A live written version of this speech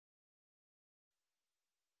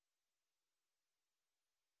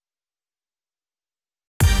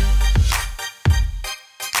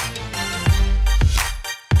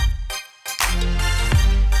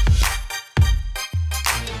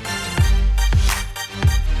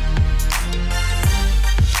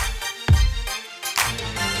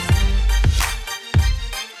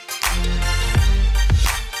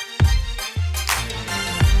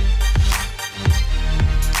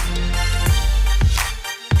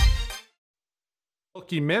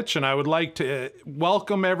Mitch, and I would like to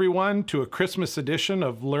welcome everyone to a Christmas edition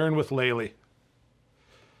of Learn With Lely.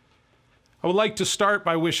 I would like to start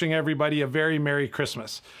by wishing everybody a very Merry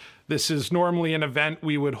Christmas. This is normally an event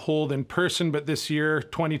we would hold in person, but this year,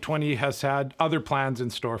 2020, has had other plans in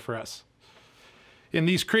store for us. In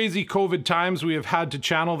these crazy COVID times, we have had to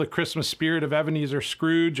channel the Christmas spirit of Ebenezer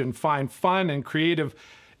Scrooge and find fun and creative,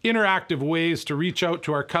 interactive ways to reach out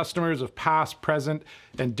to our customers of past, present,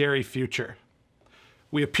 and dairy future.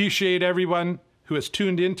 We appreciate everyone who has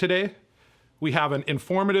tuned in today. We have an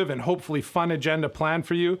informative and hopefully fun agenda planned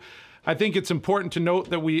for you. I think it's important to note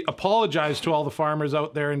that we apologize to all the farmers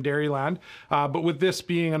out there in Dairyland, but with this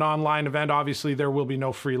being an online event, obviously there will be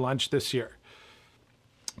no free lunch this year.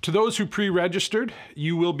 To those who pre-registered,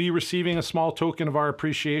 you will be receiving a small token of our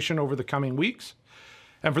appreciation over the coming weeks.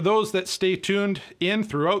 And for those that stay tuned in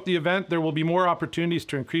throughout the event, there will be more opportunities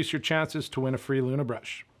to increase your chances to win a free Luna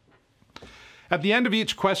brush. At the end of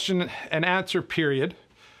each question and answer period,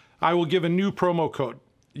 I will give a new promo code.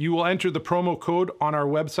 You will enter the promo code on our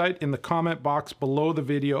website in the comment box below the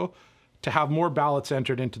video to have more ballots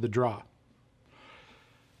entered into the draw.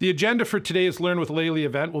 The agenda for today's Learn With Lely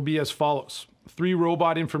event will be as follows: 3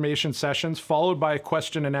 robot information sessions, followed by a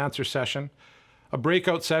question and answer session, a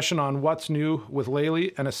breakout session on what's new with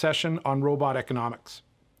Lely, and a session on robot economics.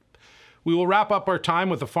 We will wrap up our time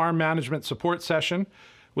with a farm management support session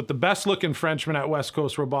with the best looking Frenchman at West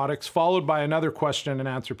Coast Robotics, followed by another question and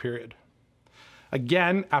answer period.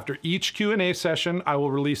 Again, after each Q&A session, I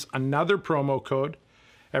will release another promo code.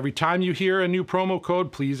 Every time you hear a new promo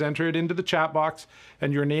code, please enter it into the chat box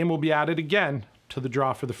and your name will be added again to the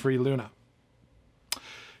draw for the free Luna.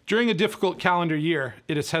 During a difficult calendar year,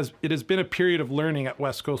 it has been a period of learning at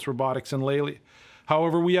West Coast Robotics and Lely.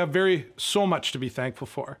 However, we have so much to be thankful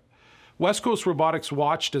for. West Coast Robotics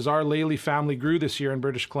watched as our Lely family grew this year in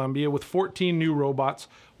British Columbia with 14 new robots,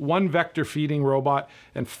 1 vector feeding robot,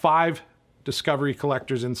 and 5 Discovery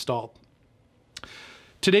collectors installed.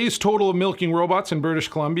 Today's total of milking robots in British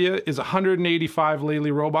Columbia is 185 Lely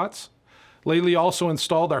robots. Lely also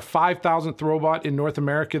installed our 5,000th robot in North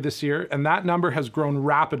America this year, and that number has grown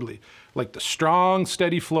rapidly, like the strong,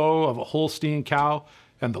 steady flow of a Holstein cow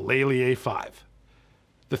and the Lely A5.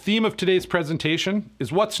 The theme of today's presentation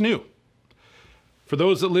is what's new. For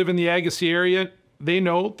those that live in the Agassiz area, they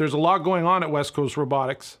know there's a lot going on at West Coast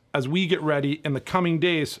Robotics as we get ready in the coming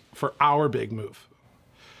days for our big move.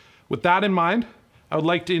 With that in mind, I would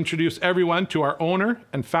like to introduce everyone to our owner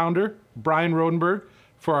and founder, Brian Rodenberg,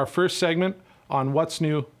 for our first segment on what's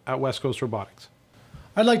new at West Coast Robotics.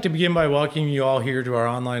 I'd like to begin by welcoming you all here to our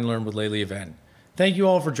online Learn With Lely event. Thank you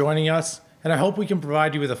all for joining us, and I hope we can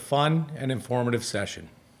provide you with a fun and informative session.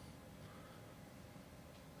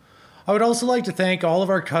 I would also like to thank all of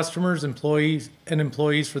our customers, employees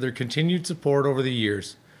for their continued support over the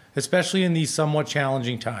years, especially in these somewhat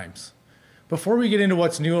challenging times. Before we get into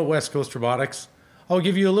what's new at West Coast Robotics, I'll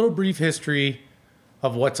give you a little brief history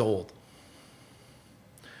of what's old.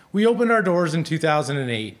 We opened our doors in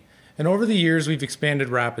 2008, and over the years we've expanded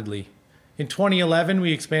rapidly. In 2011,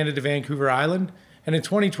 we expanded to Vancouver Island, and in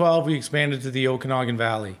 2012, we expanded to the Okanagan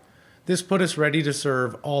Valley. This put us ready to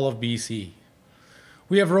serve all of BC.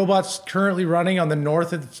 We have robots currently running on the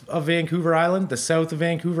north of Vancouver Island, the south of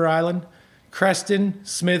Vancouver Island, Creston,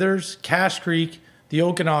 Smithers, Cache Creek, the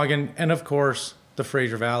Okanagan, and of course, the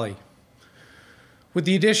Fraser Valley. With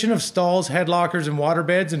the addition of stalls, headlockers, and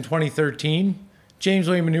waterbeds in 2013,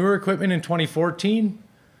 Jamesway manure equipment in 2014,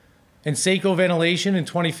 and Seiko ventilation in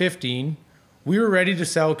 2015, we were ready to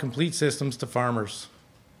sell complete systems to farmers.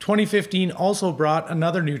 2015 also brought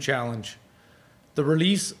another new challenge: the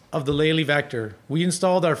release of the Lely Vector. We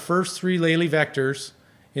installed our first 3 Lely Vectors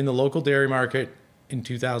in the local dairy market in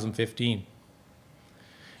 2015.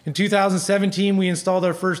 In 2017, we installed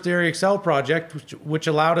our first Dairy Excel project, which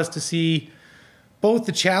allowed us to see both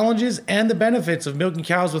the challenges and the benefits of milking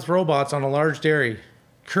cows with robots on a large dairy.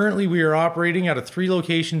 Currently, we are operating out of 3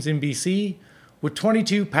 locations in BC with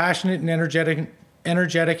 22 passionate and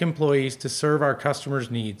energetic employees to serve our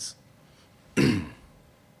customers' needs.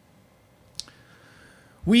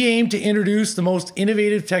 We aim to introduce the most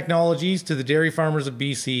innovative technologies to the dairy farmers of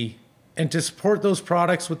BC and to support those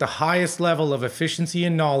products with the highest level of efficiency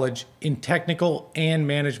and knowledge in technical and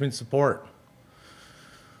management support.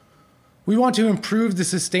 We want to improve the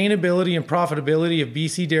sustainability and profitability of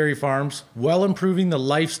BC dairy farms while improving the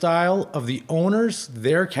lifestyle of the owners,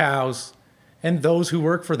 their cows, and those who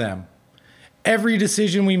work for them. Every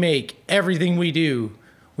decision we make, everything we do,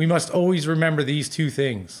 we must always remember these 2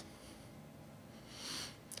 things.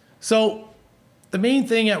 So, the main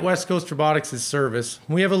thing at West Coast Robotics is service.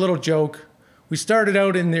 We have a little joke. We started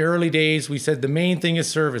out in the early days, we said the main thing is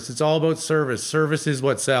service. It's all about service. Service is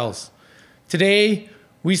what sells. Today,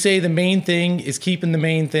 we say the main thing is keeping the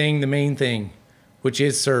main thing, which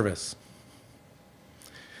is service.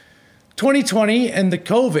 2020 and the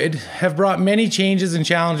COVID have brought many changes and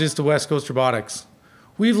challenges to West Coast Robotics.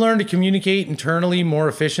 We've learned to communicate internally more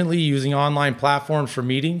efficiently using online platforms for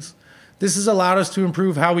meetings. This has allowed us to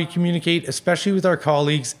improve how we communicate, especially with our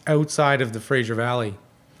colleagues outside of the Fraser Valley.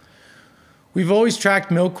 We've always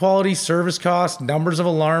tracked milk quality, service costs, numbers of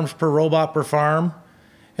alarms per robot per farm.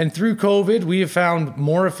 And through COVID, we have found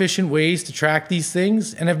more efficient ways to track these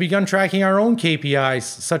things and have begun tracking our own KPIs,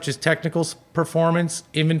 such as technical performance,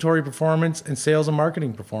 inventory performance, and sales and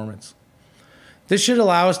marketing performance. This should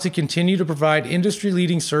allow us to continue to provide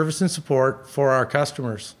industry-leading service and support for our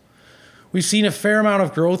customers. We've seen a fair amount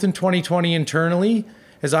of growth in 2020 internally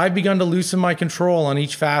as I've begun to loosen my control on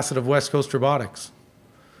each facet of West Coast Robotics.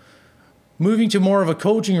 Moving to more of a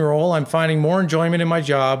coaching role, I'm finding more enjoyment in my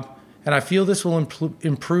job, and I feel this will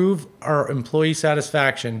improve our employee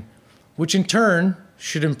satisfaction, which in turn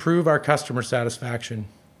should improve our customer satisfaction.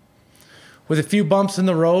 With a few bumps in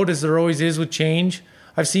the road, as there always is with change,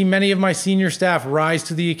 I've seen many of my senior staff rise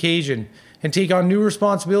to the occasion and take on new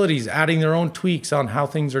responsibilities, adding their own tweaks on how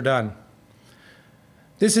things are done.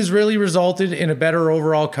 This has really resulted in a better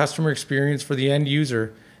overall customer experience for the end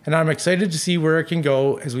user, and I'm excited to see where it can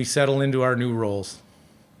go as we settle into our new roles.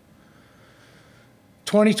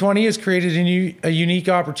 2020 has created a unique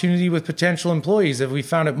opportunity with potential employees as we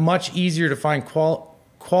found it much easier to find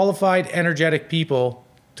qualified, energetic people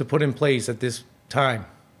to put in place at this time.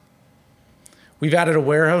 We've added a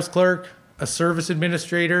warehouse clerk, a service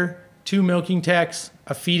administrator, 2 milking techs,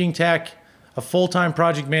 a feeding tech, a full-time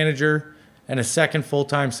project manager, and a second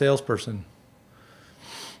full-time salesperson.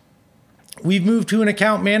 We've moved to an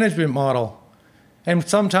account management model, and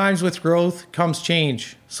sometimes with growth comes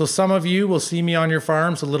change. So some of you will see me on your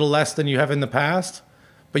farms a little less than you have in the past,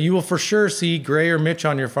 but you will for sure see Gray or Mitch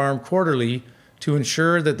on your farm quarterly to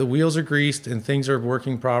ensure that the wheels are greased and things are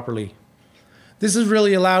working properly. This has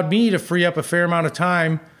really allowed me to free up a fair amount of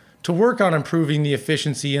time to work on improving the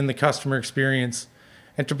efficiency and the customer experience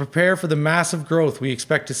and to prepare for the massive growth we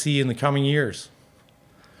expect to see in the coming years.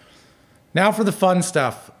 Now for the fun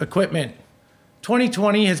stuff, equipment.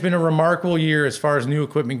 2020 has been a remarkable year as far as new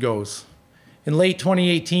equipment goes. In late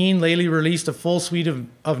 2018, Lely released a full suite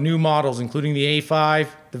of new models, including the A5,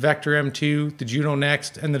 the Vector M2, the Juno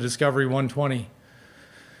Next, and the Discovery 120.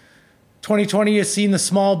 2020 has seen the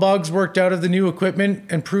small bugs worked out of the new equipment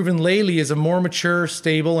and proven Lely is a more mature,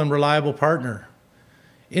 stable, and reliable partner.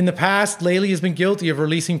 In the past, Lely has been guilty of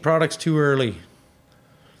releasing products too early.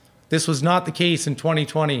 This was not the case in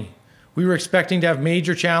 2020. We were expecting to have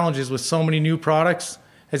major challenges with so many new products.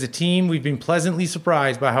 As a team, we've been pleasantly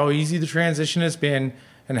surprised by how easy the transition has been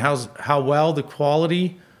and how well the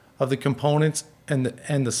quality of the components and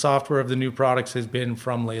the software of the new products has been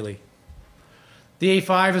from Lely. The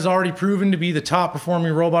A5 has already proven to be the top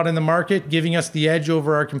performing robot in the market, giving us the edge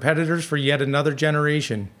over our competitors for yet another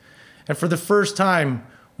generation. And for the first time,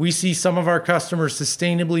 we see some of our customers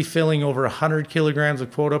sustainably filling over 100 kilograms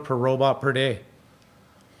of quota per robot per day.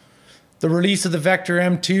 The release of the Vector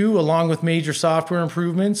M2, along with major software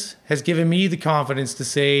improvements, has given me the confidence to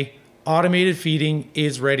say automated feeding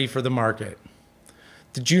is ready for the market.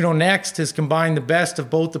 The Juno Next has combined the best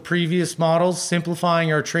of both the previous models,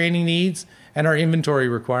 simplifying our training needs and our inventory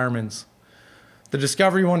requirements. The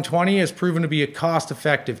Discovery 120 has proven to be a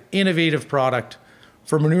cost-effective, innovative product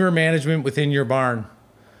for manure management within your barn.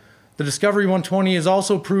 The Discovery 120 has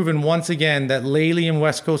also proven once again that Lely and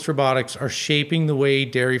West Coast Robotics are shaping the way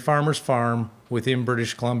dairy farmers farm within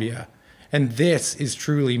British Columbia. And this is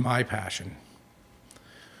truly my passion.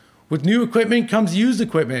 With new equipment comes used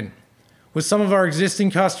equipment. With some of our existing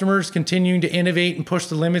customers continuing to innovate and push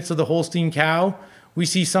the limits of the Holstein cow, we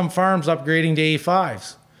see some farms upgrading to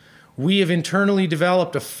A5s. We have internally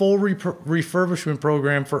developed a full refurbishment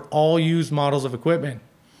program for all used models of equipment,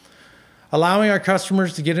 allowing our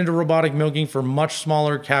customers to get into robotic milking for much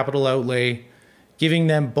smaller capital outlay, giving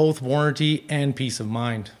them both warranty and peace of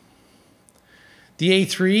mind. The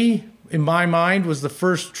A3, in my mind, was the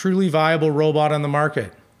first truly viable robot on the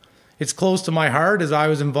market. It's close to my heart as I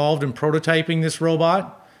was involved in prototyping this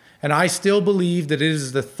robot, and I still believe that it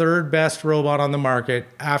is the third best robot on the market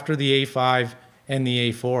after the A5 and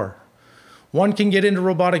the A4. One can get into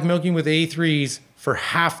robotic milking with A3s for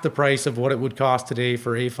half the price of what it would cost today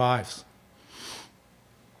for A5s.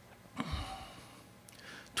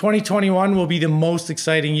 2021 will be the most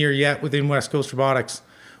exciting year yet within West Coast Robotics.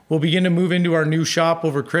 We'll begin to move into our new shop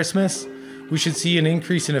over Christmas. We should see an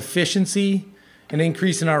increase in efficiency an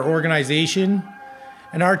increase in our organization,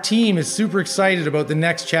 and our team is super excited about the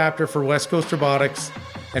next chapter for West Coast Robotics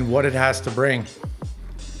and what it has to bring.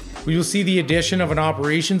 We will see the addition of an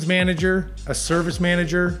operations manager, a service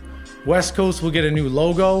manager. West Coast will get a new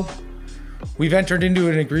logo. We've entered into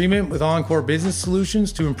an agreement with Encore Business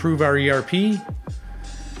Solutions to improve our ERP.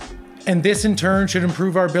 And this in turn should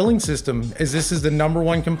improve our billing system, as this is the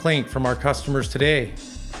 #1 complaint from our customers today.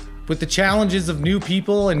 With the challenges of new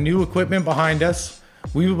people and new equipment behind us,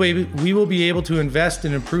 we will be able to invest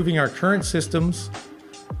in improving our current systems,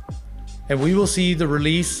 and we will see the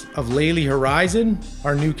release of Lely Horizon,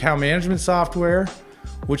 our new account management software,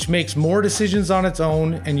 which makes more decisions on its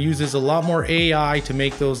own and uses a lot more AI to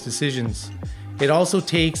make those decisions. It also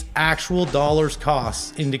takes actual dollars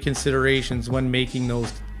costs into considerations when making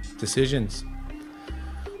those decisions.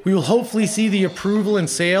 We will hopefully see the approval and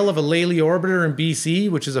sale of a Lely Orbiter in BC,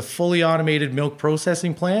 which is a fully automated milk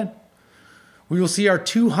processing plant. We will see our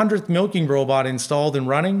 200th milking robot installed and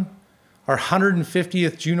running, our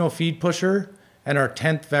 150th Juno feed pusher, and our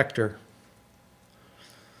 10th vector.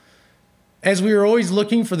 As we are always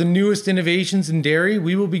looking for the newest innovations in dairy,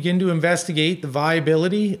 we will begin to investigate the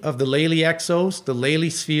viability of the Lely Exos, the Lely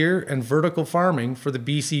Sphere, and vertical farming for the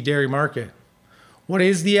BC dairy market. What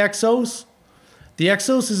is the Exos? The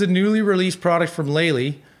Exos is a newly released product from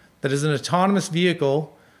Lely that is an autonomous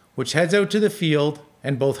vehicle which heads out to the field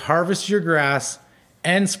and both harvests your grass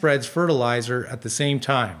and spreads fertilizer at the same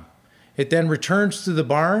time. It then returns to the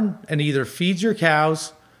barn and either feeds your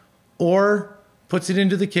cows or puts it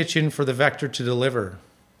into the kitchen for the vector to deliver.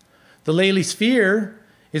 The Lely Sphere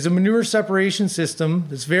is a manure separation system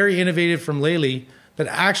that's very innovative from Lely that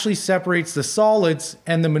actually separates the solids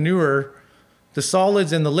and the manure, the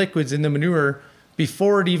solids and the liquids in the manure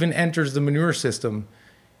before it even enters the manure system.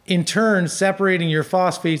 In turn, separating your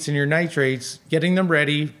phosphates and your nitrates, getting them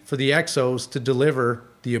ready for the Exos to deliver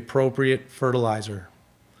the appropriate fertilizer.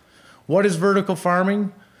 What is vertical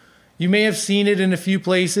farming? You may have seen it in a few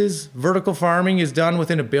places. Vertical farming is done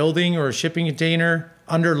within a building or a shipping container,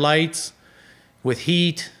 under lights, with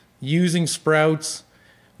heat, using sprouts.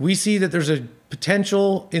 We see that there's a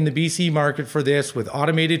potential in the BC market for this with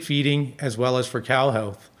automated feeding as well as for cow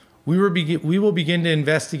health. We will begin to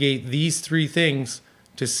investigate these 3 things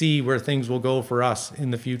to see where things will go for us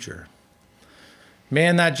in the future.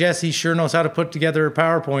 Man, that Jesse sure knows how to put together a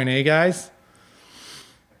PowerPoint, eh, guys?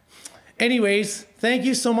 Anyways, thank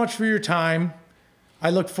you so much for your time.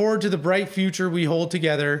 I look forward to the bright future we hold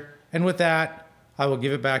together. And with that, I will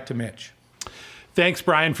give it back to Mitch. Thanks,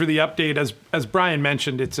 Brian, for the update. As Brian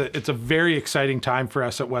mentioned, it's a very exciting time for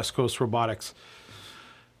us at West Coast Robotics.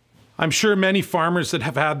 I'm sure many farmers that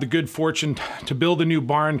have had the good fortune to build a new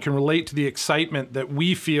barn can relate to the excitement that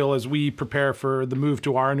we feel as we prepare for the move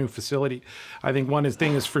to our new facility. I think one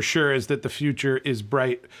thing is for sure is that the future is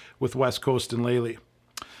bright with West Coast and Lely.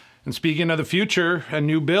 And speaking of the future and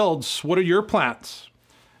new builds, what are your plans?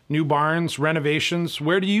 New barns, renovations,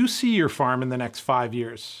 where do you see your farm in the next 5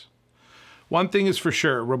 years? One thing is for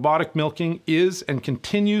sure, robotic milking is and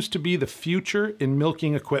continues to be the future in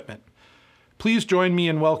milking equipment. Please join me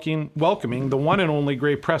in welcoming the one and only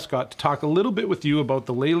Gray Prescott to talk a little bit with you about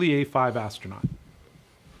the Lely A5 Astronaut.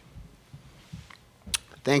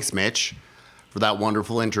 Thanks, Mitch, for that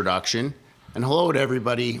wonderful introduction. And hello to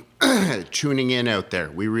everybody tuning in out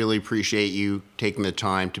there. We really appreciate you taking the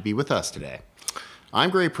time to be with us today.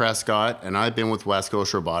 I'm Gray Prescott, and I've been with West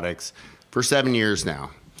Coast Robotics for 7 years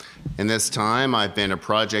now. In this time, I've been a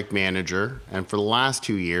project manager, and for the last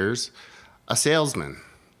 2 years, a salesman.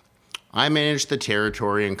 I manage the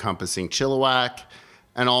territory encompassing Chilliwack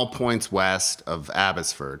and all points west of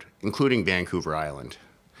Abbotsford, including Vancouver Island.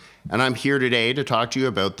 And I'm here today to talk to you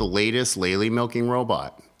about the latest Lely milking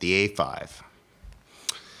robot, the A5.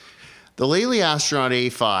 The Lely Astronaut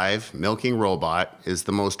A5 milking robot is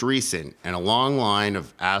the most recent in a long line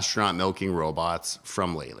of astronaut milking robots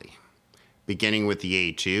from Lely, beginning with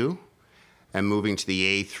the A2 and moving to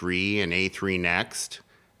the A3 and A3 next,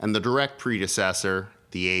 and the direct predecessor,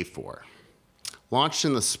 the A4. Launched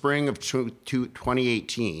in the spring of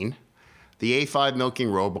 2018, the A5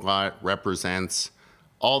 milking robot represents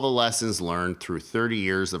all the lessons learned through 30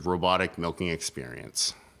 years of robotic milking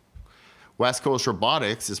experience. West Coast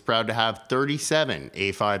Robotics is proud to have 37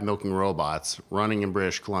 A5 milking robots running in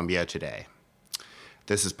British Columbia today.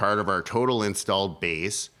 This is part of our total installed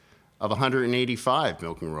base of 185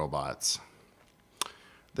 milking robots.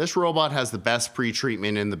 This robot has the best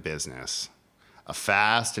pre-treatment in the business. A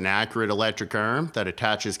fast and accurate electric arm that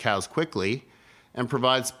attaches cows quickly and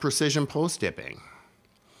provides precision post-dipping.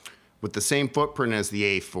 With the same footprint as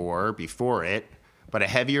the A4 before it, but a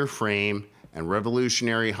heavier frame and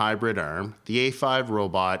revolutionary hybrid arm, the A5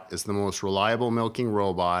 robot is the most reliable milking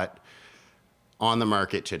robot on the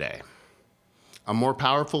market today. A more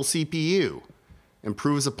powerful CPU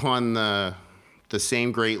improves upon the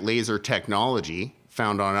same great laser technology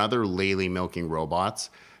found on other Lely milking robots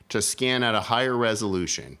to scan at a higher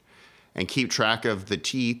resolution and keep track of the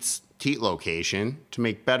teat location to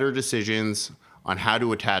make better decisions on how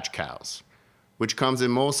to attach cows, which comes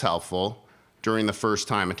in most helpful during the first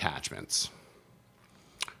time attachments.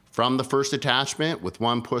 From the first attachment with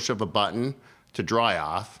one push of a button to dry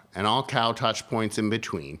off and all cow touch points in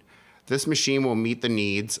between, this machine will meet the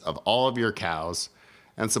needs of all of your cows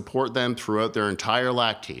and support them throughout their entire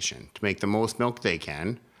lactation to make the most milk they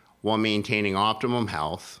can while maintaining optimum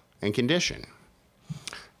health and condition.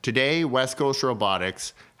 Today, West Coast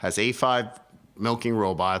Robotics has A5 milking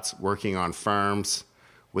robots working on farms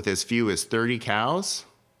with as few as 30 cows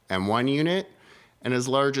and 1 unit, and as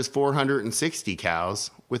large as 460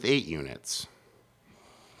 cows with 8 units.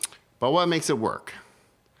 But what makes it work?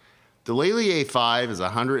 The Lely A5 is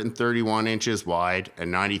 131 inches wide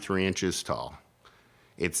and 93 inches tall.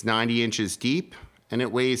 It's 90 inches deep and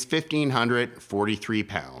it weighs 1,543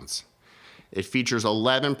 pounds. It features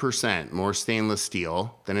 11% more stainless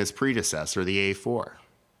steel than its predecessor, the A4.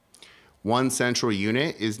 One central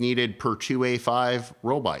unit is needed per 2 A5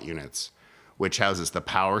 robot units, which houses the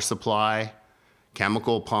power supply,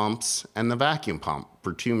 chemical pumps, and the vacuum pump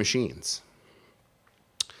for 2 machines.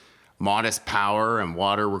 Modest power and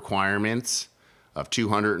water requirements of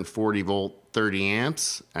 240 volt 30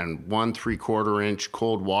 amps and 1 3/4 inch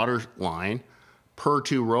cold water line per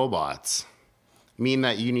 2 robots mean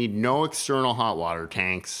that you need no external hot water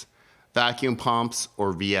tanks, vacuum pumps,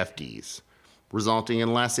 or VFDs, resulting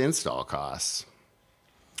in less install costs.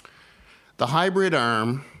 The hybrid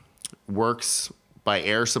arm works by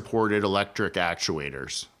air-supported electric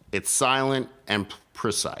actuators. It's silent and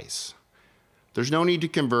precise. There's no need to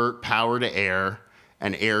convert power to air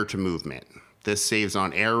and air to movement. This saves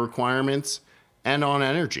on air requirements and on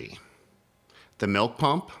energy. The milk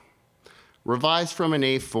pump, revised from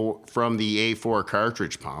the A4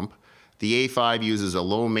 cartridge pump, the A5 uses a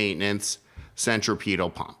low-maintenance centripetal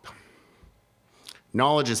pump.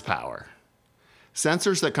 Knowledge is power.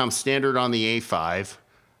 Sensors that come standard on the A5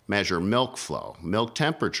 measure milk flow, milk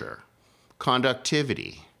temperature,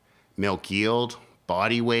 conductivity, milk yield,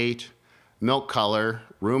 body weight, milk color,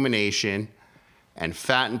 rumination, and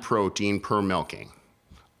fat and protein per milking,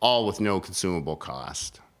 all with no consumable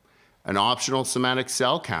cost. An optional somatic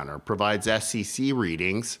cell counter provides SCC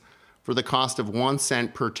readings for the cost of 1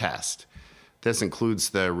 cent per test. This includes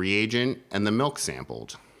the reagent and the milk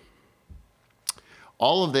sampled.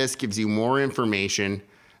 All of this gives you more information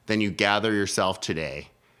than you gather yourself today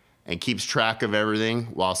and keeps track of everything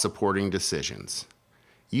while supporting decisions.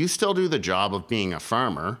 You still do the job of being a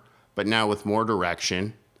farmer, but now with more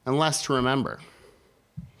direction and less to remember.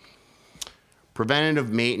 Preventative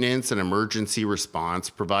maintenance and emergency response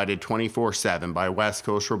provided 24/7 by West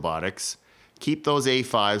Coast Robotics keep those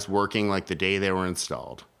A5s working like the day they were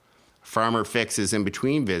installed. Farmer fixes in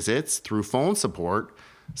between visits through phone support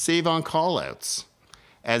save on callouts,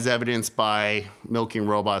 as evidenced by milking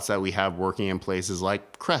robots that we have working in places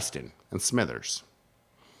like Creston and Smithers.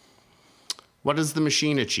 What does the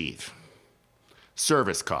machine achieve?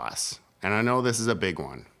 Service costs, and I know this is a big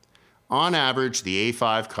one. On average, the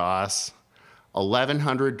A5 costs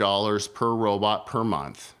 $1,100 per robot per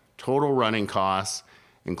month. Total running costs,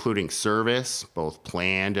 including service, both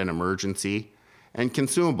planned and emergency, and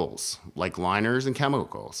consumables like liners and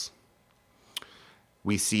chemicals.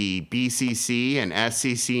 We see BCC and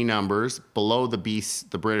SCC numbers below the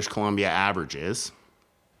British Columbia averages.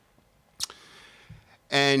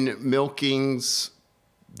 And milkings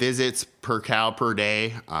visits per cow per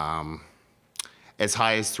day as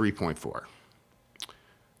high as 3.4.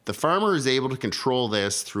 The farmer is able to control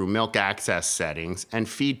this through milk access settings and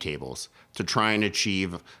feed tables to try and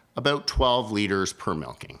achieve about 12 liters per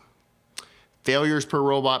milking. Failures per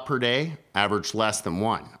robot per day average less than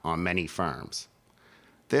 1 on many farms.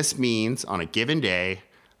 This means on a given day,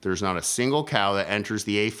 there's not a single cow that enters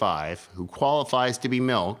the A5 who qualifies to be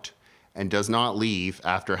milked and does not leave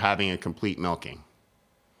after having a complete milking.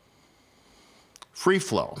 Free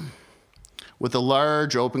flow. With a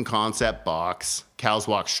large open concept box, cows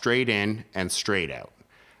walk straight in and straight out.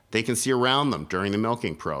 They can see around them during the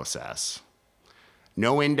milking process.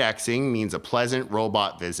 No indexing means a pleasant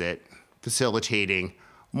robot visit, facilitating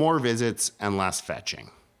more visits and less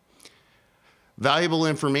fetching. Valuable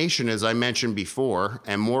information, as I mentioned before,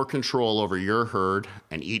 and more control over your herd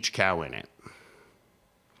and each cow in it.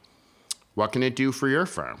 What can it do for your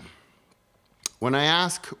farm? When I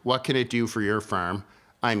ask what can it do for your farm,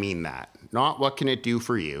 I mean that. Not what can it do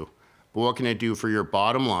for you, but what can it do for your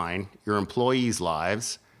bottom line, your employees'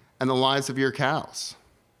 lives, and the lives of your cows.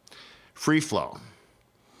 Free flow.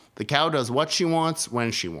 The cow does what she wants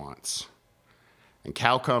when she wants. And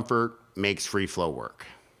cow comfort makes free flow work.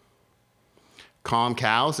 Calm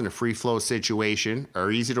cows in a free flow situation are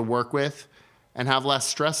easy to work with and have less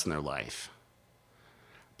stress in their life.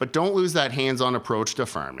 But don't lose that hands-on approach to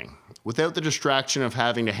farming. Without the distraction of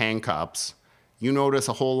having to hang cups, you notice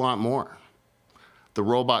a whole lot more. The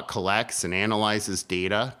robot collects and analyzes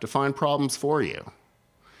data to find problems for you.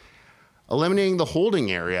 Eliminating the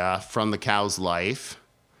holding area from the cow's life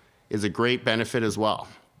is a great benefit as well.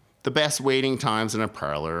 The best waiting times in a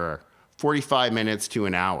parlor are 45 minutes to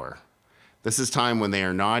an hour. This is time when they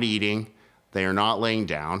are not eating, they are not laying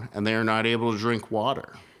down, and they are not able to drink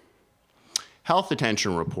water. Health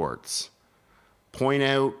attention reports point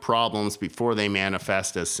out problems before they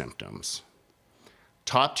manifest as symptoms.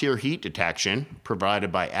 Top-tier heat detection,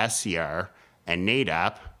 provided by SCR and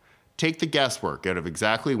NADAP, take the guesswork out of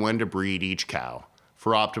exactly when to breed each cow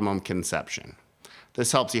for optimum conception.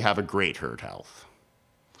 This helps you have a great herd health.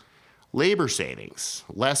 Labor savings,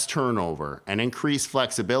 less turnover, and increased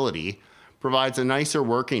flexibility provides a nicer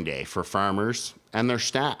working day for farmers and their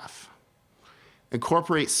staff.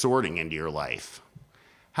 Incorporate sorting into your life.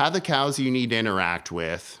 Have the cows you need to interact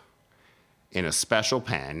with in a special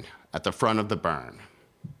pen at the front of the barn.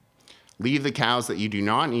 Leave the cows that you do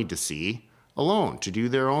not need to see alone to do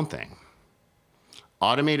their own thing.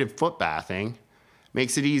 Automated foot bathing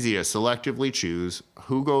makes it easy to selectively choose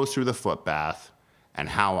who goes through the foot bath and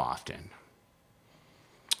how often.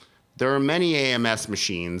 There are many AMS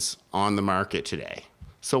machines on the market today.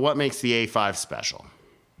 So what makes the A5 special?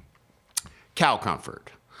 Cow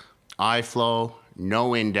comfort, iFlow,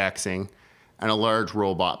 no indexing, and a large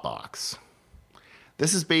robot box.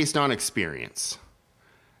 This is based on experience.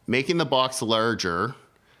 Making the box larger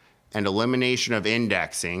and elimination of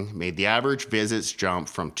indexing made the average visits jump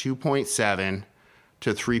from 2.7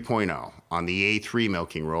 to 3.0 on the A3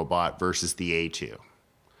 milking robot versus the A2.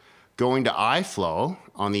 Going to iFlow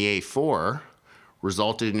on the A4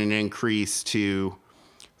 resulted in an increase to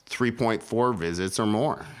 3.4 visits or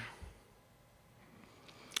more.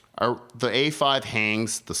 The A5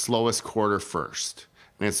 hangs the slowest quarter first,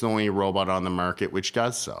 and it's the only robot on the market which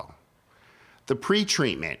does so. The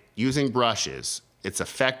pre-treatment using brushes, it's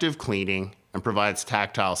effective cleaning and provides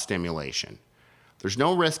tactile stimulation. There's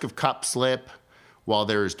no risk of cup slip while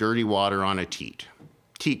there is dirty water on a teat.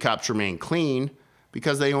 Teat cups remain clean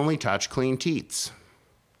because they only touch clean teats.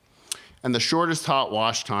 And the shortest hot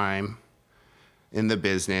wash time in the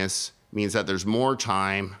business means that there's more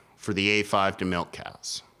time for the A5 to milk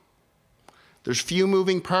cows. There's few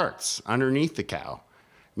moving parts underneath the cow,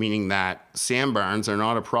 meaning that sandbarns are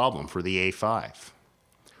not a problem for the A5.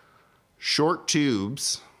 Short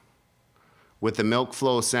tubes with the milk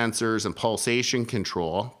flow sensors and pulsation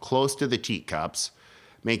control close to the teat cups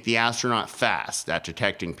make the astronaut fast at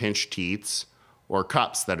detecting pinched teats or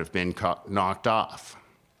cups that have been knocked off.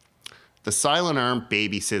 The silent arm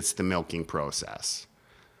babysits the milking process,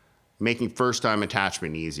 making first-time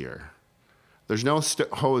attachment easier. There's no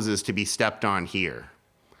hoses to be stepped on here.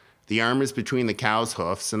 The arm is between the cow's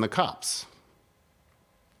hoofs and the cups.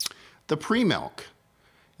 The pre-milk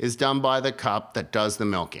is done by the cup that does the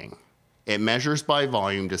milking. It measures by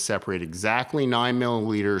volume to separate exactly 9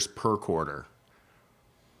 milliliters per quarter.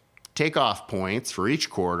 Takeoff points for each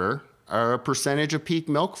quarter are a percentage of peak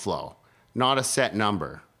milk flow, not a set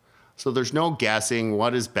number. So there's no guessing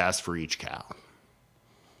what is best for each cow.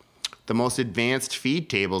 The most advanced feed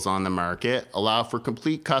tables on the market allow for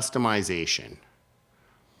complete customization.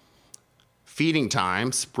 Feeding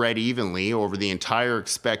time spread evenly over the entire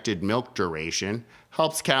expected milk duration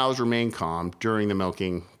helps cows remain calm during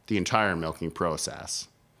the entire milking process.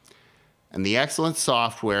 And the excellent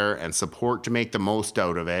software and support to make the most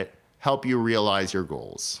out of it help you realize your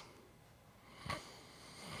goals.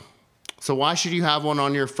 So why should you have one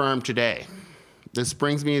on your farm today? This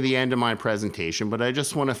brings me to the end of my presentation, but I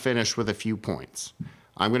just want to finish with a few points.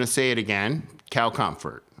 I'm going to say it again, cow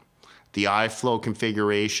comfort, the iFlow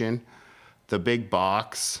configuration, the big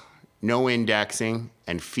box, no indexing,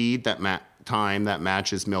 and feed time that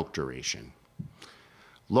matches milk duration.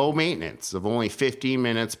 Low maintenance of only 15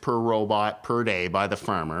 minutes per robot per day by the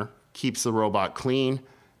farmer keeps the robot clean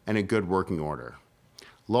and in good working order.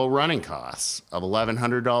 Low running costs of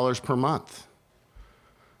 $1,100 per month.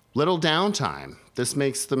 Little downtime. This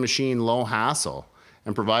makes the machine low hassle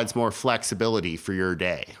and provides more flexibility for your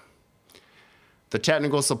day. The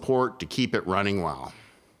technical support to keep it running well.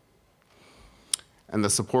 and the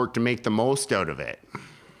support to make the most out of it.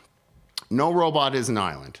 No robot is an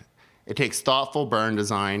island. It takes thoughtful barn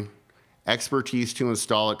design, expertise to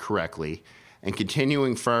install it correctly, and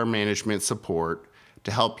continuing farm management support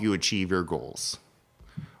to help you achieve your goals.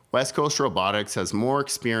 West Coast Robotics has more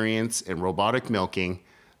experience in robotic milking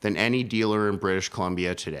than any dealer in British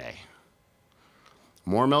Columbia today.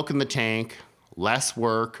 More milk in the tank, less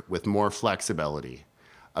work with more flexibility.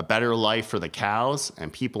 A better life for the cows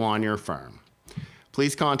and people on your farm.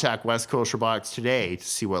 Please contact West Coast Robotics today to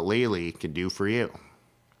see what Lely can do for you.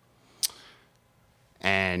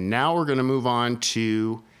 And now we're going to move on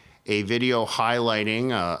to a video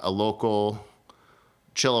highlighting a local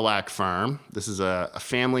Chilliwack farm. This is a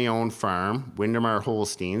family-owned farm, Windemar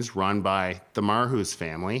Holsteins, run by the Marhus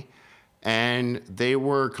family. And they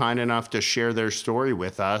were kind enough to share their story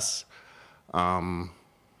with us and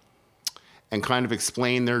kind of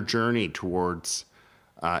explain their journey towards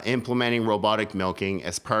implementing robotic milking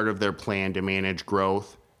as part of their plan to manage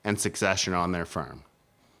growth and succession on their farm.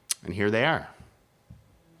 And here they are.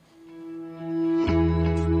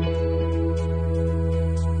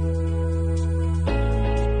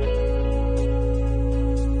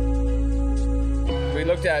 We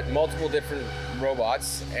looked at multiple different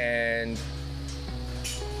robots, and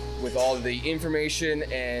with all the information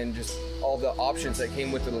and just all the options that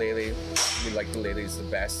came with the Lely, we like the Lely's the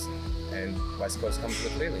best, and West Coast comes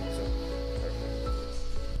with Lely.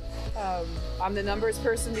 So. I'm the numbers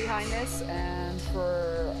person behind this, and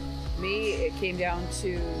for me, it came down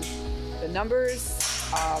to the numbers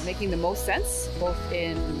making the most sense, both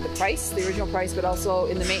in the price, the original price, but also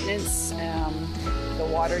in the maintenance, the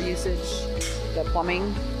water usage, the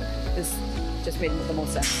plumbing. This just made the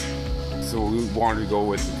most sense. So we wanted to go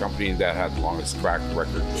with the company that had the longest track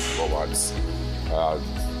record with robots,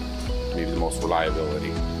 maybe the most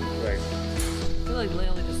reliability. Right. I feel like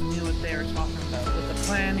Lely just knew what they were talking about with the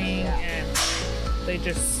planning, and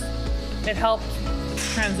it helped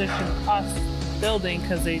transition us building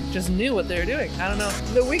because they just knew what they were doing. I don't know.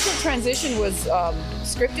 The weekly transition was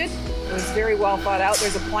scripted. It was very well thought out.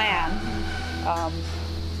 There's a plan.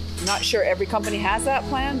 I'm not sure every company has that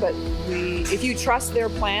plan, but if you trust their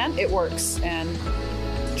plan, it works, and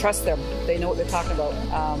trust them. They know what they're talking about.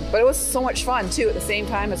 But it was so much fun too. At the same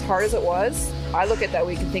time, as hard as it was, I look at that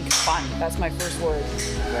week and think it's fun. That's my first word.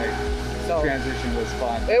 Right. So the transition was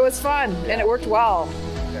fun. It was fun, and it worked well.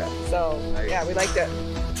 Yeah. So yeah, we liked it.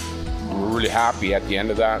 We were really happy at the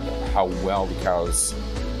end of that how well the cows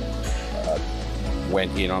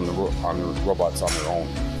went in on the robots on their own.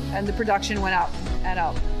 And the production went up and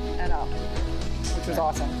up and up, which was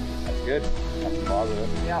awesome. That's good. That's positive.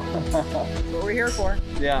 Yeah. That's what we're here for.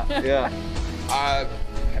 Yeah, yeah. I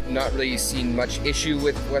have not really seen much issue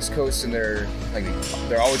with West Coast, and they're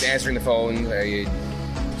always answering the phone.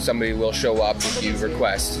 Somebody will show up if you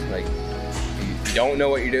request. Like, if you don't know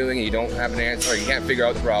what you're doing and you don't have an answer, or you can't figure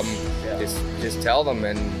out the problem, just tell them,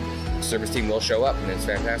 and the service team will show up, and it's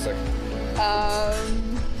fantastic.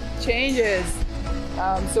 Changes.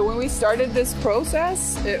 So when we started this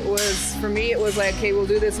process, for me, it was like, okay, we'll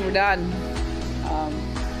do this and we're done.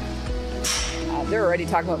 They're already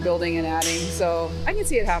talking about building and adding, so I can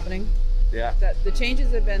see it happening. Yeah. That the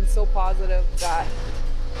changes have been so positive that,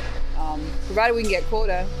 provided we can get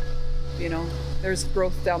quota, there's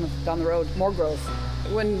growth down the road, more growth.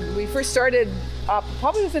 When we first started,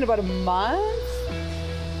 probably within about a month,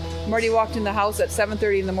 Marty walked in the house at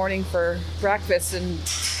 7:30 in the morning for breakfast, and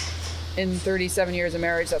in 37 years of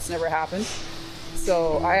marriage, that's never happened.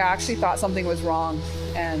 So I actually thought something was wrong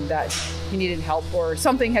and that he needed help or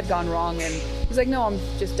something had gone wrong. And he's like, no, I'm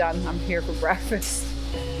just done. I'm here for breakfast.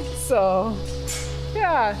 So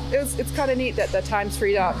yeah, it's kind of neat that the time's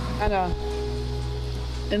freed up. And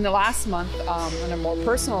in the last month, on a more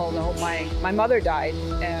personal note, my mother died,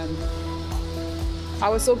 and I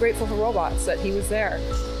was so grateful for robots that he was there.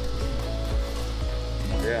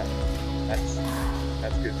 Yeah,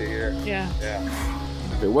 that's good to hear. Yeah. Yeah.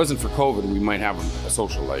 If it wasn't for COVID, we might have a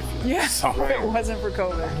social life. Yeah, So, if it wasn't for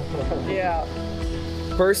COVID. Yeah.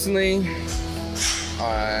 Personally,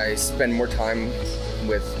 I spend more time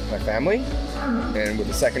with my family, and with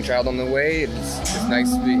the second child on the way, it's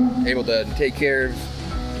nice to be able to take care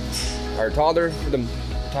of our toddler for the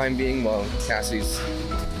time being while Cassie's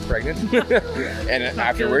pregnant. And Not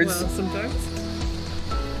afterwards, feeling well sometimes.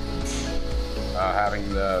 having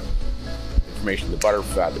the information, the butter,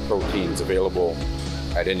 fat, the proteins available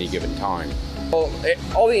at any given time.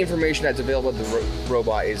 all the information that's available at the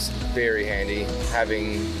robot is very handy.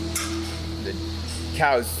 Having the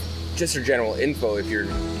cows, just your general info, if you're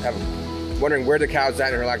wondering where the cow's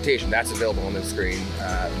at in her lactation, that's available on the screen.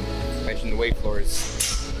 Mentioned the weight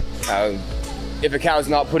floors. if a cow's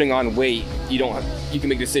not putting on weight, you can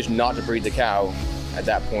make a decision not to breed the cow at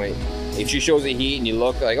that point. If she shows the heat and you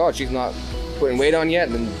look like, oh, she's not putting weight on yet,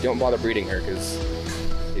 then don't bother breeding her because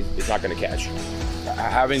it's not going to catch.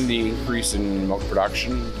 Having the increase in milk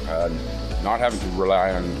production, not having to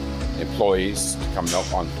rely on employees to come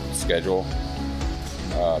up on schedule,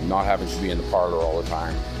 not having to be in the parlor all the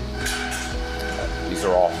time. This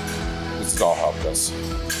has all helped us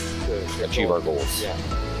to achieve our goals.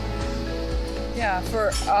 Yeah,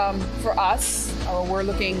 for us, we're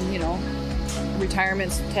looking,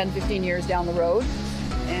 retirement's 10, 15 years down the road,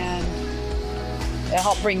 and it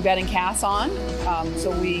helped bring Ben and Cass on. So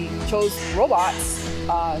we chose robots,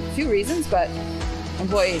 a few reasons, but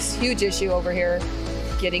employees, huge issue over here,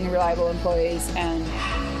 getting reliable employees, and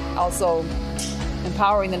also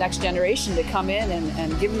empowering the next generation to come in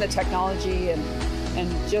and give them the technology and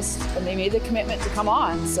they made the commitment to come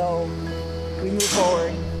on. So we move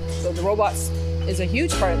forward. So the robots is a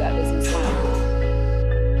huge part of that business plan.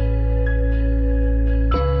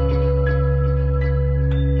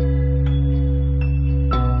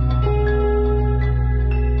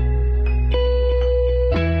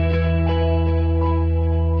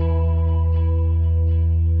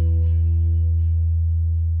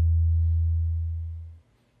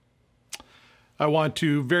 I want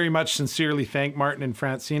to very much sincerely thank Martin and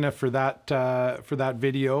Francina for that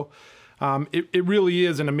video. It really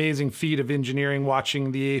is an amazing feat of engineering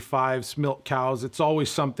watching the A5s milk cows. It's always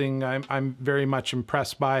something I'm very much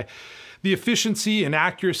impressed by. The efficiency and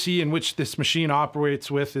accuracy in which this machine operates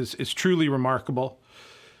with is truly remarkable.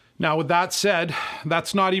 Now, with that said,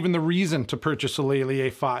 that's not even the reason to purchase a Lely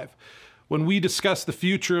A5. When we discuss the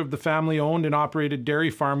future of the family-owned and operated dairy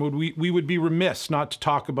farm, we would be remiss not to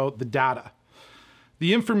talk about the data.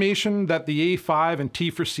 The information that the A5 and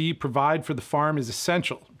T4C provide for the farm is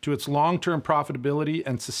essential to its long-term profitability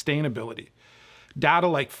and sustainability. Data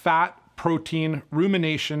like fat, protein,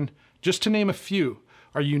 rumination, just to name a few,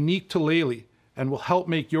 are unique to Lely and will help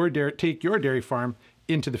make take your dairy farm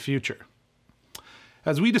into the future.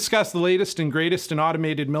 As we discuss the latest and greatest in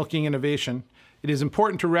automated milking innovation, it is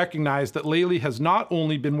important to recognize that Lely has not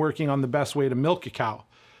only been working on the best way to milk a cow,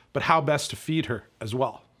 but how best to feed her as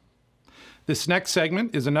well. This next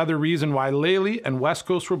segment is another reason why Lely and West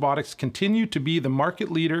Coast Robotics continue to be the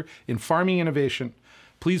market leader in farming innovation.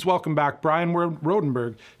 Please welcome back Brian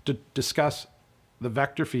Rodenberg to discuss the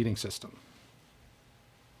vector feeding system.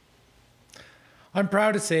 I'm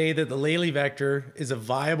proud to say that the Lely Vector is a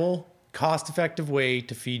viable, cost-effective way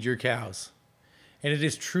to feed your cows, and it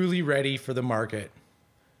is truly ready for the market,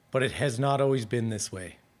 but it has not always been this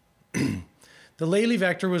way. The Lely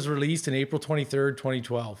Vector was released in April 23rd,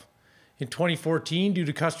 2012. In 2014, due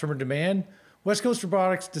to customer demand, West Coast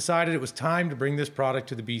Robotics decided it was time to bring this product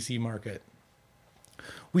to the BC market.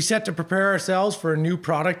 We set to prepare ourselves for a new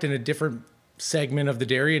product in a different segment of the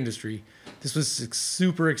dairy industry. This was a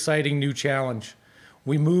super exciting new challenge.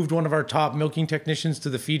 We moved one of our top milking technicians to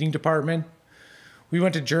the feeding department. We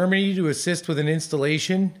went to Germany to assist with an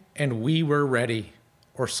installation, and we were ready,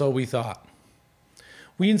 or so we thought.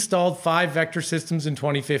 We installed 5 vector systems in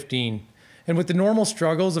 2015. And with the normal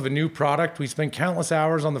struggles of a new product, we spent countless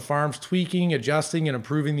hours on the farms tweaking, adjusting, and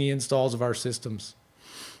improving the installs of our systems.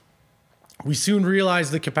 We soon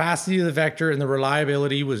realized the capacity of the vector and the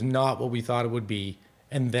reliability was not what we thought it would be,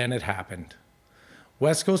 and then it happened.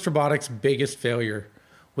 West Coast Robotics' biggest failure.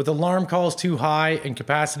 With alarm calls too high and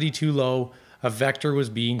capacity too low, a vector was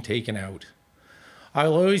being taken out.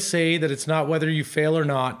 I'll always say that it's not whether you fail or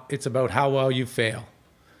not, it's about how well you fail.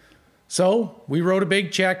 So we wrote a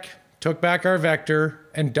big check, took back our vector,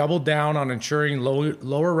 and doubled down on ensuring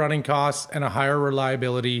lower running costs and a higher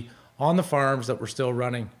reliability on the farms that were still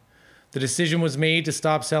running. The decision was made to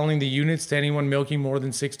stop selling the units to anyone milking more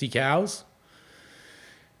than 60 cows.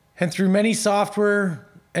 And through many software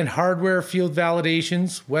and hardware field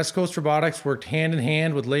validations, West Coast Robotics worked hand in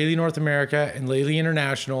hand with Lely North America and Lely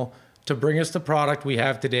International to bring us the product we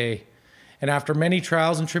have today. And after many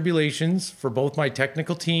trials and tribulations for both my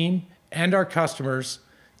technical team and our customers,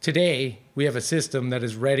 today, we have a system that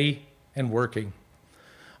is ready and working.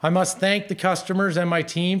 I must thank the customers and my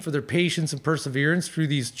team for their patience and perseverance through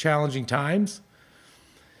these challenging times.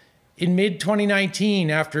 In mid-2019,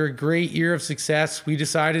 after a great year of success, we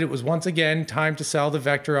decided it was once again time to sell the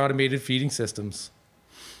Vector automated feeding systems.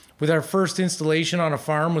 With our first installation on a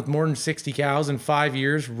farm with more than 60 cows in 5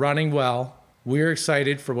 years running well, we're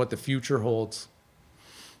excited for what the future holds.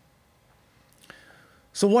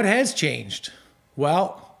 So what has changed?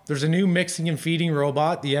 Well, there's a new mixing and feeding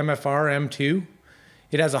robot, the MFR M2.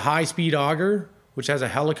 It has a high-speed auger, which has a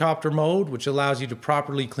helicopter mode, which allows you to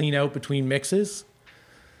properly clean out between mixes.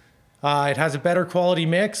 It has a better quality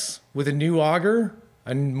mix with a new auger,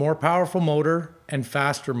 a more powerful motor, and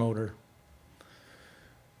faster motor.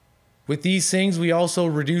 With these things, we also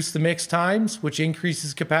reduce the mix times, which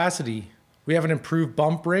increases capacity. We have an improved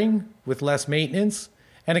bump ring with less maintenance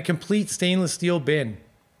and a complete stainless steel bin.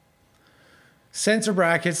 Sensor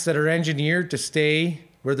brackets that are engineered to stay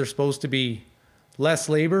where they're supposed to be. Less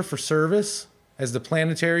labor for service, as the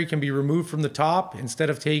planetary can be removed from the top instead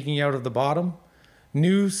of taking out of the bottom.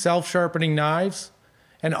 New self-sharpening knives,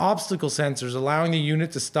 and obstacle sensors allowing the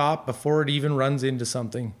unit to stop before it even runs into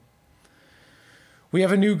something. We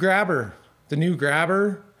have a new grabber. The new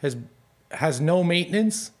grabber has no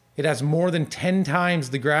maintenance. It has more than 10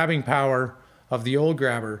 times the grabbing power of the old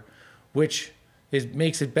grabber, which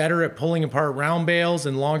makes it better at pulling apart round bales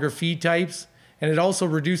and longer feed types, and it also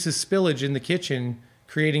reduces spillage in the kitchen,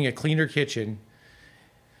 creating a cleaner kitchen.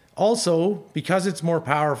 Also, because it's more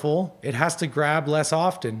powerful, it has to grab less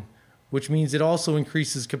often, which means it also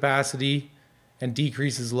increases capacity and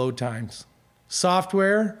decreases load times.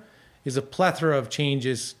 Software is a plethora of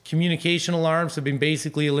changes. Communication alarms have been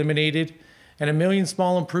basically eliminated, and a million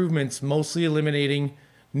small improvements, mostly eliminating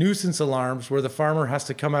nuisance alarms where the farmer has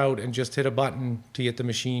to come out and just hit a button to get the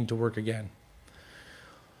machine to work again.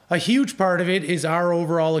 A huge part of it is our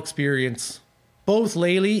overall experience. Both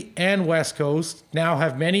Lely and West Coast now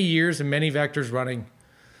have many years and many vectors running.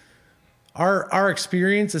 Our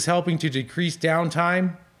experience is helping to decrease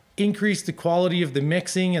downtime, increase the quality of the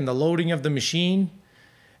mixing and the loading of the machine.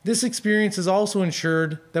 This experience has also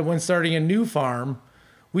ensured that when starting a new farm,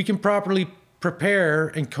 we can properly prepare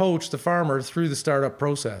and coach the farmer through the startup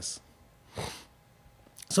process.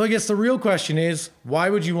 So I guess the real question is, why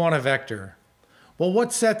would you want a vector? Well,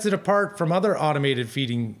 what sets it apart from other automated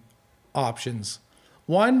feeding options?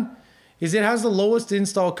 One is it has the lowest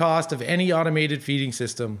install cost of any automated feeding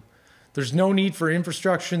system. There's no need for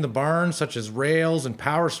infrastructure in the barn, such as rails and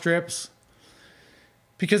power strips,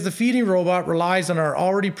 because the feeding robot relies on our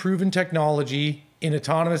already proven technology in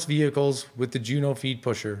autonomous vehicles with the Juno feed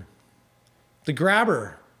pusher. The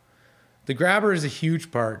grabber is a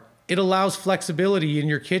huge part. It allows flexibility in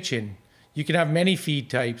your kitchen. You can have many feed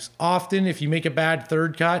types. Often, if you make a bad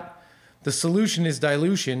third cut, the solution is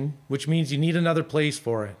dilution, which means you need another place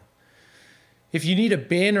for it. If you need a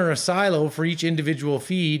bin or a silo for each individual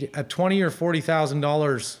feed at $20,000 or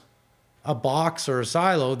 $40,000 a box or a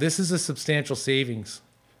silo, this is a substantial savings.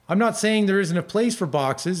 I'm not saying there isn't a place for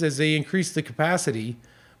boxes as they increase the capacity,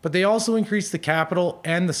 but they also increase the capital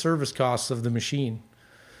and the service costs of the machine.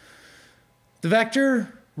 The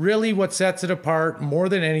vector, really what sets it apart more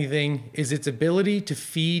than anything, is its ability to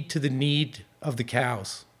feed to the need of the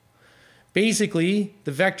cows. Basically,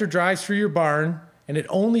 the vector drives through your barn and it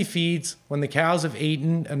only feeds when the cows have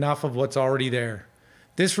eaten enough of what's already there.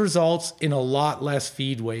 This results in a lot less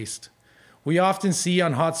feed waste. We often see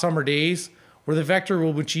on hot summer days where the vector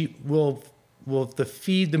will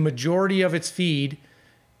feed the majority of its feed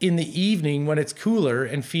in the evening when it's cooler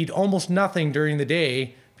and feed almost nothing during the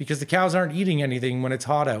day because the cows aren't eating anything when it's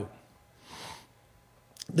hot out.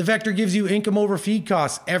 The vector gives you income over feed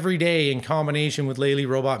costs every day in combination with Lely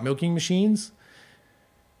robot milking machines.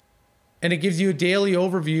 And it gives you a daily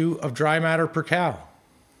overview of dry matter per cow.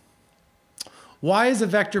 Why is a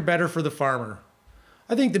vector better for the farmer?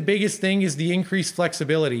 I think the biggest thing is the increased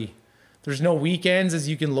flexibility. There's no weekends, as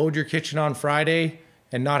you can load your kitchen on Friday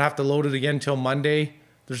and not have to load it again till Monday.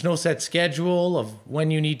 There's no set schedule of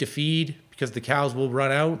when you need to feed because the cows will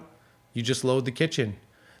run out. You just load the kitchen.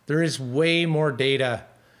 There is way more data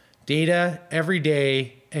every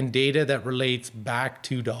day, and data that relates back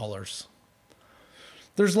to dollars.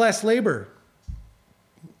 There's less labor.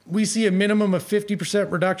 We see a minimum of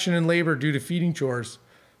 50% reduction in labor due to feeding chores.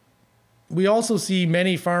 We also see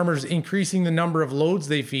many farmers increasing the number of loads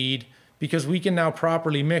they feed because we can now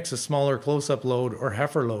properly mix a smaller close-up load or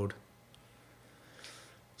heifer load.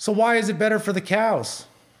 So why is it better for the cows?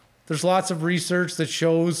 There's lots of research that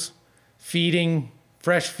shows feeding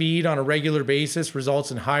fresh feed on a regular basis results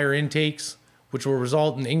in higher intakes, which will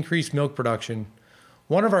result in increased milk production.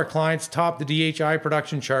 One of our clients topped the DHI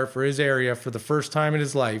production chart for his area for the first time in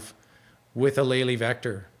his life with a Lely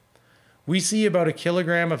vector. We see about a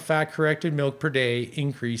kilogram of fat-corrected milk per day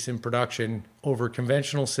increase in production over a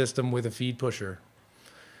conventional system with a feed pusher.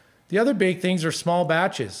 The other big things are small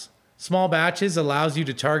batches. Small batches allows you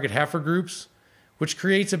to target heifer groups, which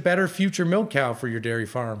creates a better future milk cow for your dairy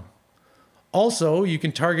farm. Also, you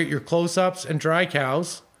can target your close-ups and dry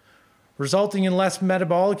cows, resulting in less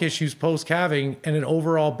metabolic issues post-calving and an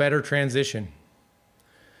overall better transition.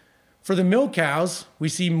 For the milk cows, we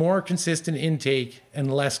see more consistent intake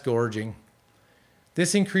and less gorging.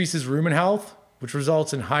 This increases rumen health which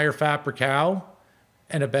results in higher fat per cow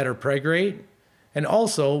and a better preg rate, and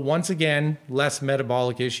also, once again, less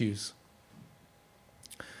metabolic issues.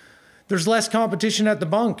 There's less competition at the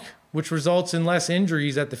bunk, which results in less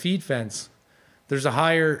injuries at the feed fence. There's a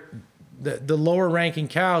higher, the lower ranking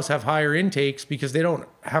cows have higher intakes because they don't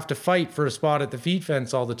have to fight for a spot at the feed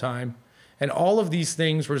fence all the time. And all of these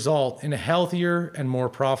things result in a healthier and more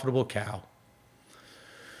profitable cow.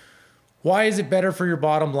 Why is it better for your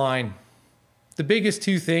bottom line? The biggest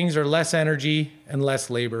two things are less energy and less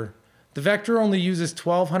labor. The Vector only uses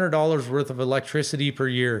 $1,200 worth of electricity per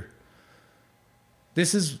year.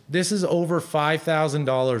 This is over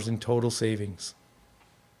 $5,000 in total savings.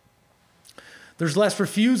 There's less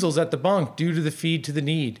refusals at the bunk due to the feed to the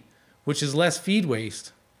need, which is less feed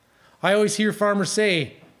waste. I always hear farmers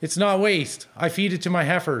say, it's not waste, I feed it to my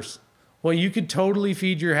heifers. Well, you could totally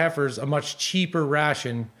feed your heifers a much cheaper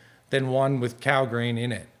ration than one with cow grain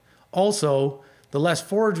in it. Also, the less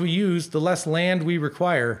forage we use, the less land we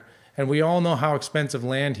require, and we all know how expensive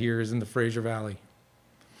land here is in the Fraser Valley.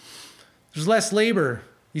 There's less labor.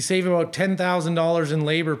 You save about $10,000 in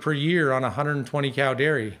labor per year on a 120 cow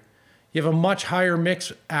dairy. You have a much higher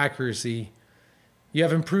mix accuracy. You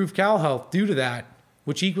have improved cow health due to that,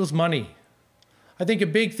 which equals money. I think a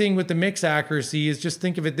big thing with the mix accuracy is just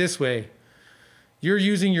think of it this way. You're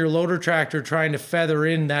using your loader tractor trying to feather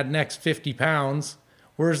in that next 50 pounds,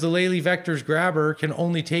 whereas the Lely Vector's grabber can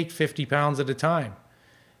only take 50 pounds at a time.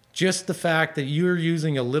 Just the fact that you're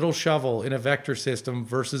using a little shovel in a Vector system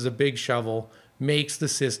versus a big shovel makes the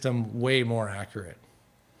system way more accurate.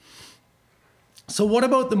 So what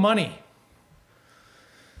about the money?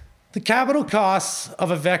 The capital costs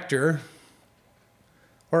of a Vector,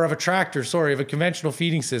 or of a tractor, sorry, of a conventional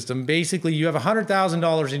feeding system, basically you have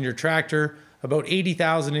 $100,000 in your tractor, about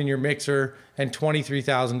 $80,000 in your mixer, and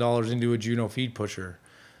 $23,000 into a Juno feed pusher.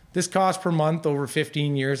 This cost per month over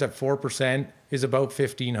 15 years at 4% is about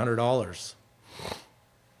 $1,500.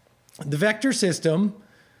 The Vector system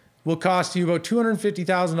will cost you about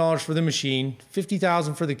 $250,000 for the machine,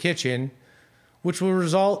 $50,000 for the kitchen, which will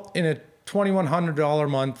result in a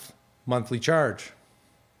 $2,100 monthly charge.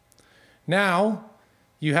 Now,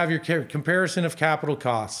 you have your comparison of capital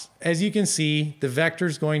costs. As you can see, the Vector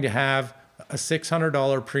is going to have a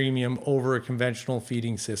 $600 premium over a conventional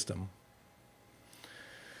feeding system.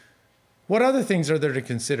 What other things are there to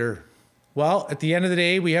consider? Well, at the end of the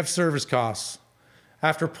day, we have service costs.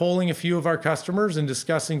 After polling a few of our customers and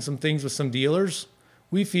discussing some things with some dealers,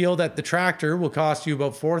 we feel that the tractor will cost you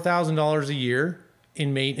about $4,000 a year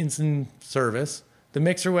in maintenance and service. The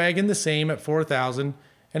mixer wagon the same at $4,000,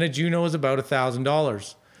 and a Juno is about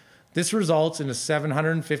 $1,000. This results in a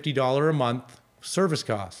 $750 a month service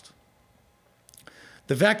cost.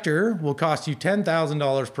 The Vector will cost you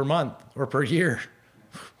 $10,000 per month, or per year.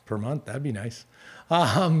 Per month, that'd be nice.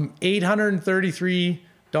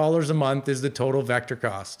 $833 a month is the total Vector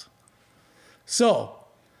cost. So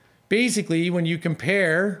basically, when you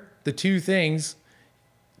compare the two things,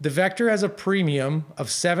 the Vector has a premium of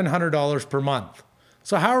 $700 per month.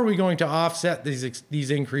 So how are we going to offset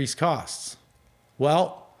these increased costs?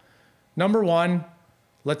 Well, number one,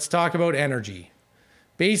 let's talk about energy.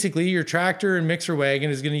 Basically, your tractor and mixer wagon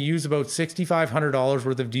is going to use about $6,500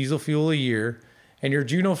 worth of diesel fuel a year, and your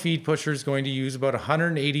Juno feed pusher is going to use about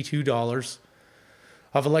 $182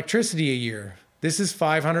 of electricity a year. This is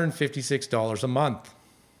 $556 a month.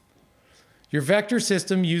 Your Vector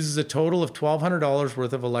system uses a total of $1,200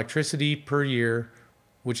 worth of electricity per year,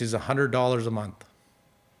 which is $100 a month.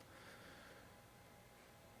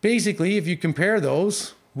 Basically, if you compare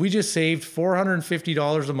those, we just saved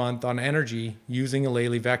 $450 a month on energy using a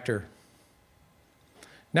Lely Vector.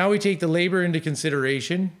 Now we take the labor into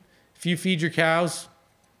consideration. If you feed your cows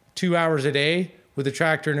 2 hours a day with a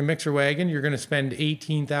tractor and a mixer wagon, you're going to spend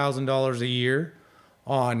 $18,000 a year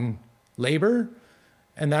on labor,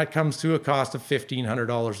 and that comes to a cost of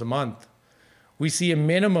 $1,500 a month. We see a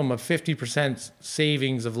minimum of 50%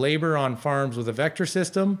 savings of labor on farms with a Vector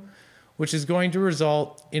system, which is going to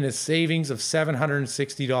result in a savings of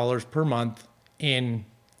 $760 per month in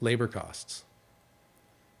labor costs.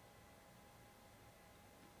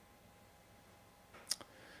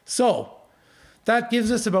 So that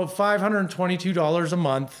gives us about $522 a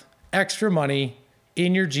month extra money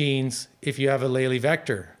in your jeans if you have a Lely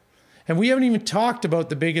Vector. And we haven't even talked about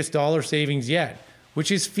the biggest dollar savings yet,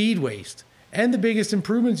 which is feed waste, and the biggest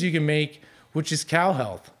improvements you can make, which is cow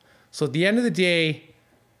health. So at the end of the day,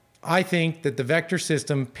 I think that the Vector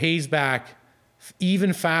system pays back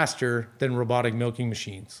even faster than robotic milking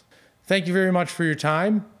machines. Thank you very much for your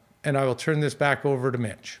time, and I will turn this back over to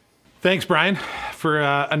Mitch. Thanks, Brian, for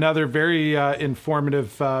another very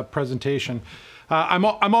informative presentation.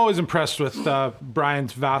 I'm always impressed with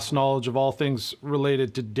Brian's vast knowledge of all things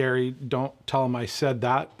related to dairy. Don't tell him I said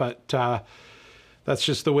that, but that's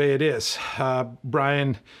just the way it is.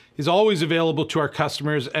 Brian is always available to our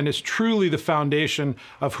customers and is truly the foundation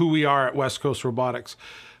of who we are at West Coast Robotics.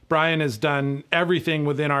 Brian has done everything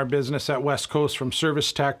within our business at West Coast, from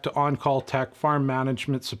service tech to on-call tech, farm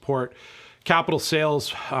management support, capital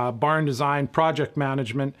sales, barn design, project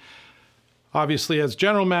management, obviously as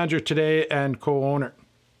general manager today and co-owner.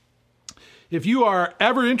 If you are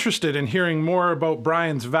ever interested in hearing more about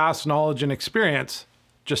Brian's vast knowledge and experience,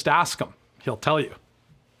 just ask him. He'll tell you.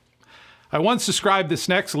 I once described this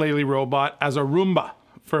next Lely robot as a Roomba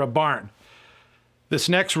for a barn. This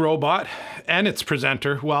next robot and its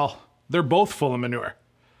presenter, well, they're both full of manure.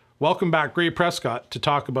 Welcome back, Gray Prescott, to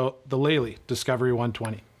talk about the Lely Discovery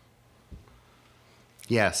 120.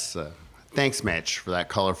 Yes, thanks, Mitch, for that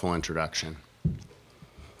colorful introduction.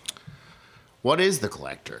 What is the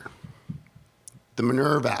collector? The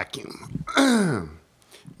manure vacuum,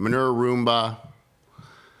 manure Roomba,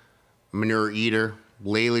 manure eater,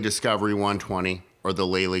 Lely Discovery 120, or the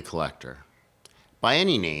Lely collector. By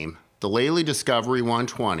any name, the Lely Discovery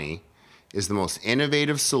 120 is the most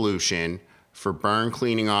innovative solution for barn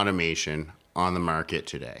cleaning automation on the market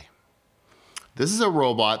today. This is a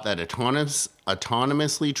robot that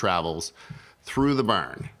autonomously travels through the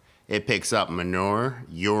barn. It picks up manure,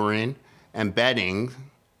 urine, and bedding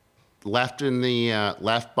left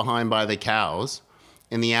behind by the cows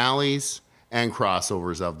in the alleys and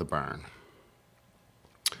crossovers of the barn.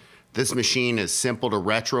 This machine is simple to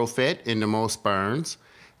retrofit into most barns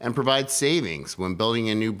and provides savings when building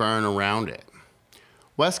a new barn around it.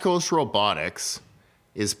 West Coast Robotics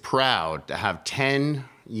is proud to have 10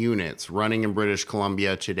 units running in British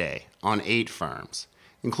Columbia today on 8 farms,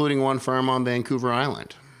 including 1 farm on Vancouver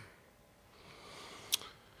Island.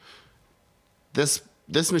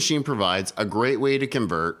 This machine provides a great way to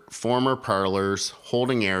convert former parlors,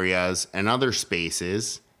 holding areas, and other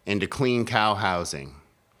spaces into clean cow housing.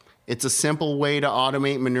 It's a simple way to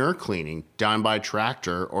automate manure cleaning done by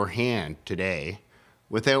tractor or hand today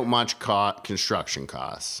without much construction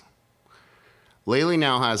costs. Lely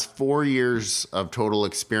now has 4 years of total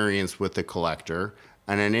experience with the collector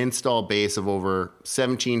and an install base of over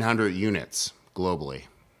 1,700 units globally.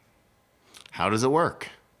 How does it work?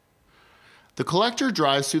 The collector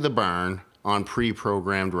drives through the barn on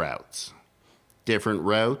pre-programmed routes. Different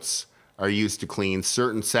routes are used to clean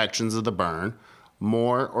certain sections of the barn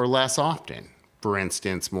more or less often. For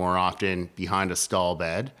instance, more often behind a stall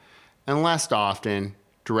bed and less often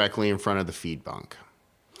directly in front of the feed bunk.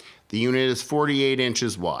 The unit is 48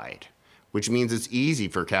 inches wide, which means it's easy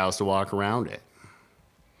for cows to walk around it.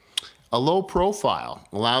 A low profile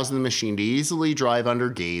allows the machine to easily drive under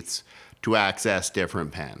gates to access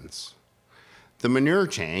different pens. The manure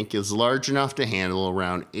tank is large enough to handle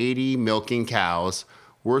around 80 milking cows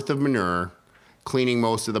worth of manure, cleaning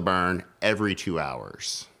most of the barn every 2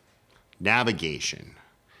 hours. Navigation.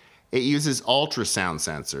 It uses ultrasound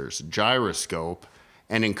sensors, gyroscope,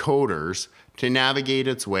 and encoders to navigate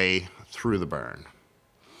its way through the barn.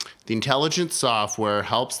 The intelligent software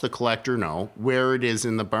helps the collector know where it is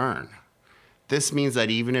in the barn. This means that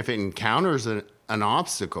even if it encounters an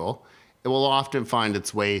obstacle, it will often find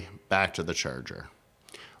its way back to the charger.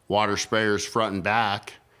 Water sprayers front and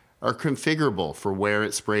back are configurable for where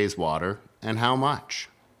it sprays water and how much.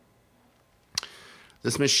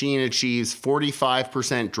 This machine achieves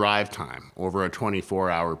 45% drive time over a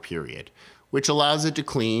 24-hour period, which allows it to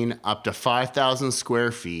clean up to 5,000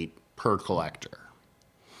 square feet per collector.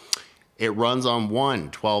 It runs on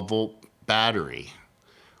one 12-volt battery,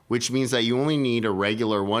 which means that you only need a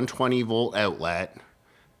regular 120-volt outlet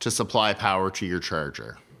to supply power to your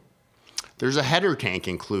charger. There's a header tank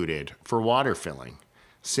included for water filling.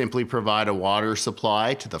 Simply provide a water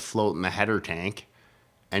supply to the float in the header tank,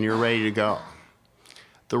 and you're ready to go.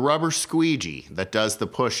 The rubber squeegee that does the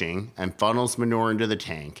pushing and funnels manure into the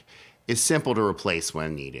tank is simple to replace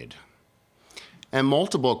when needed. And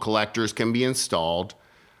multiple collectors can be installed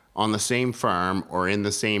on the same farm or in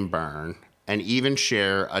the same barn, and even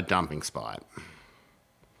share a dumping spot.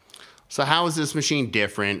 So how is this machine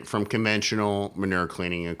different from conventional manure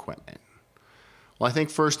cleaning equipment? Well, I think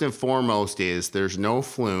first and foremost is there's no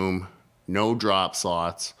flume, no drop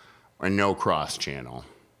slots, or no cross channel.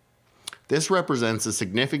 This represents a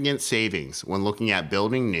significant savings when looking at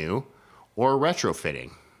building new or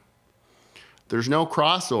retrofitting. There's no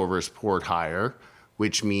crossovers poured higher,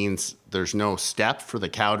 which means there's no step for the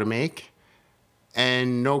cow to make,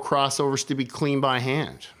 and no crossovers to be cleaned by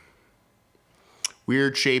hand.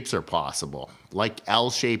 Weird shapes are possible, like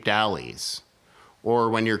L-shaped alleys, or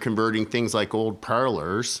when you're converting things like old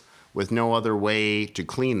parlors with no other way to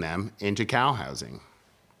clean them into cow housing.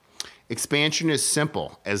 Expansion is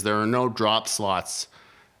simple, as there are no drop slots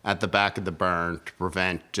at the back of the barn to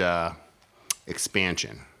prevent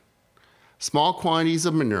expansion. Small quantities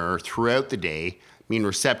of manure throughout the day mean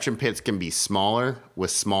reception pits can be smaller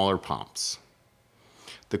with smaller pumps.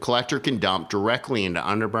 The collector can dump directly into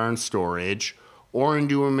underbarn storage or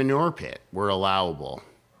into a manure pit where allowable.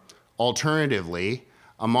 Alternatively,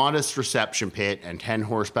 a modest reception pit and 10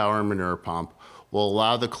 horsepower manure pump will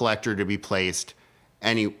allow the collector to be placed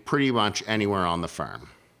pretty much anywhere on the farm.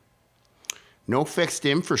 No fixed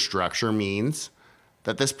infrastructure means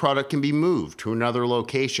that this product can be moved to another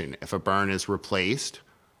location if a barn is replaced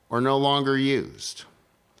or no longer used.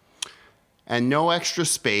 And no extra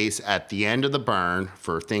space at the end of the barn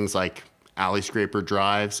for things like alley scraper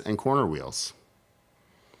drives and corner wheels.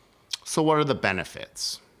 So what are the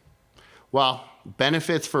benefits? Well,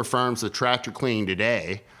 benefits for firms with tractor cleaning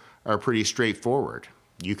today are pretty straightforward.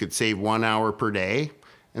 You could save 1 hour per day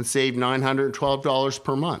and save $912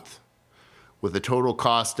 per month, with the total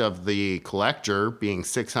cost of the collector being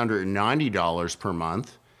 $690 per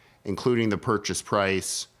month, including the purchase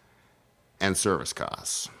price and service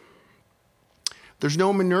costs. There's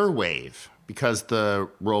no manure wave because the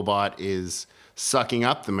robot is sucking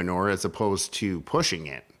up the manure as opposed to pushing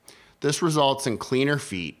it. This results in cleaner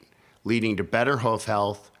feet, leading to better hoof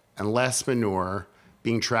health and less manure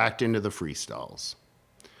being tracked into the free stalls.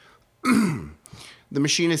 The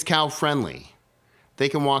machine is cow friendly. They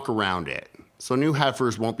can walk around it, so new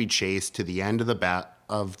heifers won't be chased to the end of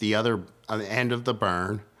the end of the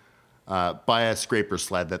barn by a scraper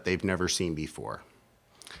sled that they've never seen before.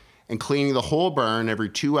 And cleaning the whole barn every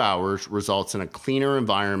 2 hours results in a cleaner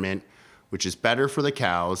environment, which is better for the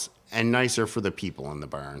cows and nicer for the people in the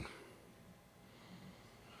barn.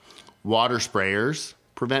 Water sprayers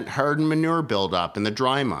prevent hardened manure buildup in the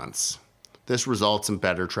dry months. This results in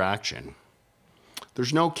better traction.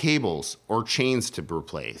 There's no cables or chains to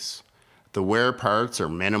replace. The wear parts are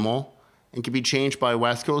minimal and can be changed by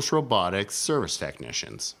West Coast Robotics service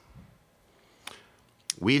technicians.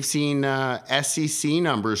 We've seen SCC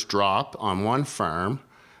numbers drop on one farm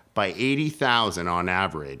by 80,000 on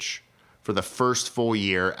average for the first full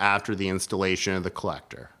year after the installation of the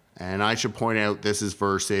collector. And I should point out this is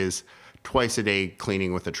versus twice a day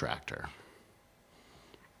cleaning with a tractor.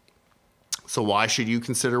 So why should you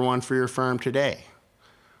consider one for your farm today?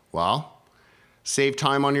 Well, save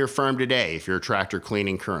time on your farm today if you're tractor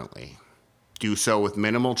cleaning currently. Do so with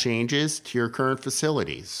minimal changes to your current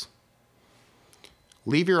facilities.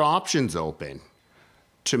 Leave your options open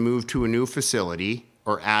to move to a new facility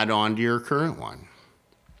or add on to your current one.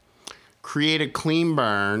 Create a clean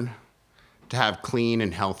barn to have clean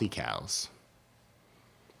and healthy cows.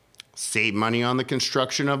 Save money on the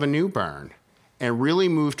construction of a new barn and really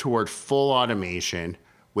move toward full automation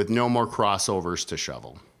with no more crossovers to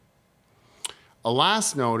shovel. A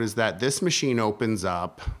last note is that this machine opens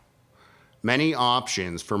up many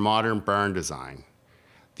options for modern barn design.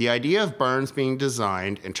 The idea of barns being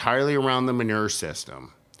designed entirely around the manure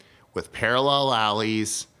system with parallel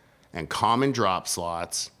alleys and common drop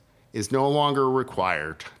slots is no longer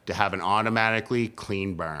required to have an automatically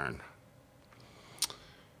clean barn.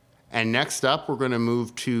 And next up, we're going to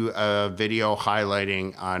move to a video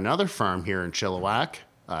highlighting another farm here in Chilliwack.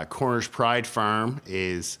 Corners Pride Farm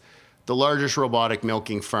is the largest robotic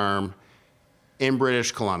milking farm in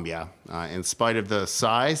British Columbia. In spite of the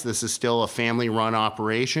size, this is still a family-run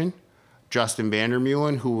operation. Justin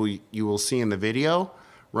Vandermeulen, who you will see in the video,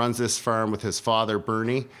 runs this farm with his father,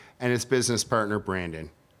 Bernie, and his business partner, Brandon.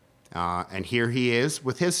 And here he is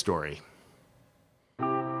with his story.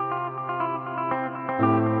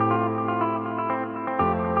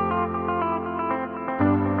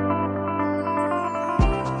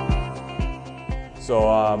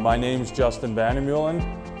 So my name's Justin Vandermeulen.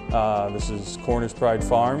 This is Corners Pride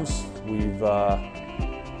Farms. We've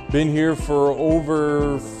been here for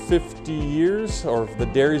over 50 years, or the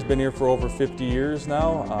dairy's been here for over 50 years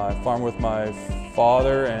now. I farm with my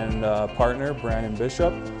father and partner, Brandon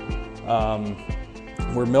Bishop.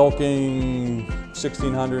 We're milking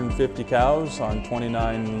 1,650 cows on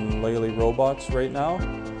 29 Lely robots right now.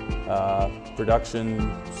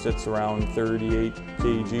 Production sits around 38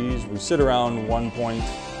 kgs. We sit around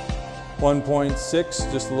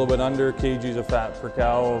 1.6, just a little bit under kgs of fat per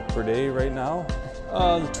cow per day right now.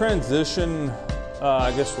 The transition,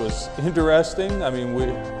 I guess, was interesting. I mean, we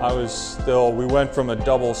went from a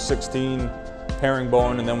double 16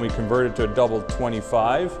 herringbone and then we converted to a double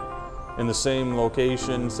 25 in the same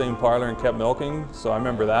location, same parlor, and kept milking. So I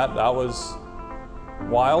remember that was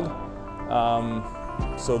wild.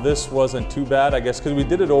 So this wasn't too bad, I guess, because we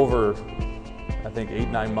did it over, I think,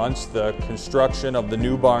 8-9 months. The construction of the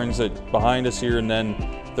new barns that behind us here, and then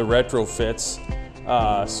the retrofits.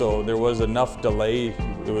 So there was enough delay.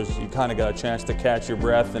 You kind of got a chance to catch your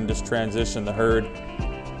breath and just transition the herd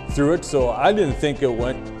through it. So I didn't think it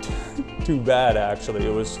went too bad, actually.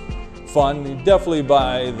 It was fun. Definitely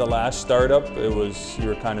by the last startup, you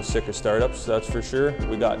were kind of sick of startups, that's for sure.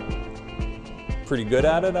 We got pretty good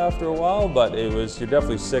at it after a while, but you're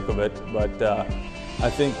definitely sick of it. But I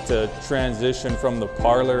think to transition from the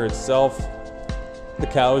parlor itself, the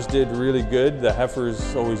cows did really good. The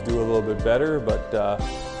heifers always do a little bit better, but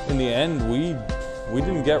in the end, we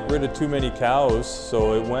didn't get rid of too many cows,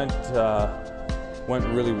 so it went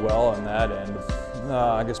really well on that end.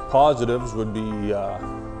 I guess positives would be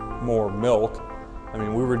more milk. I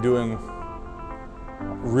mean, we were doing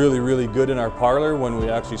really, really good in our parlor when we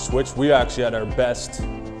actually switched. We actually had our best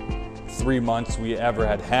 3 months we ever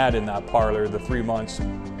had in that parlor, the 3 months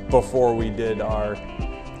before we did our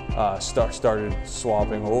started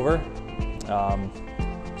swapping over.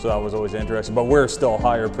 So that was always interesting, but we're still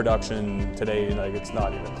higher production today. Like, it's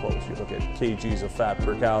not even close. You look at kgs of fat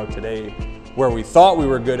per cow today, where we thought we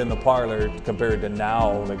were good in the parlor compared to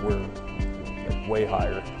now, like we're like way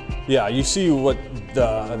higher. Yeah, you see what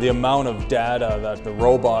the amount of data that the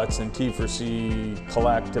robots and T4C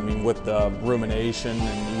collect. I mean, with the rumination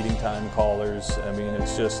and eating time collars, I mean,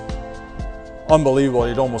 it's just unbelievable.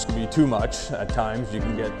 It almost can be too much at times. You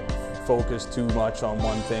can get focused too much on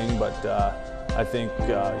one thing, but I think,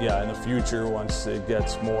 yeah, in the future, once it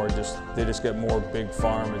gets more, they just get more big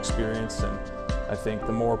farm experience, and I think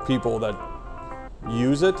the more people that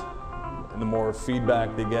use it, and the more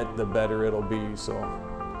feedback they get, the better it'll be. So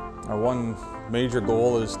our one major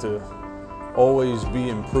goal is to always be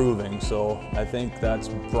improving. So I think that's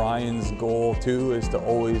Brian's goal too, is to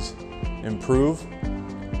always improve.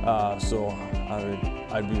 So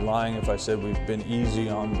I'd be lying if I said we've been easy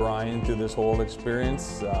on Brian through this whole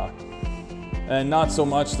experience. And not so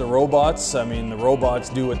much the robots. I mean, the robots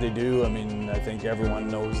do what they do. I mean, I think everyone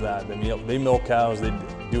knows that. They milk cows, they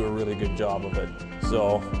do a really good job of it.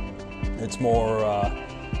 So it's more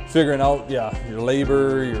figuring out, yeah, your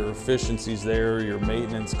labor, your efficiencies there, your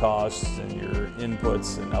maintenance costs, and your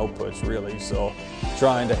inputs and outputs, really. So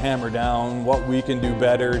trying to hammer down what we can do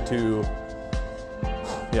better to,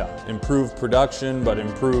 yeah, improve production, but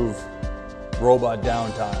improve robot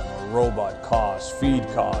downtime or robot costs, feed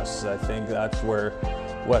costs. I think that's where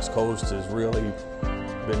West Coast has really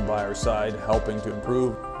been by our side, helping to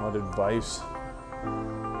improve. What advice?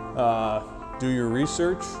 Do your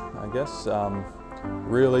research, I guess.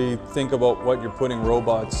 Really think about what you're putting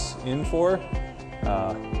robots in for.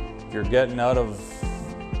 If you're getting out of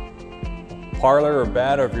parlor or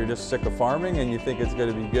bad, or if you're just sick of farming and you think it's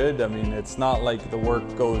going to be good, I mean, it's not like the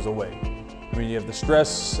work goes away. I mean, you have the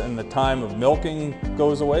stress and the time of milking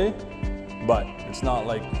goes away, but it's not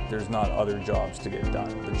like there's not other jobs to get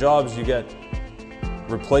done. The jobs you get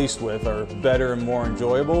replaced with are better and more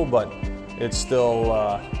enjoyable, but it's still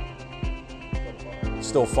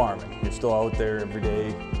farming. You're still out there every day.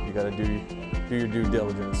 You got to do your due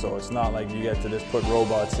diligence. So it's not like you get to just put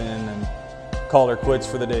robots in and call her quits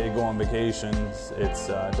for the day, go on vacation. It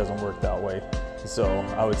doesn't work that way. So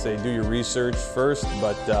I would say do your research first,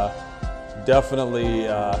 but definitely,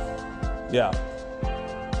 yeah,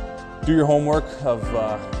 do your homework of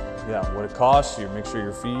yeah, what it costs. You make sure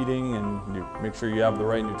you're feeding, and you make sure you have the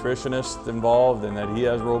right nutritionist involved and that he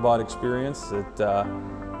has robot experience.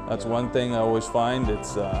 That's one thing I always find.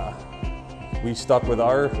 We stuck with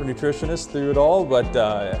our nutritionist through it all, but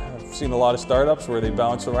I've seen a lot of startups where they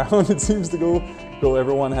bounce around. It seems to go.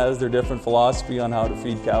 Everyone has their different philosophy on how to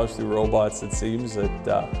feed cows through robots. It seems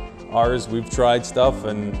that ours, we've tried stuff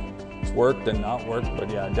and it's worked and not worked. But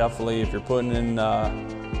yeah, definitely if you're putting in,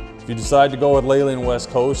 if you decide to go with Lely and West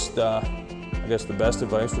Coast, I guess the best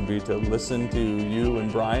advice would be to listen to you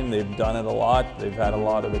and Brian. They've done it a lot. They've had a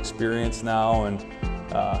lot of experience now, and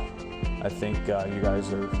I think you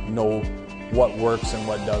guys know what works and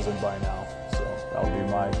what doesn't by now. So that would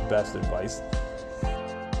be my best advice.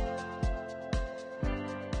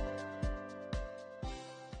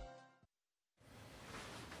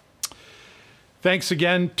 Thanks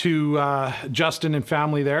again to Justin and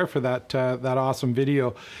family there for that awesome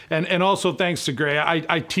video. And also thanks to Gray.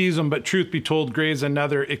 I tease him, but truth be told, Gray's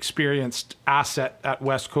another experienced asset at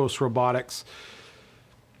West Coast Robotics.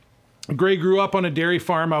 Gray grew up on a dairy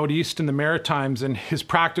farm out east in the Maritimes, and his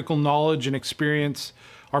practical knowledge and experience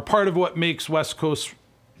are part of what makes West Coast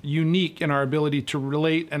unique in our ability to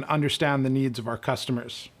relate and understand the needs of our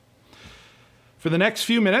customers. For the next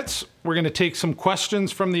few minutes, we're going to take some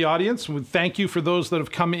questions from the audience. We thank you for those that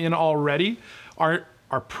have come in already. Our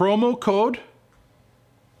promo code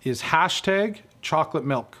is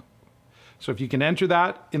 #chocolate-milk. So if you can enter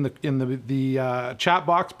that in the chat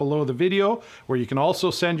box below the video, where you can also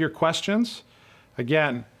send your questions.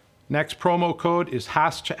 Again, next promo code is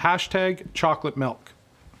 #chocolate-milk.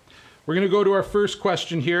 We're going to go to our first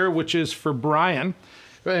question here, which is for Brian.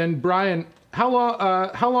 And Brian, how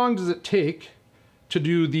long does it take to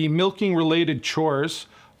do the milking related chores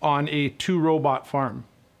on a 2-robot farm?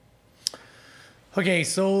 Okay,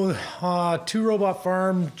 so 2-robot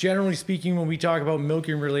farm, generally speaking, when we talk about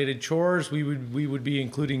milking related chores, we would be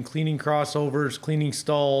including cleaning crossovers, cleaning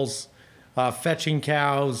stalls, fetching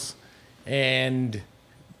cows, and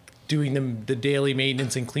doing the daily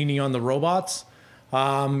maintenance and cleaning on the robots.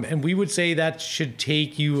 And we would say that should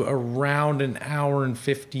take you around an hour and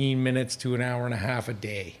 15 minutes to an hour and a half a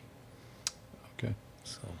day. Okay.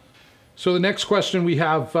 So the next question we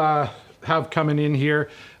have coming in here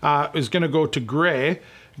is going to go to Gray.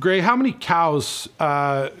 Gray, how many cows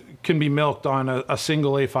can be milked on a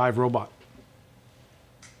single A5 robot?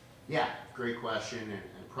 Yeah, great question, and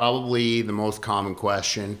probably the most common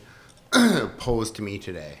question posed to me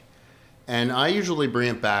today. And I usually bring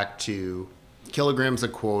it back to kilograms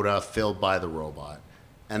of quota filled by the robot.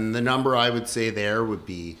 And the number I would say there would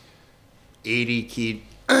be 80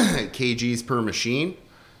 kgs per machine.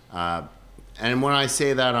 And when I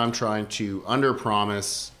say that, I'm trying to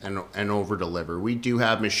under-promise and over-deliver. We do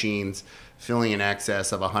have machines filling in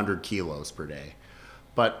excess of 100 kilos per day.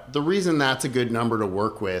 But the reason that's a good number to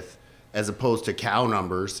work with, as opposed to cow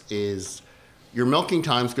numbers, is your milking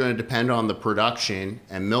time is going to depend on the production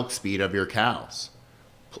and milk speed of your cows,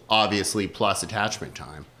 obviously plus attachment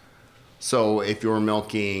time. So if you're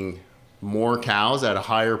milking more cows at a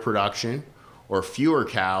higher production or fewer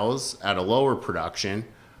cows at a lower production,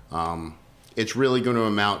 it's really going to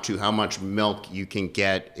amount to how much milk you can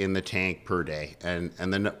get in the tank per day. And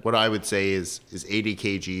then what I would say is 80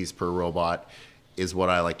 kgs per robot is what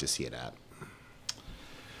I like to see it at.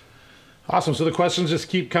 Awesome. So the questions just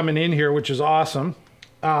keep coming in here, which is awesome.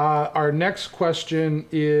 Our next question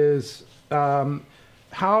is,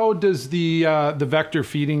 how does the vector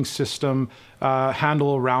feeding system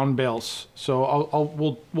handle round bales?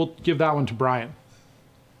 So we'll give that one to Brian.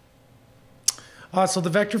 So the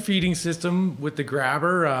vector feeding system with the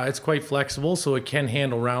grabber, it's quite flexible, so it can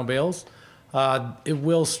handle round bales. It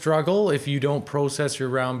will struggle if you don't process your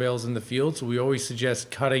round bales in the field, so we always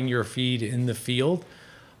suggest cutting your feed in the field.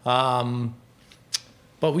 But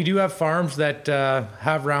we do have farms that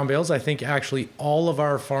have round bales. I think actually all of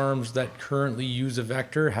our farms that currently use a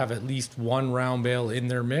vector have at least one round bale in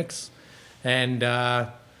their mix. And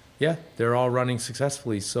yeah, they're all running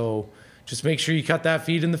successfully. So just make sure you cut that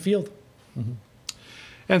feed in the field. Mm-hmm.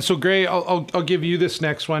 And so, Gray, I'll give you this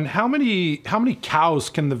next one. How many cows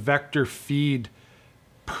can the vector feed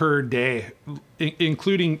per day,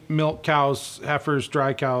 including milk cows, heifers,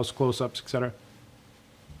 dry cows, close-ups, etc.?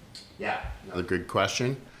 Yeah, another good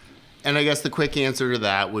question. And I guess the quick answer to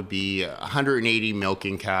that would be 180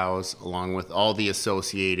 milking cows, along with all the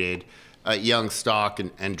associated young stock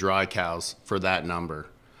and dry cows for that number.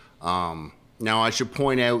 Now, I should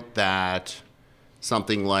point out that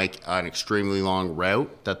something like an extremely long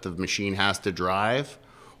route that the machine has to drive,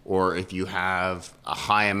 or if you have a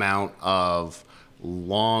high amount of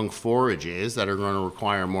long forages that are going to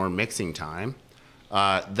require more mixing time,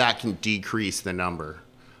 that can decrease the number.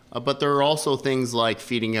 But there are also things like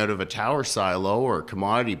feeding out of a tower silo or a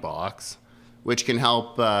commodity box, which can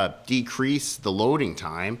help decrease the loading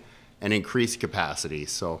time and increase capacity.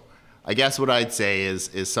 So I guess what I'd say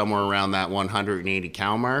is somewhere around that 180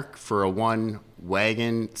 cow mark for a one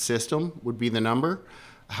wagon system would be the number.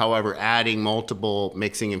 However, adding multiple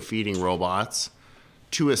mixing and feeding robots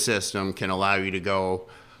to a system can allow you to go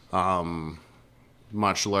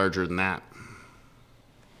much larger than that.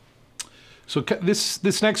 So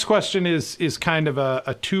this next question is kind of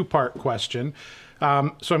a two-part question. So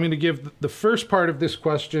I'm going to give the first part of this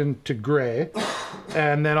question to Gray,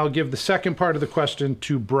 and then I'll give the second part of the question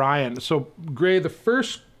to Brian. So Gray, the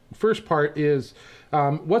first part is,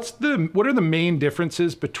 what are the main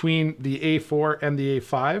differences between the A4 and the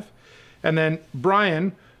A5? And then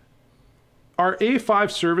Brian, are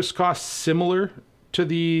A5 service costs similar to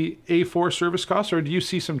the A4 service costs, or do you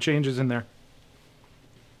see some changes in there?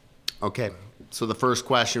 Okay, so the first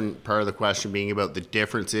question, part of the question being about the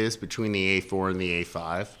differences between the A4 and the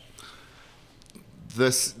A5.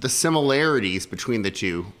 The similarities between the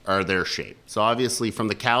two are their shape. So obviously from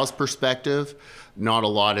the cow's perspective, not a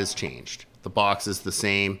lot has changed. The box is the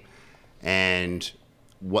same, and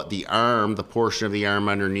what the arm, the portion of the arm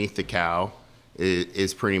underneath the cow,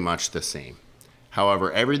 is pretty much the same.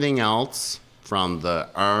 However, everything else, from the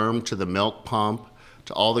arm to the milk pump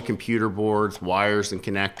to all the computer boards, wires, and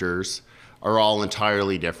connectors, are all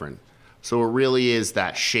entirely different. So it really is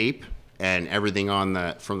that shape, and everything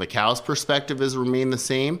from the cow's perspective has remained the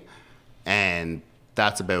same, and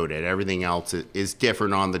that's about it. Everything else is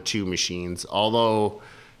different on the two machines, although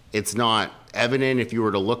it's not evident if you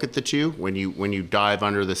were to look at the two. When you dive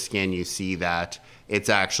under the skin, you see that it's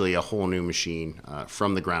actually a whole new machine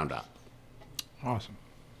from the ground up. Awesome.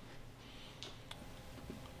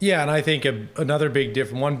 Yeah, and I think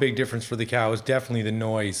one big difference for the cow is definitely the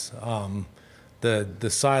noise. The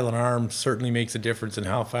silent arm certainly makes a difference in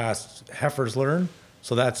how fast heifers learn,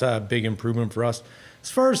 so that's a big improvement for us. As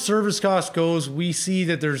far as service cost goes, we see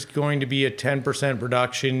that there's going to be a 10%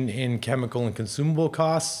 reduction in chemical and consumable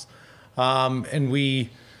costs, and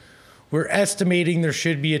we're estimating there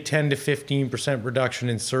should be a 10 to 15% reduction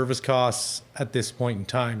in service costs at this point in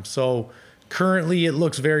time. So currently, it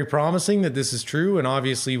looks very promising that this is true, and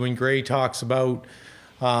obviously when Gray talks about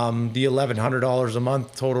the $1,100 a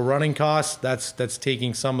month total running costs, that's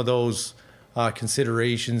taking some of those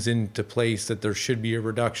considerations into place, that there should be a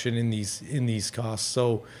reduction in these costs.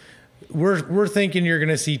 So we're thinking you're going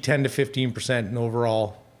to see 10 to 15%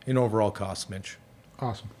 in overall costs, Mitch.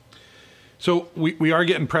 Awesome. So we are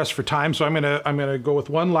getting pressed for time, so I'm gonna go with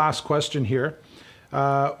one last question here.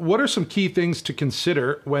 What are some key things to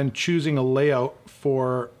consider when choosing a layout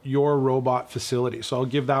for your robot facility? So I'll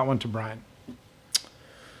give that one to Brian.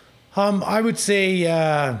 I would say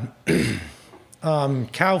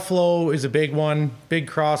cow flow is a big one, big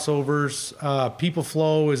crossovers. People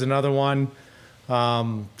flow is another one.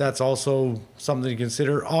 That's also something to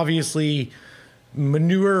consider. Obviously,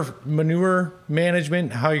 manure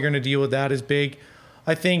management, how you're going to deal with that is big.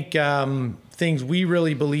 I think things we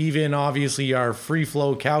really believe in, obviously, are free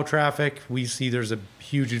flow cow traffic. We see there's a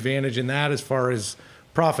huge advantage in that as far as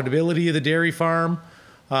profitability of the dairy farm.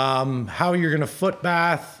 How you're going to foot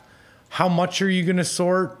bath, how much are you going to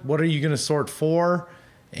sort, what are you going to sort for?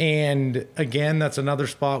 And again, that's another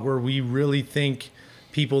spot where we really think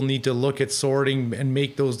people need to look at sorting and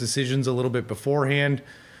make those decisions a little bit beforehand.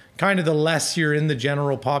 Kind of the less you're in the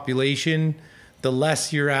general population, the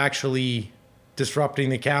less you're actually disrupting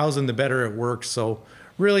the cows and the better it works. So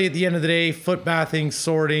really at the end of the day, foot bathing,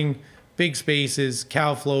 sorting, big spaces,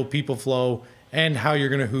 cow flow, people flow, and how you're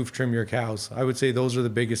going to hoof trim your cows. I would say those are the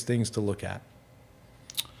biggest things to look at.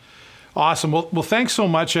 Awesome. Well, thanks so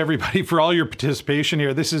much, everybody, for all your participation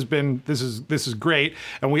here. This is great,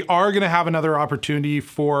 and we are going to have another opportunity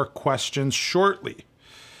for questions shortly.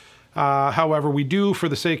 However, we do, for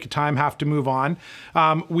the sake of time, have to move on.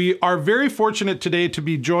 We are very fortunate today to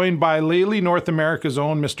be joined by Lely North America's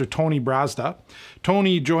own Mr. Tony Brazda.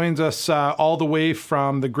 Tony joins us all the way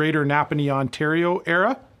from the Greater Napanee, Ontario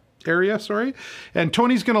area. And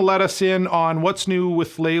Tony's going to let us in on what's new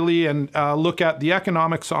with Lely and look at the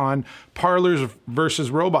economics on parlors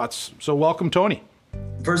versus robots. So welcome, Tony.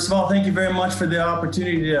 First of all, thank you very much for the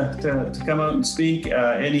opportunity to come out and speak.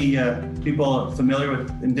 Any people familiar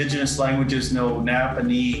with Indigenous languages know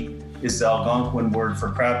Napanee is the Algonquin word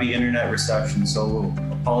for crappy internet reception. So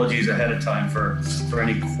apologies ahead of time for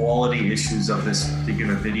any quality issues of this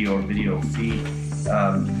particular video feed.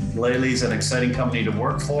 Lely is an exciting company to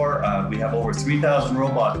work for. We have over 3,000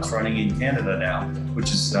 robots running in Canada now,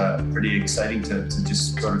 which is pretty exciting to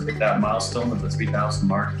just sort of hit that milestone of the 3,000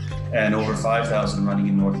 mark, and over 5,000 running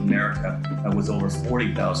in North America, with over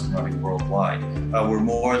 40,000 running worldwide. We're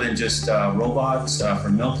more than just robots for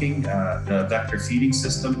milking. The vector feeding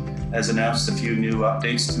system has announced a few new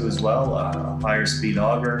updates too as well. A higher speed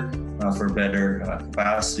auger for better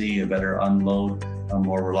capacity, a better unload, a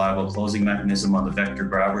more reliable closing mechanism on the vector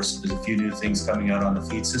grabber. So there's a few new things coming out on the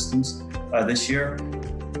feed systems this year,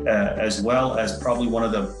 as well as probably one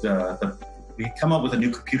of we come up with a new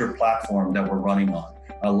computer platform that we're running on.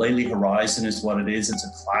 Lely Horizon is what it is. It's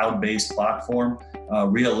a cloud-based platform.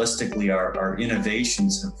 Realistically, our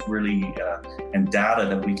innovations have really, and data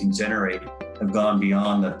that we can generate have gone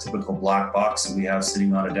beyond the typical black box that we have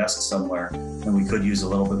sitting on a desk somewhere, and we could use a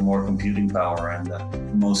little bit more computing power. And the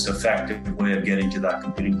most effective way of getting to that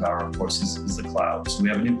computing power, of course, is the cloud. So we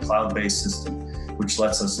have a new cloud-based system, which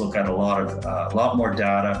lets us look at a lot more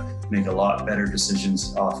data, make a lot better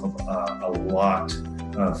decisions off of a lot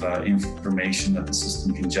of information that the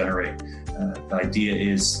system can generate. The idea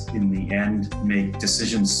is, in the end, make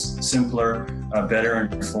decisions simpler, better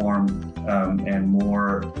informed, and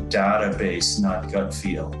more data-based, not gut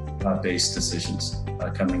feel-based decisions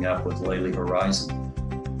coming up with Lely Horizon.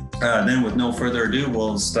 Then with no further ado,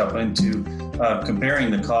 we'll step into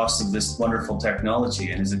comparing the cost of this wonderful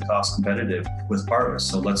technology, and is it cost competitive with parlors?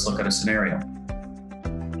 So let's look at a scenario.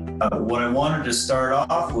 What I wanted to start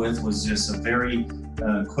off with was just a very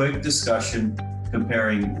quick discussion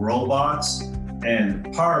comparing robots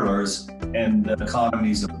and parlors and the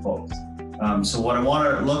economies of both. So what I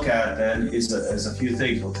want to look at then is a few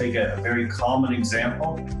things. We'll take a very common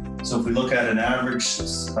example. So if we look at an average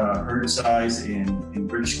herd size in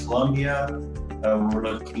British Columbia, we're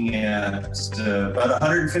looking at about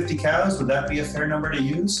 150 cows. Would that be a fair number to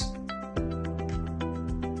use?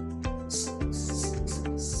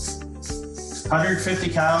 150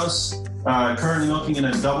 cows, currently looking at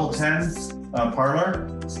a double 10 parlor.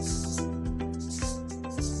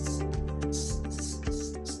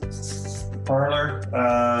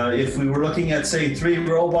 If we were looking at, say, 3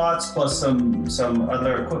 robots plus some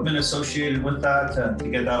other equipment associated with that to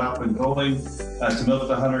get that up and going, to milk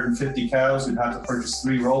the 150 cows, we'd have to purchase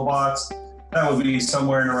 3 robots. That would be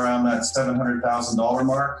somewhere in around that $700,000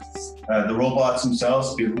 mark. The robots themselves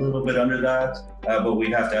would be a little bit under that, but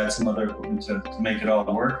we'd have to add some other equipment to make it all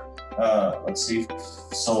work. Let's see,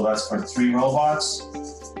 so that's for 3 robots.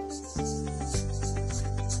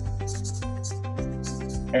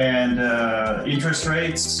 And interest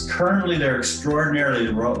rates, currently they're extraordinarily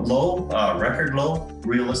low, record low,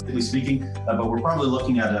 realistically speaking, but we're probably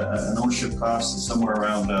looking at an ownership cost of somewhere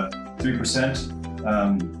around 3%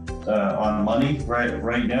 on money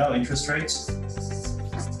right now, interest rates.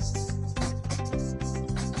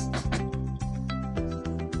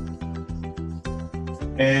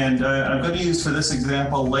 And I'm going to use for this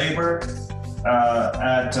example labor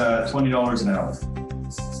at $20 an hour.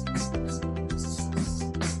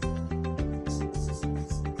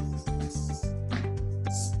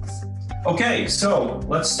 Okay, so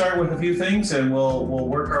let's start with a few things, and we'll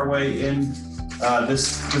work our way in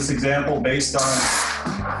this example based on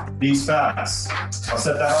these facts. I'll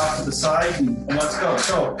set that off to the side and let's go.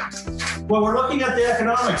 So, when we're looking at the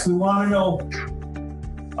economics, we want to know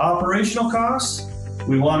operational costs,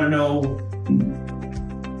 we want to know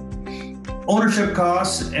ownership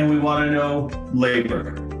costs, and we want to know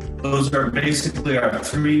labor. Those are basically our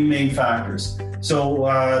 3 main factors. So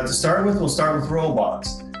to start with, we'll start with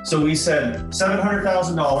robots. So we said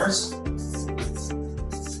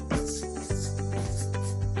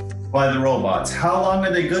 $700,000 by the robots. How long are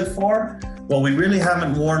they good for? Well, we really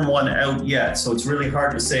haven't worn one out yet, so it's really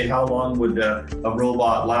hard to say how long would a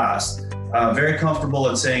robot last. Very comfortable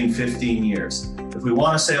at saying 15 years. If we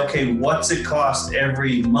want to say, okay, what's it cost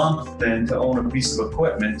every month then to own a piece of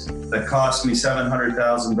equipment that cost me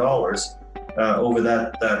 $700,000 over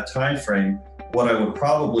that time frame, what I would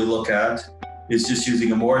probably look at is just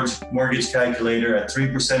using a mortgage calculator at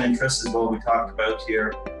 3% interest is what we talked about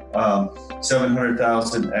here,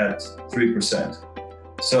 700,000 at 3%.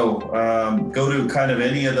 So go to kind of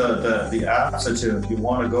any of the apps that you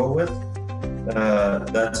want to go with.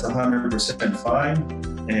 That's 100% fine.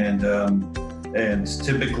 And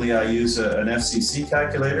typically I use an FCC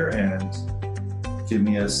calculator, and give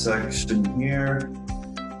me a section here.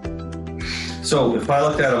 So if I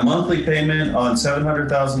looked at a monthly payment on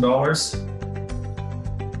 $700,000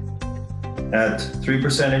 at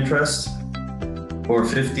 3% interest for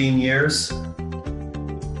 15 years,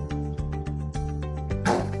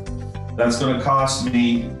 that's going to cost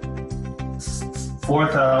me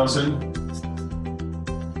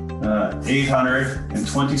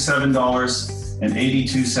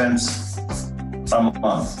 $4,827.82 a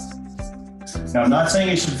month. Now, I'm not saying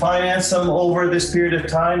you should finance them over this period of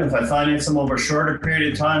time. If I finance them over a shorter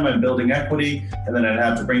period of time, I'm building equity, and then I'd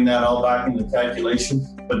have to bring that all back into the calculation.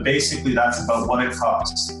 But basically, that's about what it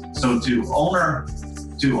costs. So to own,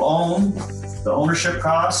 the ownership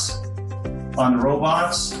costs on the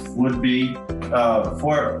robots would be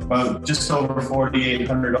for about just over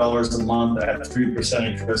 $4,800 a month at 3%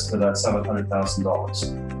 interest for that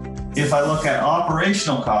 $700,000. If I look at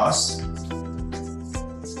operational costs,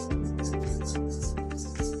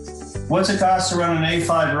 what's it cost to run an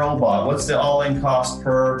A5 robot? What's the all-in cost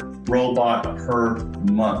per robot per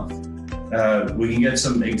month? We can get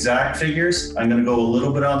some exact figures. I'm going to go a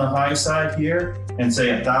little bit on the high side here and say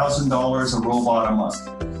 $1,000 a robot a month.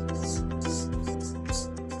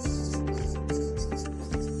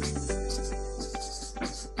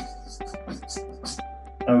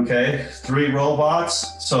 Okay, 3 robots.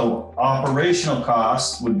 So operational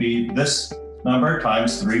cost would be this number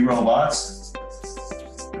times 3 robots.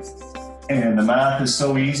 And the math is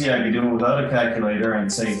so easy, I could do it without a calculator and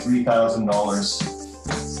say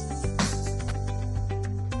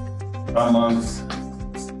 $3,000 a month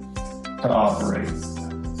to operate.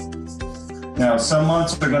 Now, some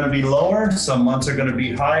months are going to be lower, some months are going to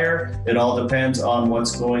be higher. It all depends on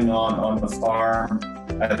what's going on the farm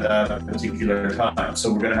at that particular time.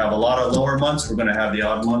 So we're going to have a lot of lower months. We're going to have the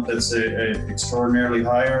odd month that's extraordinarily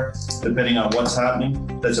higher, depending on what's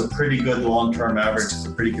happening. That's a pretty good long-term average. It's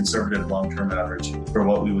a pretty conservative long-term average for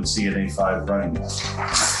what we would see at A5 running.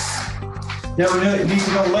 Now we need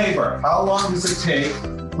to know labor. How long does it take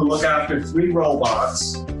to look after 3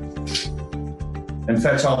 robots and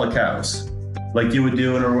fetch all the cows? Like you would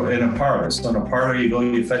do in a parlor. So in a parlor, you go,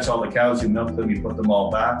 you fetch all the cows, you milk them, you put them all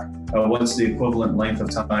back. What's the equivalent length of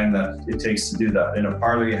time that it takes to do that? In a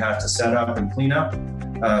parlor, you have to set up and clean up.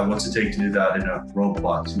 What's it take to do that in a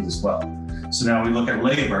robot too as well? So now we look at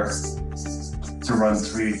labor to run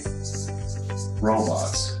 3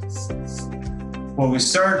 robots. When we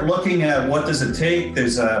start looking at what does it take,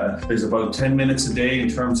 there's about 10 minutes a day in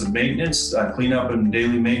terms of maintenance, cleanup and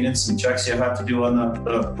daily maintenance and checks you have to do on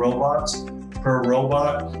the robots per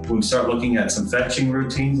robot. When we start looking at some fetching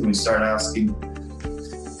routines and we start asking,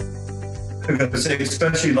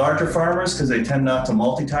 especially larger farmers, because they tend not to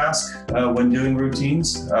multitask when doing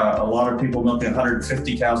routines. A lot of people milking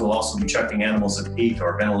 150 cows will also be checking animals at heat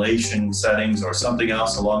or ventilation settings or something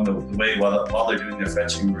else along the way while they're doing their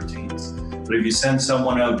fetching routines. But if you send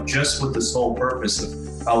someone out just with the sole purpose of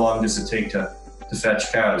how long does it take to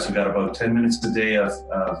fetch cows, we've got about 10 minutes a day of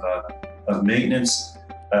maintenance,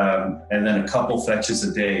 and then a couple fetches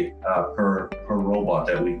a day per robot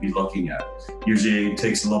that we'd be looking at. Usually it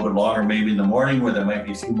takes a little bit longer, maybe in the morning where there might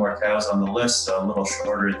be a few more cows on the list, a little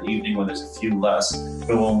shorter in the evening when there's a few less.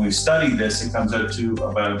 But when we study this, it comes out to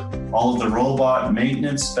about all of the robot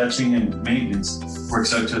maintenance, fetching and maintenance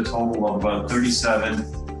works out to a total of about 37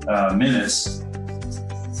 minutes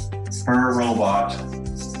per robot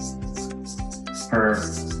per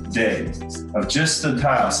day of just the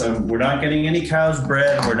task. So we're not getting any cows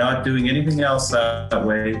bred, we're not doing anything else that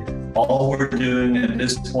way. All we're doing at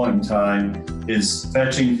this point in time is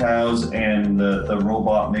fetching cows and the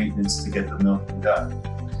robot maintenance to get the milking done.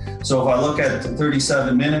 So if I look at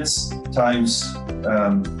 37 minutes times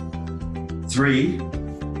 3,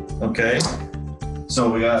 okay? So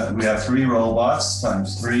we have 3 robots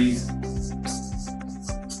times 3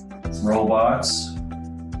 robots.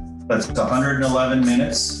 That's 111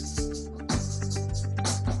 minutes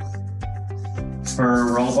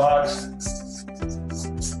per robot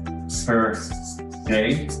per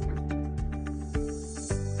day.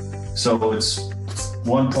 So it's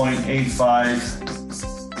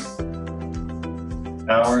 1.85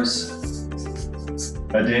 hours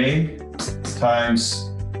a day times,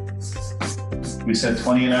 we said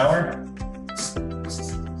 20 an hour.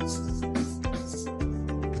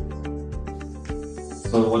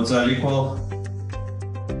 So what's that equal?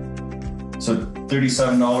 So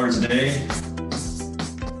 $37 a day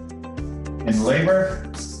in labor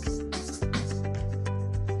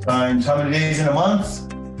times how many days in a month?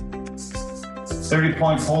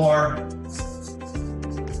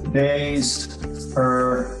 30.4 days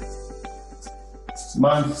per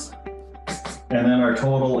month. And then our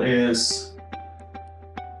total is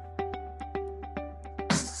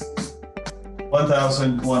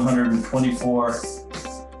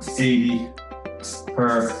 1,124.80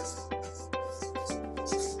 per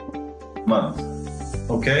month.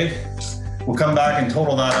 Okay, we'll come back and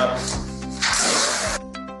total that up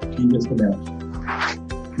in just a minute.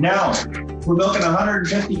 Now, we're milking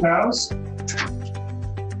 150 cows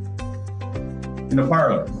in a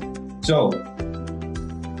parlor. So,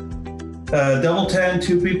 double 10,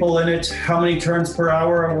 2 people in it. How many turns per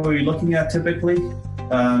hour are we looking at typically?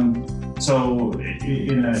 So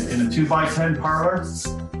in a 2x10 parlor,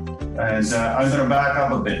 and I'm going to back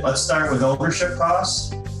up a bit. Let's start with ownership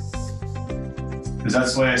costs, because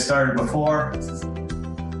that's the way I started before.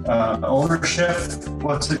 Ownership,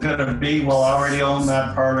 what's it going to be? Well, I already own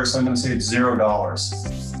that parlor, so I'm going to say it's $0.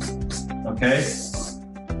 Okay.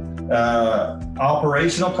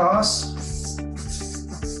 Operational costs.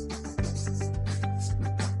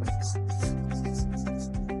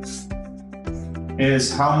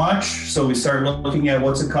 Is how much? So we start looking at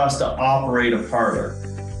what's it cost to operate a parlor.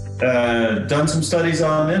 Done some studies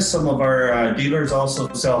on this. Some of our dealers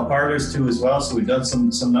also sell parlors too as well. So we've done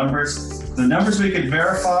some numbers. The numbers we could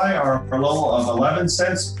verify are a low of 11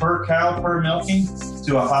 cents per cow per milking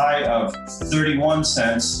to a high of 31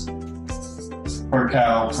 cents per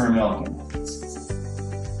cow per milking.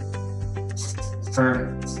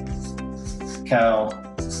 Per cow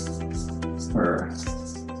per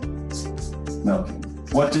milking.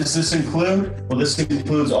 What does this include? Well, this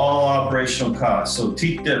includes all operational costs. So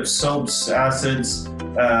teat dips, soaps, acids,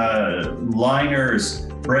 liners,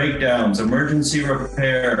 breakdowns, emergency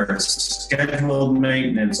repairs, scheduled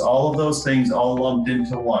maintenance, all of those things all lumped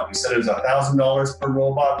into one. We said it was $1,000 per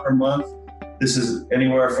robot per month. This is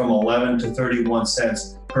anywhere from 11 to 31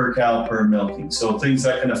 cents per cow per milking. So things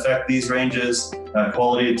that can affect these ranges,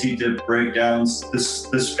 quality of T-tip, breakdowns.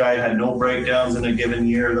 This guy had no breakdowns in a given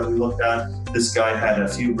year that we looked at. This guy had a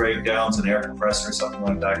few breakdowns, an air compressor, something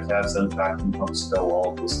like that, calves out, vacuum pump, spill,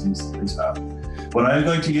 all of those things happen. What I'm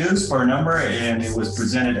going to use for a number, and it was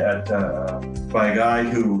presented at by a guy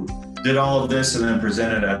who did all of this and then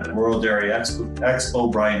presented at the World Dairy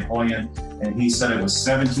Expo, Brian Hoyen, and he said it was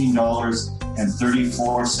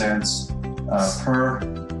 $17.34 per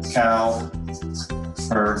cow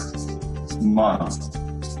per month.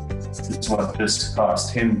 It's what this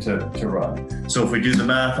cost him to run. So if we do the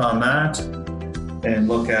math on that and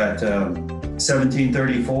look at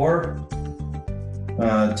 1734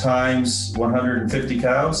 times 150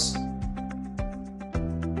 cows,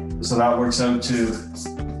 so that works out to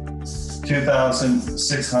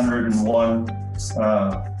 2,601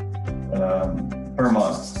 per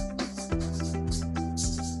month.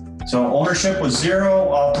 So ownership was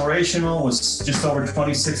 0, operational was just over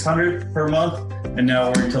 2,600 per month, and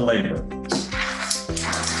now we're into labor.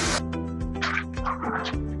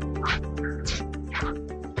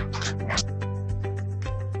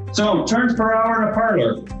 So turns per hour in a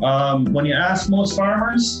parlor. When you ask most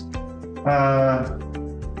farmers,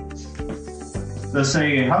 they'll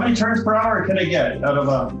say, how many turns per hour can I get out of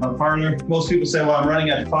a parlor? Most people say, well, I'm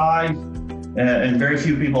running at 5, and very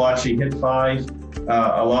few people actually hit 5.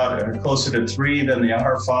 A lot are closer to 3 than they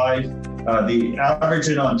are 5. The average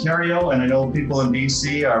in Ontario, and I know people in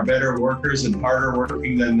BC are better workers and harder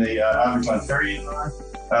working than the average Ontarian are,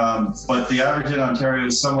 but the average in Ontario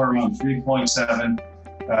is somewhere around 3.7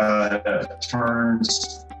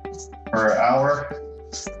 turns per hour.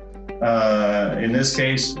 In this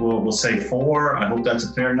case, we'll say 4. I hope that's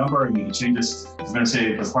a fair number, and we can change this. I'm going to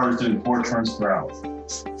say the part is doing 4 turns per hour.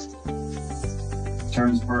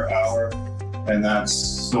 Turns per hour, and that's,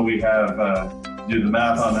 so we have, do the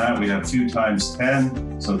math on that, we have 2 times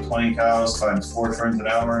 10, so 20 cows times 4 turns an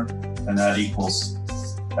hour, and that equals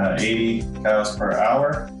 80 cows per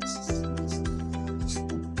hour.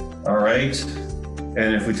 All right,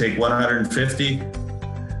 and if we take 150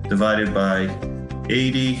 divided by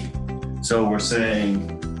 80, so we're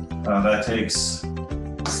saying that takes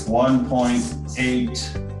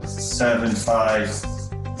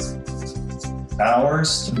 1.875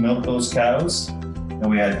 hours to milk those cows. And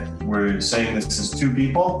we're saying this is 2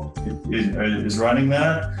 people is running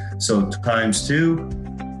that. So times 2.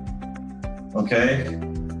 Okay.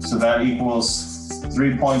 So that equals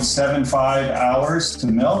 3.75 hours to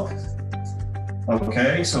milk.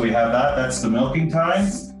 Okay. So we have that. That's the milking time.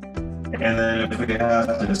 And then if we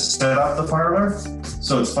have to set up the parlor,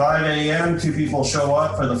 so it's 5 a.m., 2 people show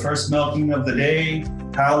up for the first milking of the day.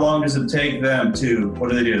 How long does it take them to,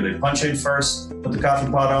 what do? They punch in first, put the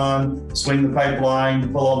coffee pot on, swing the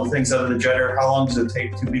pipeline, pull all the things out of the jetter. How long does it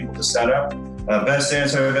take 2 people to set up? Best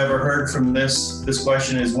answer I've ever heard from this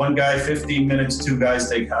question is 1 guy, 15 minutes, 2 guys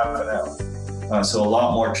take half an hour. So a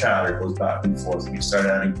lot more chatter goes back and forth when you start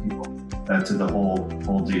adding people to the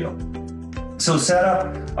whole deal. So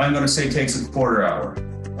setup, I'm going to say takes a quarter hour.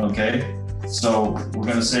 Okay, so we're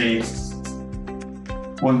going to say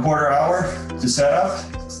 1/4 hour to set up.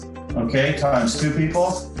 Okay, times 2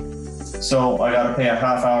 people. So I got to pay a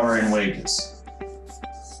half hour in wages.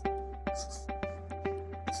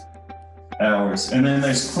 Hours, and then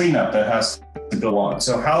there's cleanup that has to go on.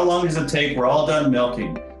 So how long does it take? We're all done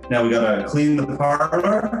milking. Now we got to clean the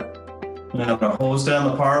parlor. We got to hose down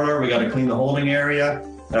the parlor. We got to clean the holding area.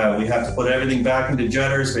 We have to put everything back into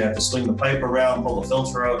jetters. We have to swing the pipe around, pull the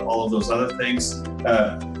filter out, all of those other things.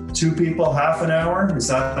 2 people, half an hour, is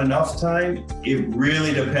that enough time? It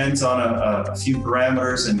really depends on a few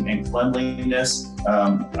parameters and cleanliness.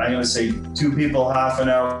 I'm going to say 2 people, half an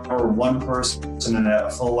hour, or 1 person and a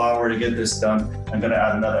full hour to get this done. I'm going to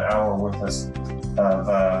add another hour worth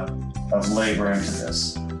of labor into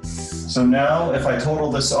this. So now if I total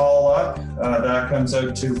this all up, that comes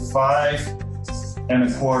out to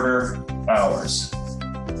 5.25 hours,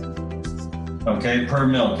 okay, per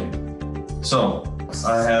milking. So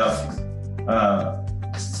I have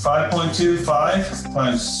 5.25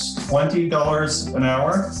 times $20 an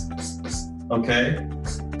hour, okay,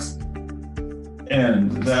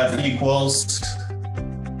 and that equals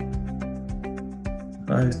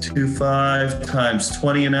 5.25 times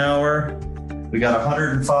 20 an hour. We got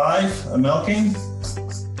 105 a milking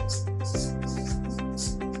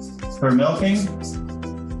per milking.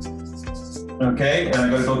 Okay, and I'm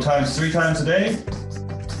going to go times 3 times a day.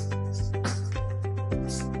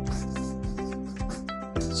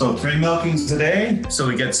 So 3 milkings a day. So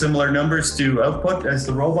we get similar numbers to output as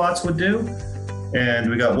the robots would do. And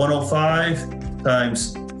we got 105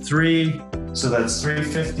 times 3. So that's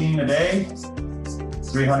 $315 a day,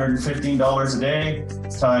 $315 a day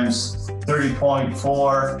times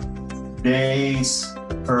 30.4 days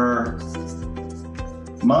per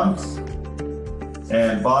month.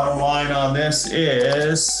 And bottom line on this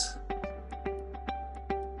is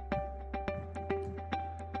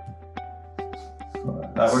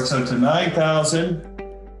that works out to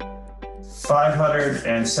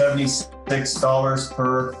 $9,576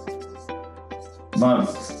 per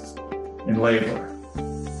month in labor.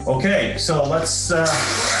 Okay, so let's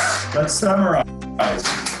summarize.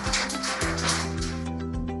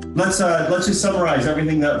 Let's just summarize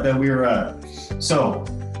everything that we were at. So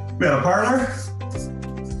we had a parlor.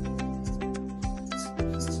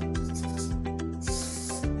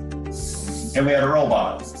 And we had a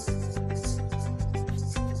robot.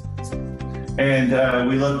 And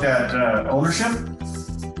we looked at ownership.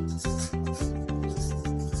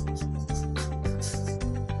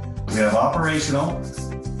 We have operational.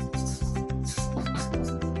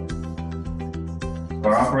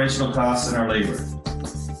 Our operational costs and our labor.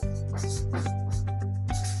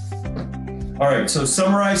 All right, so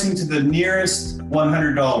summarizing to the nearest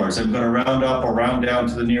 $100. I'm going to round up or round down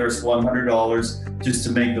to the nearest $100 just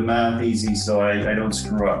to make the math easy so I don't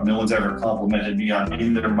screw up. No one's ever complimented me on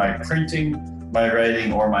either my printing, my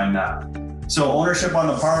writing, or my math. So ownership on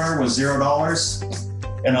the parlor was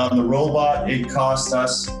 $0, and on the robot, it cost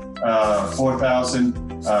us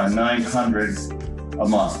 $4,900 a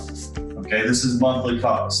month. Okay, this is monthly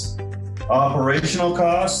cost. Operational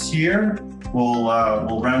cost here, we'll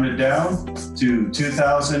round it down to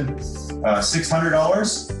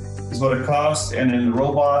 $2,600 is what it costs, and in the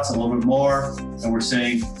robots a little bit more, and we're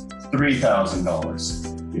saying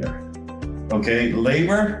 $3,000 here. Okay,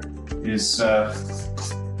 labor is a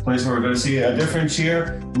place where we're going to see a difference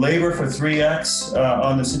here. Labor for 3x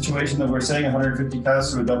on the situation that we're saying 150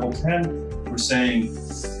 tasks to a double 10, we're saying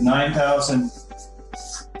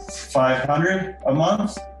 9,500 a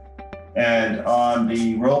month, and on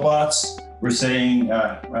the robots we're saying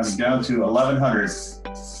rounding down to 1,100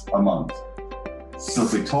 a month. So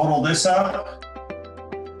if we total this up,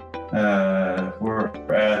 we're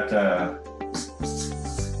at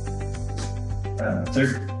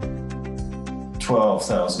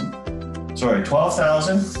 12,000. Sorry,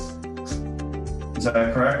 12,000. Is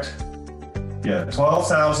that correct? Yeah,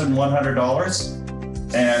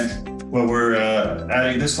 $12,100. And when we're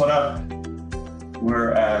adding this one up,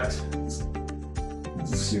 we're at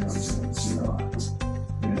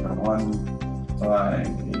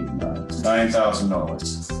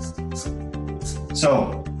 9,000.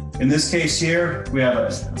 So in this case here, we have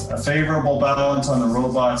a favorable balance on the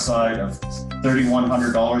robot side of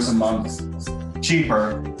 $3,100 a month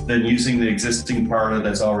cheaper than using the existing parlor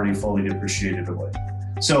that's already fully depreciated away.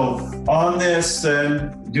 So on this,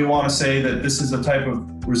 then, I do want to say that this is the type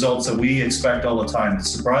of results that we expect all the time. It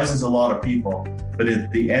surprises a lot of people, but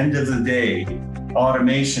at the end of the day,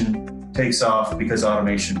 automation takes off because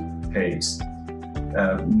automation pays.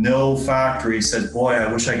 No factory says, boy,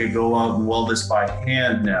 I wish I could go out and weld this by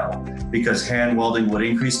hand now, because hand welding would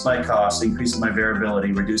increase my cost, increase my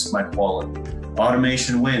variability, reduce my quality.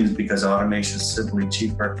 Automation wins because automation is simply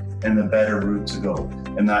cheaper and the better route to go.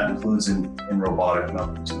 And that includes in robotic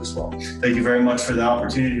melting too as well. Thank you very much for the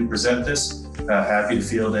opportunity to present this. Happy to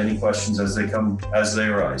field any questions as they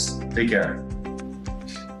arise. Take care.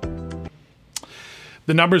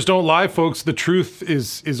 The numbers don't lie, folks. The truth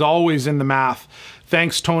is always in the math.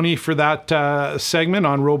 Thanks, Tony, for that segment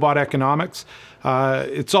on robot economics.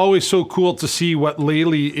 It's always so cool to see what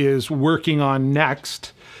Lely is working on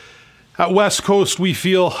next. At West Coast, we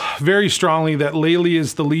feel very strongly that Lely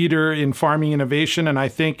is the leader in farming innovation, and I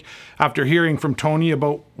think after hearing from Tony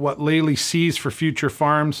about what Lely sees for future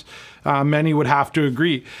farms, many would have to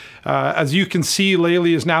agree. As you can see,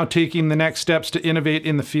 Lely is now taking the next steps to innovate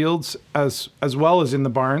in the fields as well as in the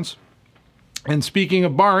barns. And speaking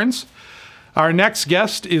of barns, our next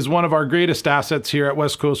guest is one of our greatest assets here at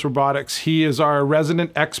West Coast Robotics. He is our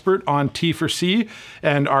resident expert on T4C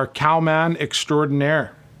and our cowman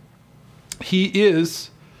extraordinaire. He is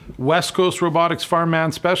West Coast Robotics farm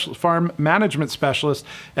management specialist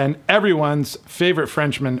and everyone's favorite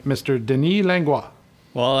Frenchman, Mr. Denis Langlois.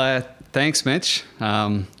 Well, thanks, Mitch.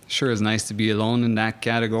 Sure is nice to be alone in that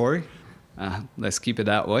category. Let's keep it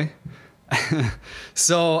that way.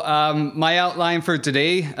 So my outline for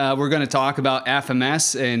today, we're going to talk about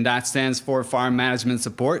FMS, and that stands for Farm Management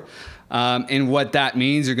Support. And what that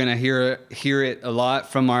means, you're going to hear it a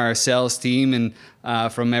lot from our sales team and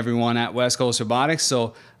from everyone at West Coast Robotics.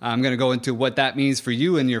 So I'm going to go into what that means for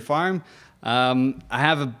you and your farm. I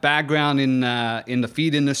have a background in the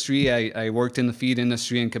feed industry. I worked in the feed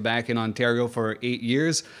industry in Quebec and Ontario for 8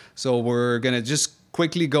 years. So we're going to just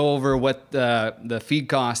quickly go over what the feed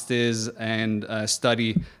cost is and a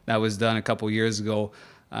study that was done a couple years ago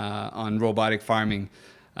on robotic farming.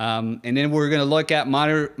 And then we're going to look at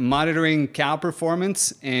monitoring cow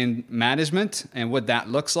performance and management and what that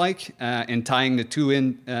looks like and tying the two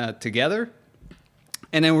in together.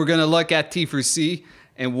 And then we're going to look at T4C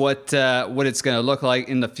and what it's going to look like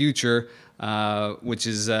in the future, which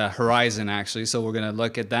is Horizon actually. So we're going to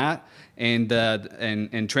look at that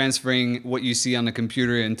and transferring what you see on the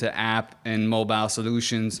computer into app and mobile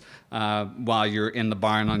solutions while you're in the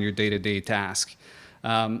barn on your day-to-day task.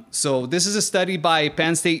 So this is a study by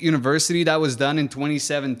Penn State University that was done in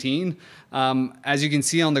 2017. As you can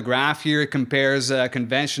see on the graph here, it compares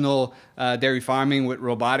conventional dairy farming with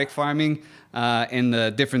robotic farming and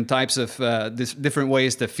the different types of different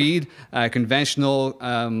ways to feed. Conventional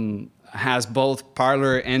has both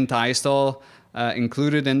parlor and tie stall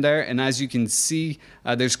included in there, and as you can see,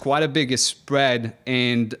 there's quite a big spread.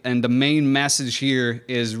 And the main message here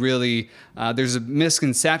is really there's a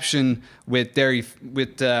misconception with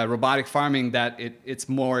robotic farming that it's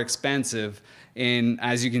more expensive. And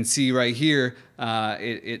as you can see right here,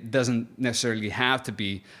 it doesn't necessarily have to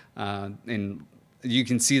be. And you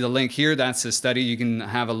can see the link here. That's a study you can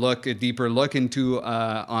have a deeper look into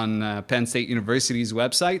on Penn State University's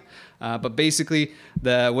website. But basically,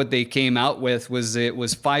 what they came out with was it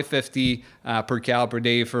was $550 per cow per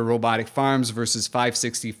day for robotic farms versus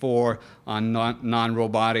 $564 on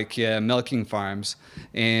non-robotic milking farms.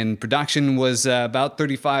 And production was about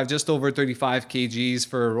just over 35 kgs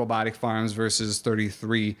for robotic farms versus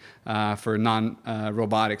 33 for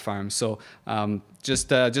non-robotic farms. So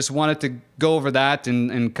just wanted to go over that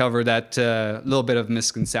and cover that little bit of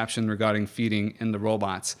misconception regarding feeding in the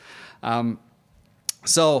robots.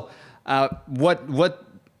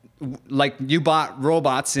 Like you bought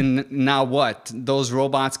robots, and now what? Those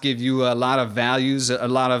robots give you a lot of values, a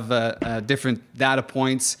lot of different data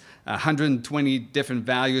points, 120 different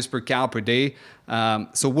values per cow per day.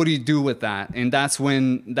 So what do you do with that? And that's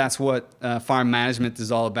what farm management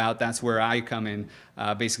is all about. That's where I come in,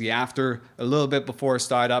 basically after, a little bit before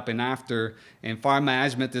startup and after. And farm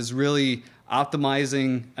management is really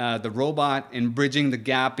optimizing the robot and bridging the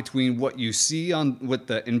gap between what you see on what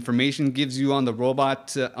the information gives you on the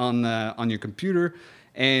robot on your computer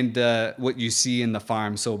and what you see in the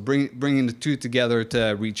farm. So bringing the two together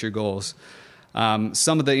to reach your goals.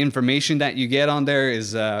 Some of the information that you get on there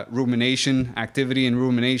is rumination, activity and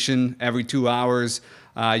rumination every 2 hours.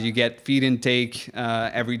 You get feed intake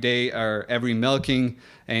every day or every milking,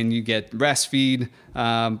 and you get rest feed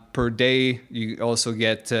per day. You also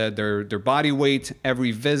get their body weight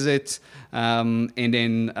every visit, and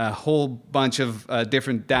then a whole bunch of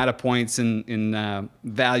different data points and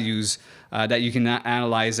values that you can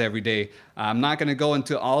analyze every day. I'm not going to go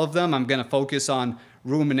into all of them. I'm going to focus on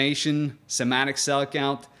rumination, somatic cell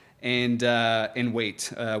count, and weight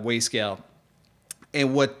scale,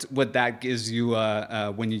 and what that gives you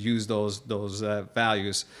when you use those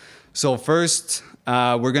values. So first,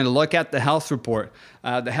 we're going to look at the health report.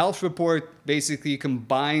 The health report basically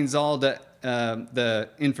combines all the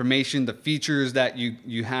information, the features that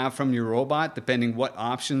you have from your robot, depending what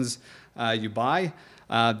options you buy.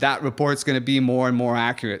 That report's going to be more and more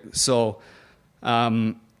accurate. So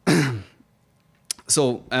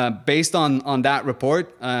based on that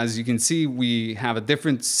report, as you can see, we have a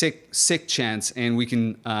different sick chance, and we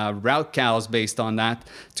can route cows based on that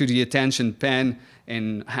to the attention pen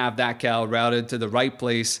and have that cow routed to the right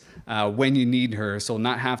place when you need her. So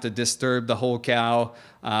not have to disturb the whole cow.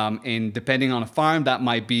 And depending on a farm, that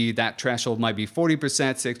threshold might be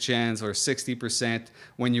 40% sick chance or 60%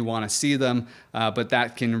 when you want to see them, but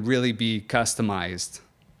that can really be customized.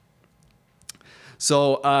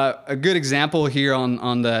 So a good example here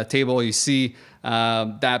on the table, you see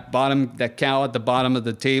that cow at the bottom of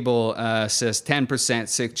the table says 10%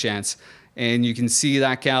 sick chance. And you can see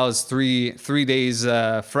that cow is three days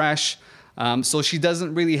fresh. So she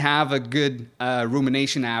doesn't really have a good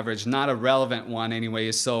rumination average, not a relevant one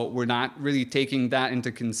anyway. So we're not really taking that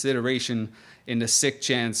into consideration in the sick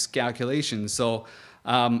chance calculation. So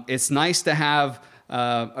it's nice to have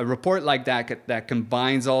a report like that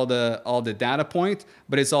combines all the data point,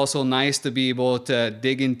 but it's also nice to be able to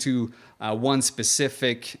dig into one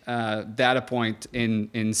specific data point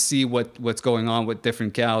and see what's going on with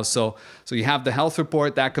different cows. So you have the health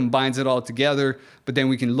report that combines it all together, but then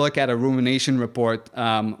we can look at a rumination report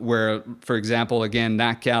where, for example, again,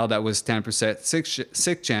 that cow that was 10%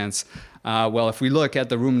 sick chance. Well, if we look at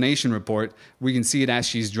the rumination report, we can see that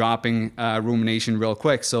she's dropping rumination real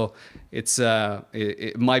quick. So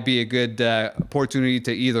it might be a good opportunity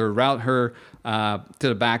to either route her to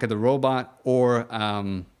the back of the robot or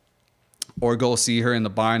go see her in the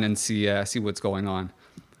barn and see what's going on.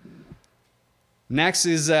 Next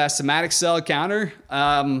is somatic cell counter.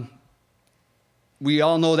 We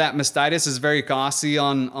all know that mastitis is very costly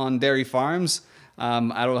on dairy farms.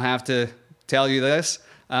 I don't have to tell you this.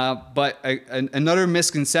 But another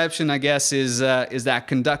misconception, I guess, is that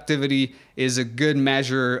conductivity is a good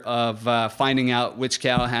measure of finding out which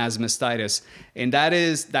cow has mastitis. And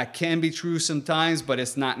that can be true sometimes, but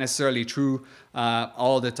it's not necessarily true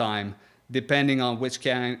all the time, depending on which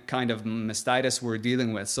kind of mastitis we're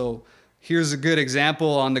dealing with. So here's a good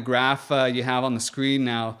example on the graph you have on the screen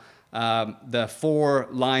now. The 4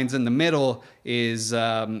 lines in the middle is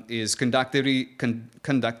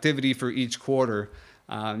conductivity for each quarter.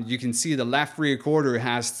 You can see the left rear quarter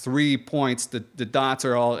has 3 points. The dots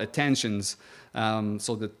are all attentions.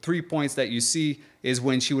 So the 3 points that you see is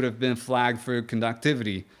when she would have been flagged for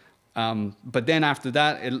conductivity. But then after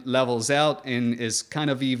that, it levels out and is kind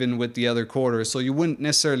of even with the other quarters. So you wouldn't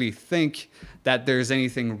necessarily think that there's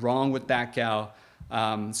anything wrong with that cow.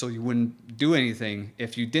 So you wouldn't do anything.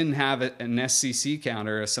 If you didn't have an SCC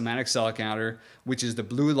counter, a somatic cell counter, which is the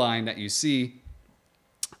blue line that you see,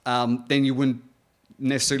 then you wouldn't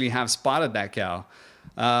necessarily have spotted that cow.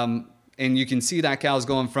 And you can see that cow is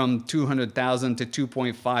going from 200,000 to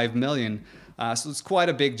 2.5 million. So it's quite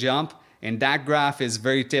a big jump. And that graph is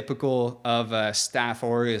very typical of Staph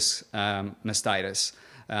aureus mastitis.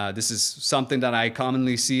 This is something that I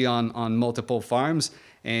commonly see on multiple farms.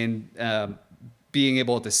 And being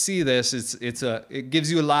able to see this, it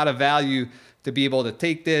gives you a lot of value to be able to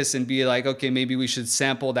take this and be like, okay, maybe we should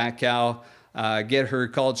sample that cow, get her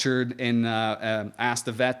cultured, and ask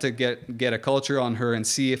the vet to get a culture on her and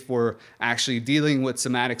see if we're actually dealing with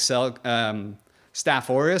somatic cell Staph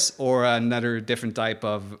aureus or another different type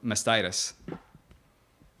of mastitis.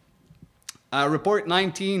 Report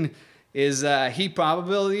 19 is a heat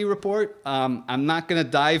probability report. I'm not going to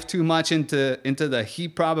dive too much into the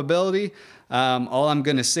heat probability. All I'm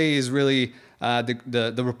going to say is really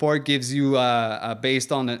the report gives you,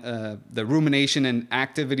 based on the rumination and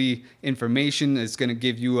activity information, it's going to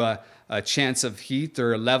give you a chance of heat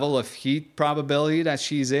or a level of heat probability that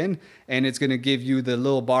she's in. And it's going to give you the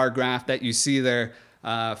little bar graph that you see there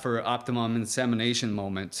for optimum insemination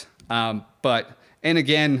moment. And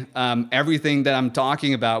again, everything that I'm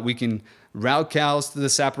talking about, we can route cows to the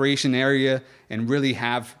separation area and really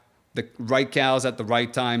have the right cows at the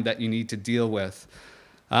right time that you need to deal with.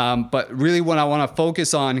 But really what I want to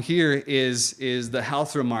focus on here is the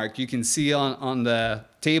health remark. You can see on the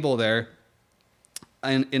table there,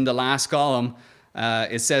 in the last column,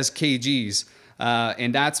 it says kgs.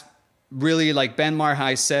 And that's really, like Ben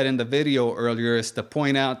Marhai said in the video earlier, is to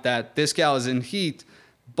point out that this cow is in heat,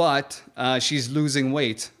 but she's losing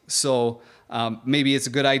weight. So maybe it's a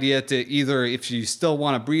good idea to either, if you still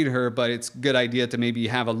want to breed her, but it's a good idea to maybe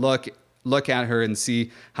have a look at her and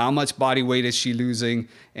see how much body weight is she losing,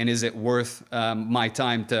 and is it worth my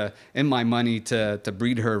time and my money to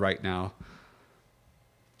breed her right now.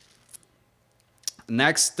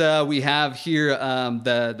 Next, we have here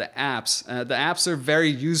the apps. The apps are very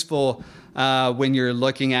useful when you're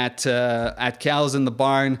looking at cows in the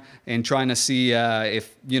barn and trying to see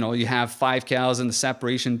if you have 5 cows in the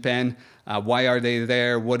separation pen. Why are they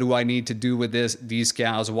there? What do I need to do with these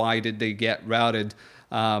cows? Why did they get routed?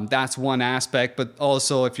 That's one aspect. But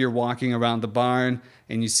also, if you're walking around the barn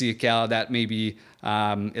and you see a cow that maybe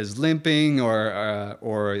is limping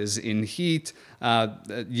or is in heat,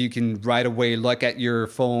 you can right away look at your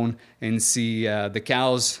phone and see the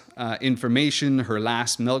cow's information, her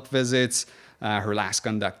last milk visits, her last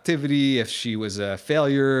conductivity, if she was a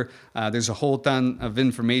failure. There's a whole ton of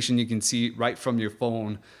information you can see right from your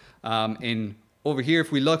phone. And over here,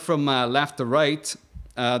 if we look from left to right,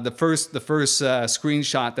 the first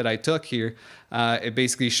screenshot that I took here, it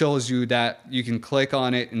basically shows you that you can click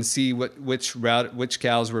on it and see which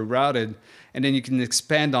cows were routed, and then you can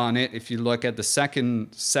expand on it. If you look at the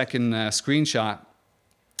second screenshot,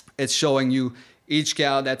 it's showing you each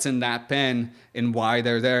cow that's in that pen and why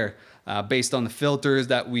they're there. based on the filters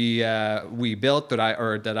that we built, that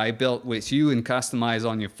I built with you and customized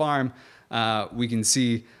on your farm. We can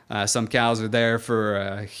see some cows are there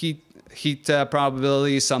for heat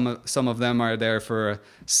probability. Some of them are there for a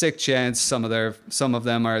sick chance. Some of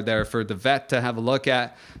them are there for the vet to have a look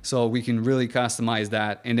at. So we can really customize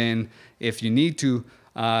that. And then if you need to,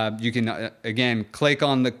 you can again click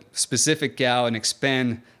on the specific cow and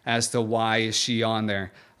expand as to why is she on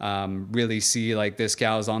there. Really see, like, this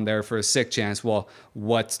cow's on there for a sick chance. Well,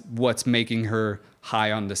 what's making her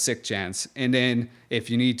high on the sick chance? And then if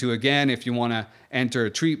you need to, again, if you want to enter a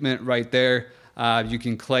treatment right there, you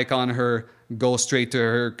can click on her, go straight to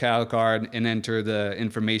her cow card, and enter the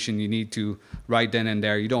information you need to right then and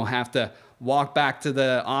there. You don't have to walk back to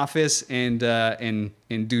the office and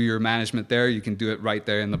do your management there. You can do it right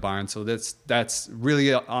there in the barn. So that's really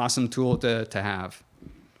an awesome tool to have.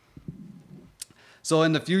 So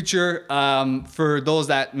in the future, for those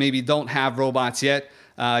that maybe don't have robots yet,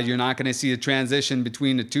 you're not going to see a transition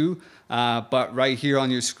between the two. But right here on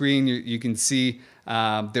your screen, you can see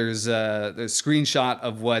there's a screenshot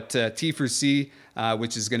of what T4C,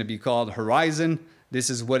 which is going to be called Horizon. This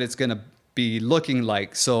is what it's going to be looking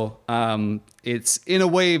like. So it's in a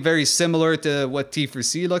way very similar to what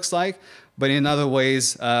T4C looks like, but in other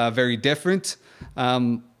ways very different.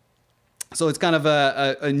 So it's kind of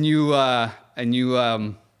a new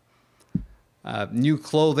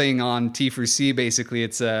clothing on T4C. Basically,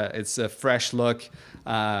 it's a fresh look.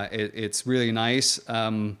 It's really nice.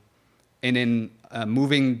 And then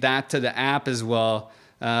moving that to the app as well.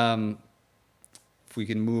 If we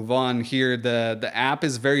can move on here, the app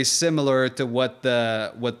is very similar to what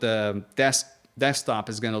the desktop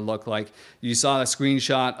is going to look like. You saw a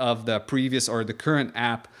screenshot of the previous or the current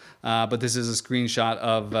app, but this is a screenshot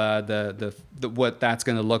of what that's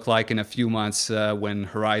going to look like in a few months when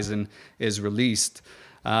Horizon is released.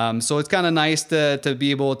 So it's kind of nice to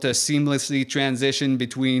be able to seamlessly transition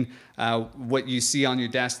between what you see on your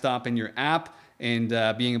desktop and your app, and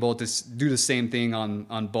being able to do the same thing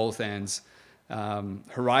on both ends.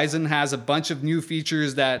 Horizon has a bunch of new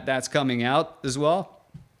features that's coming out as well.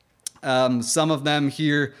 Some of them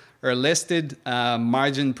here are listed.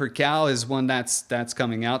 Margin per cow is one that's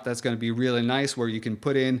coming out. That's going to be really nice, where you can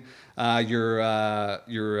put in your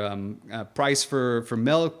price for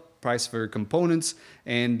milk, price for components,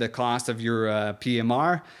 and the cost of your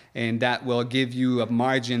PMR, and that will give you a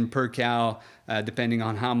margin per cow depending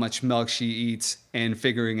on how much milk she eats, and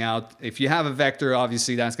figuring out if you have a vector,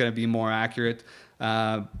 obviously that's going to be more accurate,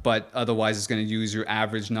 but otherwise it's going to use your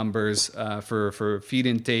average numbers for feed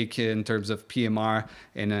intake in terms of PMR,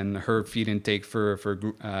 and then her feed intake for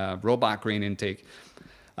robot grain intake.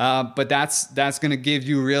 But that's going to give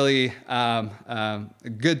you really a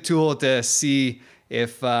good tool to see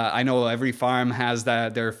if I know every farm has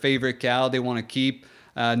their favorite cow they want to keep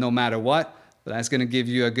no matter what. But that's going to give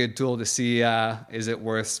you a good tool to see is it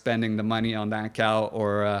worth spending the money on that cow,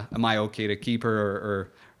 or am I okay to keep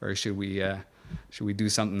her, or should we do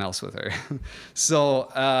something else with her?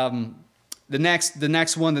 So the next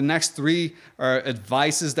three are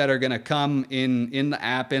advices that are going to come in the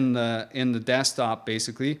app, in the desktop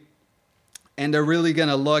basically, and they're really going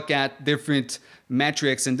to look at different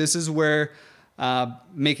metrics. And this is where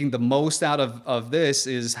making the most out of this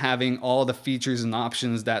is having all the features and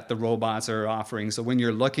options that the robots are offering. So when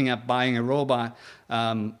you're looking at buying a robot,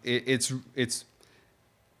 it's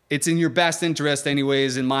in your best interest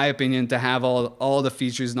anyways, in my opinion, to have all the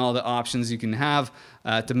features and all the options you can have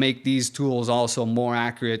to make these tools also more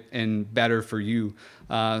accurate and better for you.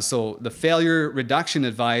 So the failure reduction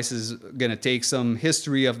advice is going to take some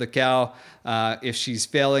history of the cow, if she's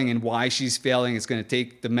failing and why she's failing. It's going to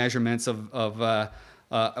take the measurements of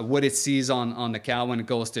what it sees on the cow when it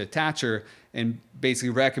goes to attach her, and basically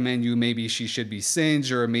recommend you maybe she should be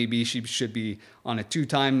singed, or maybe she should be on a 2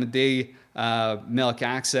 times a day milk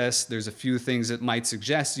access. There's a few things that might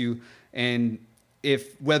suggest you, and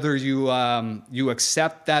whether you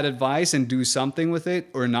accept that advice and do something with it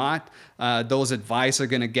or not, those advice are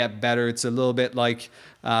going to get better. It's a little bit like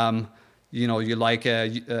you like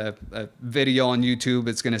a video on YouTube,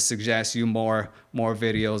 it's going to suggest you more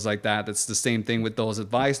videos like that. That's the same thing with those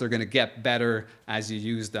advice. They're going to get better as you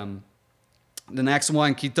use them. The next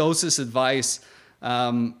one, ketosis advice.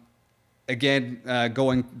 Again,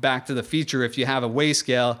 going back to the feature, if you have a weigh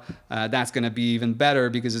scale, that's going to be even better,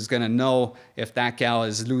 because it's going to know if that cow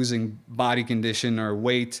is losing body condition or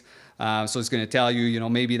weight. So it's going to tell you,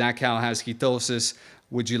 maybe that cow has ketosis.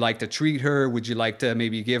 Would you like to treat her? Would you like to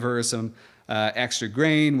maybe give her some extra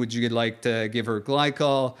grain? Would you like to give her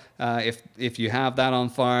glycol? If you have that on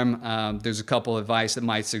farm, there's a couple of advice that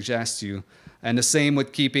might suggest you. And the same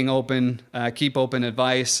with keeping open, keep open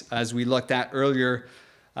advice, as we looked at earlier.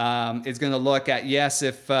 It's going to look at, yes,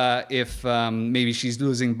 if maybe she's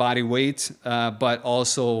losing body weight, but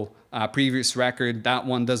also previous record. That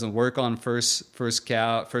one doesn't work on first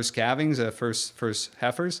calvings, first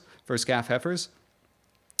calf heifers.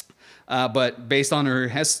 But based on her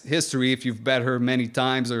history, if you've bet her many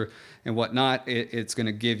times and whatnot, it's going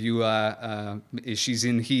to give you she's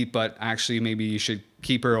in heat, but actually maybe you should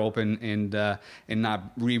keep her open and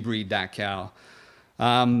not rebreed that cow.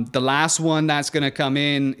 The last one that's going to come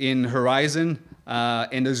in Horizon,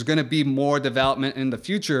 and there's going to be more development in the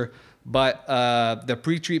future, but the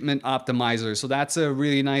pre-treatment optimizer. So that's a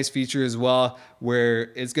really nice feature as well,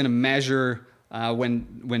 where it's going to measure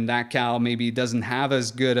when that cow maybe doesn't have as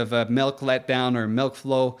good of a milk letdown or milk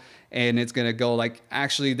flow, and it's going to go like,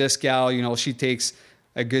 actually this cow, you know, she takes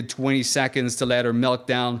a good 20 seconds to let her milk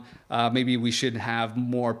down. Maybe we should have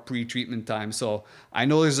more pre-treatment time. So I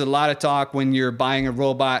know there's a lot of talk when you're buying a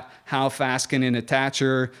robot, how fast can it attach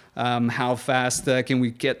her? How fast can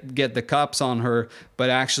we get the cups on her? But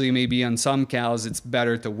actually maybe on some cows, it's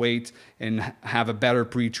better to wait and have a better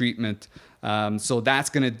pre-treatment. So that's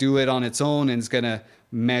going to do it on its own, and it's going to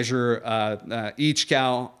measure each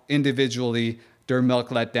cow individually, their milk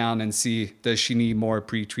letdown, and see, does she need more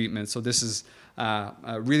pre-treatment? So this is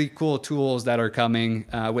really cool tools that are coming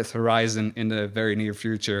with Horizon in the very near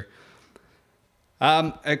future.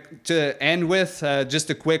 To end with, just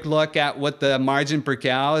a quick look at what the margin per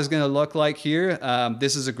cow is going to look like here.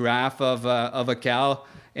 This is a graph of a cow,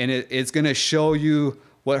 and it's going to show you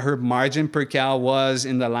what her margin per cow was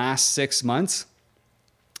in the last 6 months.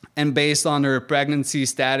 And based on her pregnancy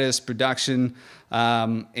status, production,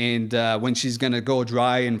 and when she's going to go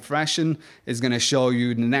dry and freshen, is going to show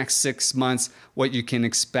you the next 6 months what you can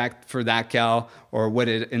expect for that cow, or what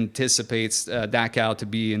it anticipates that cow to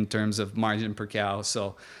be in terms of margin per cow.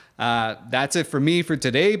 So that's it for me for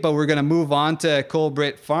today, but we're going to move on to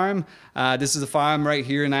Colbrit Farm. This is a farm right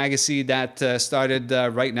here in Agassiz that started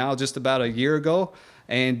right now just about a year ago.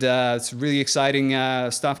 And it's really exciting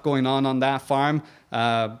stuff going on that farm.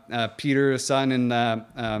 Peter, son,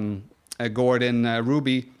 and Gordon,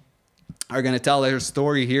 Ruby are going to tell their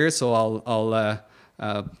story here. So I'll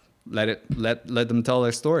let them tell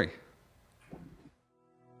their story.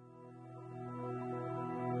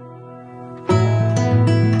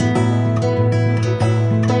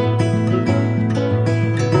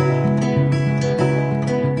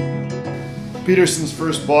 Petersons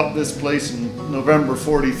first bought this place in November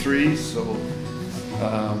 '43, so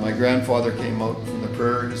my grandfather came out from the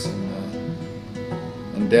prairies,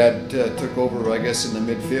 and Dad took over, I guess, in the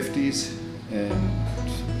mid-50s, and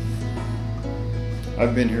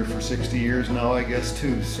I've been here for 60 years now, I guess,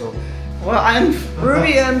 too. So, well, I'm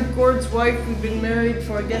Ruby, I'm Gord's wife. We've been married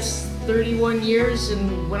for, I guess, 31 years,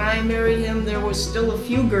 and when I married him, there was still a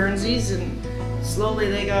few Guernseys, and slowly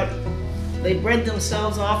they bred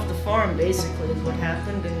themselves off the farm, basically, is what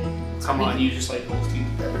happened. And come on, you just like both teeth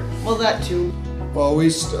better. Well, that too. Well,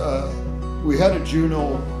 we had a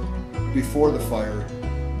Juno before the fire.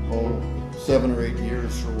 7 or 8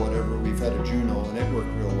 years or whatever. We've had a Juno, and it worked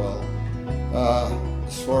real well.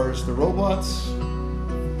 As far as the robots,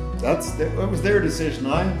 it was their decision.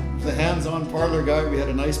 I was a hands-on parlor guy. We had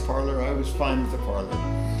a nice parlor. I was fine with the parlor.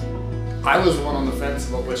 I was one on the fence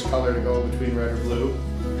about which color to go between red or blue.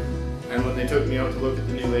 And when they took me out to look at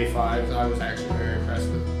the new A5s, I was actually very impressed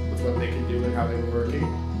with what they could do and how they were working.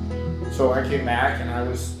 So I came back, and I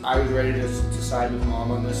was ready to side with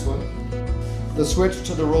Mom on this one. The switch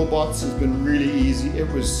to the robots has been really easy.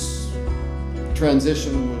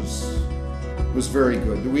 Transition was very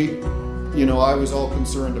good. I was all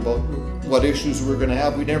concerned about what issues we were going to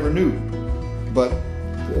have. We never knew, but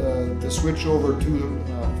the switch over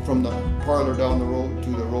from the parlor down the road to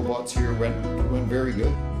the robots here went very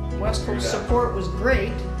good. West Coast support was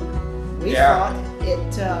great. We thought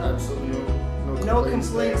it. Absolutely no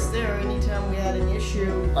complaints there. Anytime we had an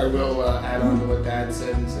issue. I will add on to what Dad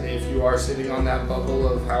said and say, if you are sitting on that bubble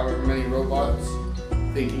of however many robots,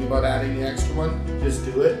 thinking about adding the extra one, just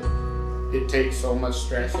do it. It takes so much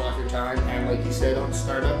stress off your time, and like you said, on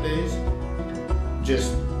startup days,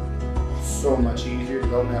 just so much easier. You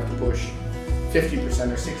don't have to push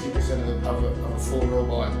 50% or 60% of a full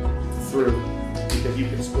robot through, because you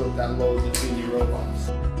can split that load between your robots.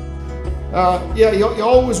 You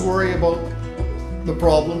always worry about the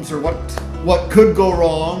problems or what could go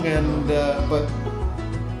wrong, and but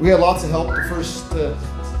we had lots of help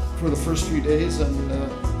for the first few days,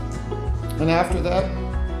 and after that,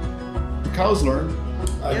 the cows learned.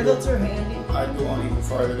 Those are handy. I'd go on even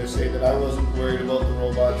farther to say that I wasn't worried about the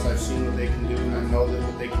robots. I've seen what they can do, and I know that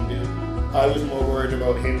what they can do. I was more worried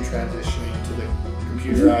about him transitioning to the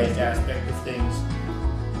computerized aspect of things.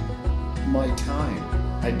 My time.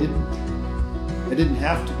 I didn't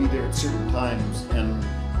have to be there at certain times, and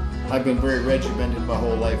I've been very regimented my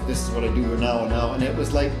whole life. This is what I do now and now, and it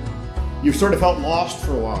was like you sort of felt lost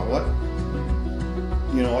for a while. What?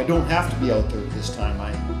 You know, I don't have to be out there at this time.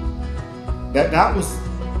 That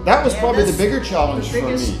was probably the bigger challenge for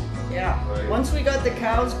me. Yeah. Right. Once we got the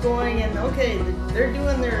cows going, and okay, they're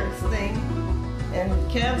doing their thing, and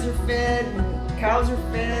calves are fed, and cows are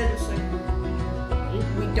fed. It's like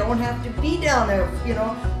we don't have to be down there. You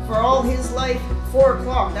know, for all his life, 4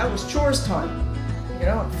 o'clock that was chores time. You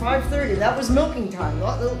know, at 5:30 that was milking time.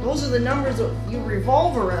 Those are the numbers that you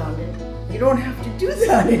revolve around, and you don't have to do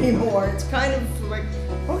that anymore. It's kind of like,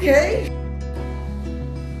 okay.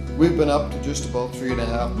 We've been up to just about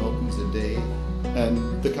 3.5 milkings a day,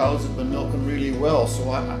 and the cows have been milking really well. So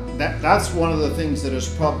that's one of the things that has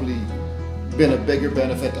probably been a bigger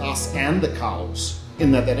benefit to us and the cows,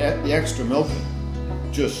 in that the extra milking.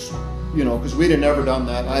 Just, you know, because we'd have never done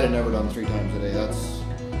that. I'd have never done 3 times a day.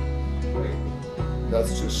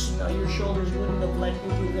 That's just... No, your shoulders wouldn't have let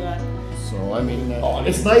you do that. So, I mean,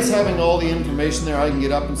 it's nice having all the information there. I can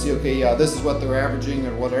get up and see, okay, yeah, this is what they're averaging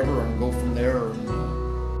or whatever, and go from there.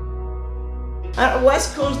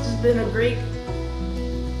 West Coast has been a great...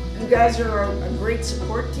 You guys are a great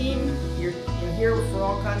support team. You're here for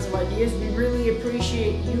all kinds of ideas. We really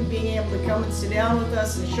appreciate you being able to come and sit down with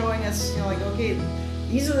us and showing us, you know, like, okay,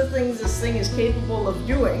 these are the things this thing is capable of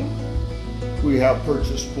doing. We have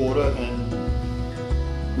purchased quota,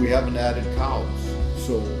 and we haven't added cows.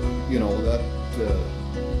 So, you know, that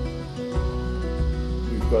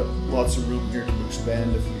we've got lots of room here to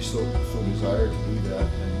expand if we so desire to do that,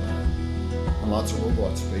 and lots of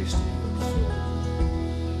robot space to use. So.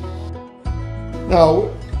 Now,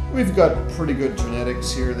 we've got pretty good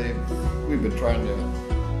genetics here. We've been trying to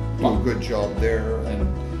do a good job there,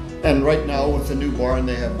 and right now with the new barn,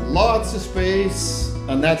 they have lots of space,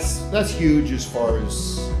 and that's huge as far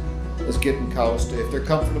as getting cows to, if they're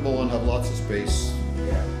comfortable and have lots of space.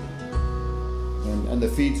 Yeah. And the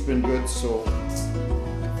feed's been good, so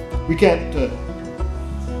we can't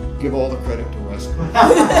give all the credit to West Coast.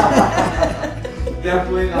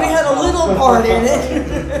 Definitely not. We had a little part in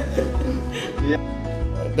it.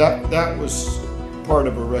 That was part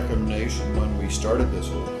of a recommendation when we started this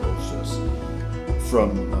whole process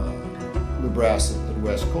from the brass at the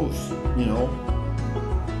West Coast. You know,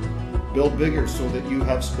 build bigger so that you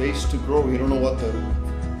have space to grow. You don't know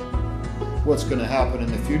what's going to happen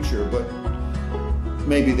in the future, but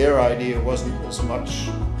maybe their idea wasn't as much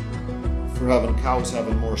for having cows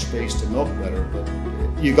having more space to milk better, but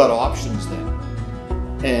you got options then.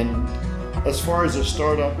 And as far as a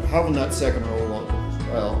startup, having that second row,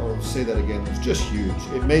 I'll say that again, was just huge.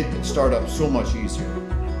 It made the startup so much easier.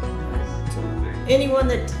 Anyone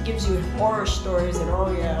that gives you horror stories that,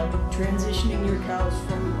 oh yeah, transitioning your cows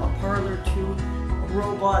from a parlor to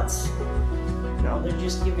robots, no, they're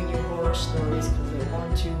just giving you horror stories because they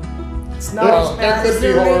want to. It's not as bad there as could be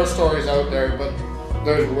they're horror stories out there, but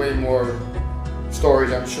there's way more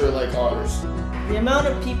stories, I'm sure, like ours. The amount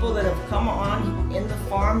of people that have come on in the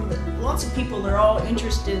farm, lots of people, they're all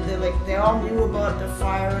interested. They all knew about the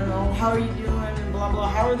fire and oh, how are you doing and blah blah.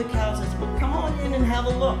 How are the cows? I said, well, come on in and have a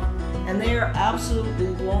look. And they are absolutely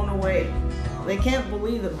blown away. They can't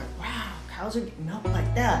believe it. Like, wow, cows are getting milked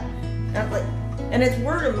like that. And it's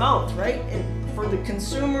word of mouth, right? And for the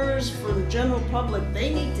consumers, for the general public,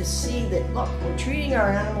 they need to see that, look, we're treating our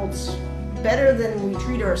animals better than we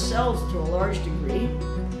treat ourselves to a large degree.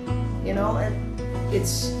 You know, and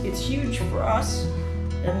it's huge for us,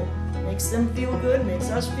 and it makes them feel good, makes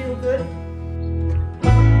us feel good.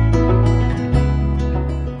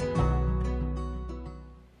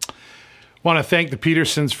 Want to thank the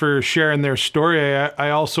Petersons for sharing their story. I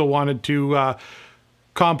also wanted to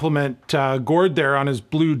compliment Gord there on his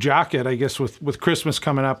blue jacket. I guess with Christmas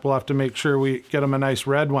coming up, we'll have to make sure we get him a nice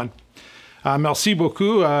red one. Merci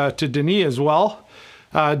beaucoup to Denis as well.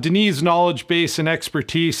 Denis' knowledge base and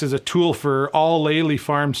expertise is a tool for all Lely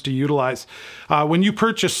farms to utilize. When you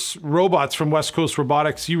purchase robots from West Coast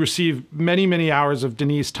Robotics, you receive many, many hours of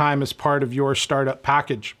Denis' time as part of your startup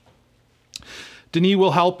package. Denis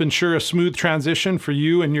will help ensure a smooth transition for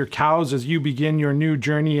you and your cows as you begin your new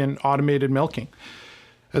journey in automated milking.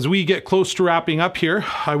 As we get close to wrapping up here,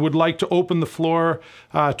 I would like to open the floor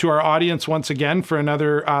to our audience once again for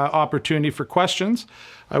another opportunity for questions.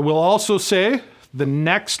 I will also say the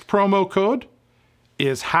next promo code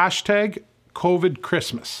is hashtag COVID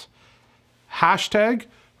Christmas. Hashtag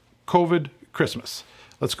COVID Christmas.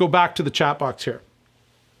 Let's go back to the chat box here.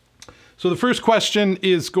 So the first question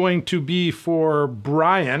is going to be for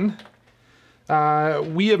Brian.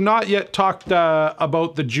 We have not yet talked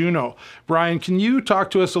about the Juno. Brian, can you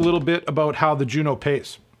talk to us a little bit about how the Juno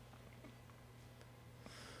pays?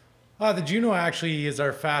 The Juno actually is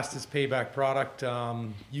our fastest payback product.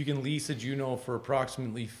 You can lease a Juno for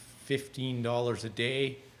approximately $15 a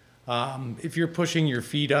day. If you're pushing your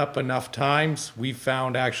feet up enough times, we've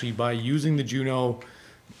found actually by using the Juno,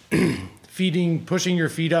 pushing your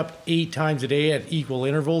feet up 8 times a day at equal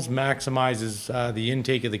intervals maximizes the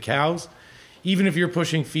intake of the cows. Even if you're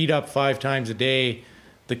pushing feet up 5 times a day,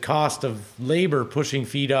 the cost of labor pushing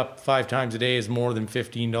feet up 5 times a day is more than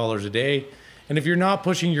 $15 a day. And if you're not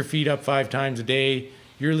pushing your feet up 5 times a day,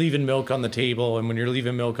 you're leaving milk on the table. And when you're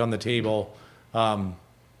leaving milk on the table,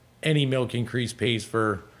 any milk increase pays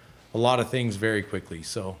for a lot of things very quickly.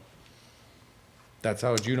 So that's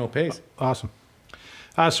how a Juno pays. Awesome.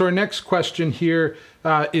 So our next question here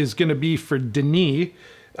is going to be for Denis.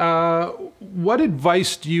 What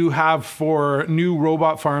advice do you have for new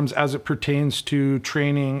robot farms as it pertains to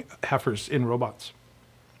training heifers in robots?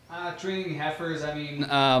 Training heifers, I mean,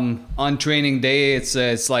 on training day,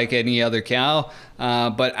 it's like any other cow.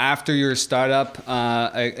 But after your startup,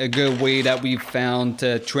 a good way that we've found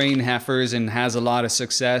to train heifers and has a lot of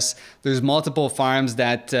success, there's multiple farms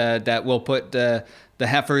that will put the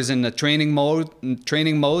heifers in the training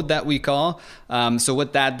mode that we call. So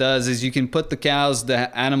what that does is you can put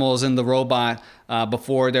the animals in the robot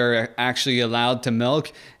before they're actually allowed to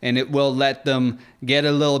milk, and it will let them get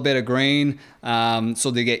a little bit of grain, so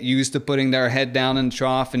they get used to putting their head down in the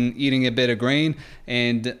trough and eating a bit of grain.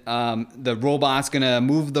 And the robot's gonna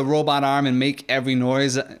move the robot arm and make every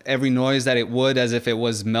noise that it would as if it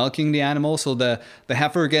was milking the animal. So the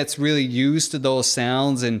heifer gets really used to those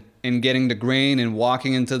sounds and getting the grain and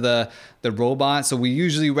walking into the robot. So we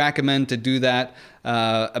usually recommend to do that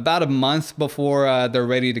about a month before they're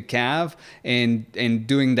ready to calve, and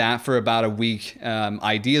doing that for about a week,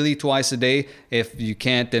 ideally twice a day. If you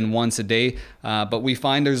can't, then once a day. But we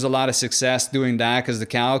find there's a lot of success doing that because the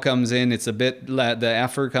cow comes in, it's a bit, the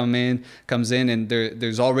effort comes in, and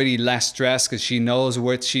there's already less stress because she knows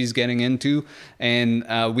what she's getting into, and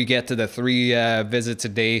we get to the 3 visits a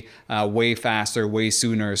day way faster, way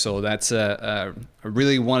sooner. So that's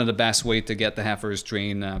really one of the best ways to get the heifers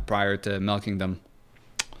trained prior to milking them.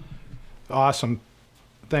 Awesome.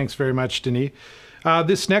 Thanks very much, Denis.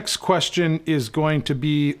 This next question is going to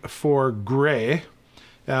be for Gray.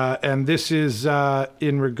 And this is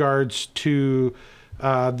in regards to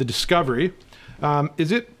the Discovery.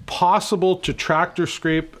 Is it possible to tractor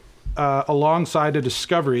scrape alongside a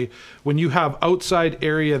Discovery when you have outside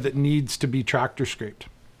area that needs to be tractor scraped?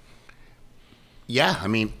 Yeah, I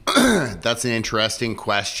mean, that's an interesting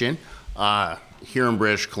question. Here in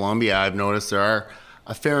British Columbia, I've noticed there are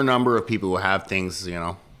a fair number of people who have things,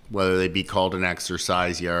 whether they be called an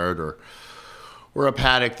exercise yard or a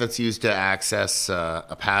paddock that's used to access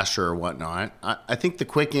a pasture or whatnot. I think the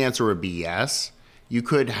quick answer would be yes. You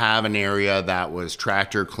could have an area that was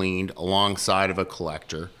tractor cleaned alongside of a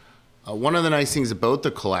collector. One of the nice things about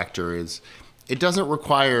the collector is it doesn't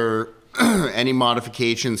require any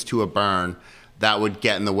modifications to a barn that would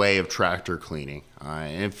get in the way of tractor cleaning.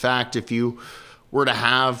 In fact, if you were to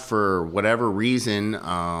have, for whatever reason,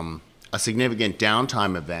 a significant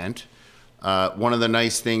downtime event, one of the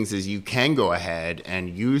nice things is you can go ahead and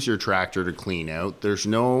use your tractor to clean out. There's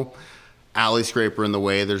no alley scraper in the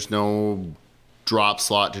way. There's no drop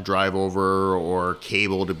slot to drive over or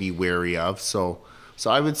cable to be wary of. So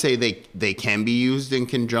I would say they can be used in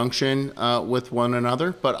conjunction with one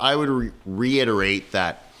another. But I would reiterate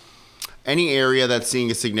that any area that's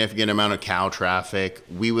seeing a significant amount of cow traffic,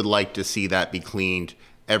 we would like to see that be cleaned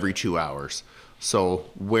every 2 hours. So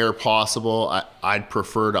where possible, I'd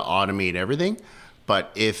prefer to automate everything.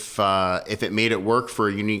 But if it made it work for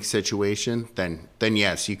a unique situation, then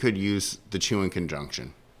yes, you could use the 2 in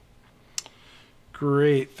conjunction.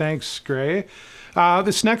 Great, thanks, Gray.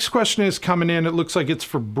 This next question is coming in. It looks like it's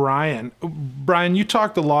for Brian. Brian, you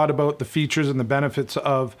talked a lot about the features and the benefits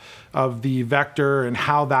of the Vector and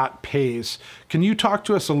how that pays. Can you talk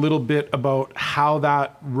to us a little bit about how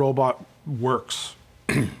that robot works?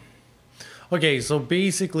 Okay, so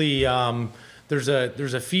basically, there's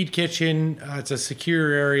a feed kitchen. It's a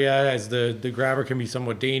secure area, as the grabber can be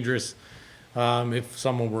somewhat dangerous if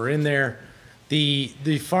someone were in there.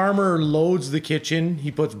 The farmer loads the kitchen. He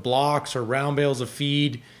puts blocks or round bales of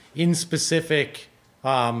feed in specific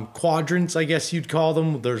quadrants, I guess you'd call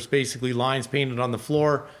them. There's basically lines painted on the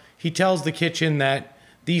floor. He tells the kitchen that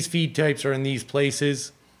these feed types are in these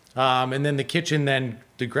places. And then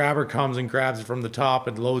the grabber comes and grabs it from the top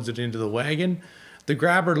and loads it into the wagon. The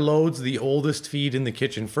grabber loads the oldest feed in the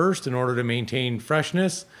kitchen first in order to maintain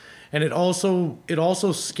freshness. And it also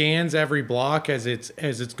scans every block as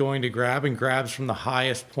it's going to grab, and grabs from the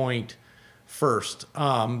highest point first.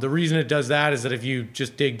 The reason it does that is that if you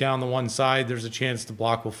just dig down the one side, there's a chance the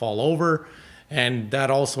block will fall over. And that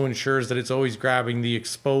also ensures that it's always grabbing the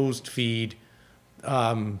exposed feed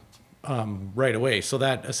right away. So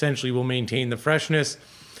that essentially will maintain the freshness.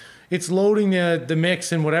 It's loading the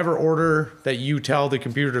mix in whatever order that you tell the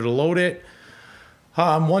computer to load it.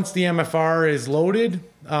 Once the MFR is loaded,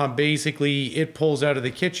 basically it pulls out of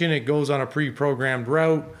the kitchen, it goes on a pre-programmed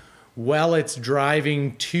route. While it's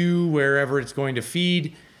driving to wherever it's going to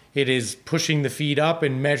feed, it is pushing the feed up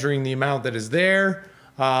and measuring the amount that is there.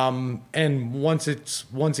 And once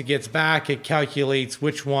it gets back, it calculates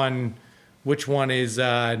which one is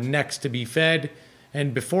next to be fed.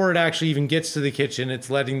 And before it actually even gets to the kitchen, it's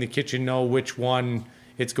letting the kitchen know which one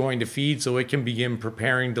it's going to feed, so it can begin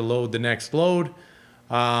preparing to load the next load.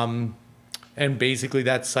 And basically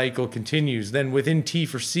that cycle continues. Then within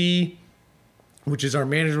T4C, which is our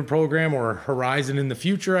management program, or Horizon in the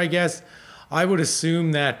future, I guess, I would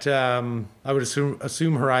assume that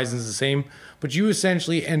assume Horizon's the same, but you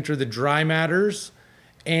essentially enter the dry matters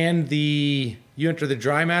and you enter the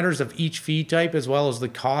dry matters of each feed type as well as the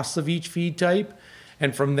costs of each feed type.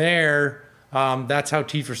 And from there, that's how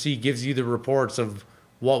T4C gives you the reports of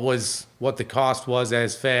what the cost was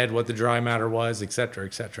as fed, what the dry matter was, et cetera,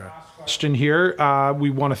 et cetera. Question here. We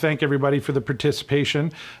want to thank everybody for the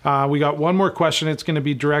participation. We got one more question. It's going to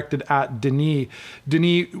be directed at Denis.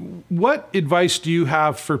 Denis, what advice do you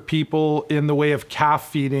have for people in the way of calf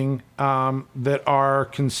feeding that are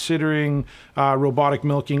considering robotic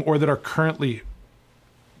milking, or that are currently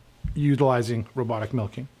utilizing robotic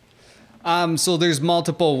milking? So there's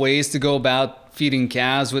multiple ways to go about feeding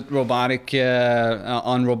calves with robotic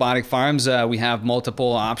on robotic farms. We have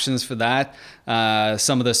multiple options for that.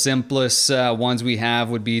 Some of the simplest ones we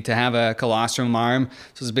have would be to have a colostrum arm.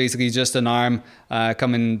 So it's basically just an arm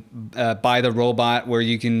coming by the robot where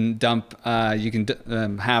you can dump,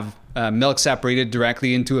 have milk separated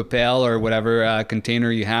directly into a pail or whatever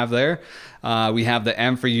container you have there. We have the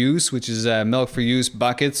M for use, which is milk for use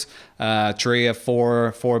buckets, tray of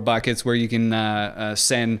four buckets where you can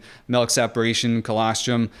send milk separation,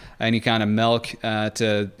 colostrum, any kind of milk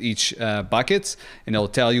to each bucket, and it'll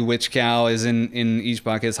tell you which cow is in each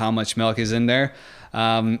bucket, how much milk is in there.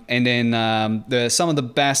 And then some of the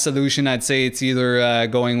best solution, I'd say it's either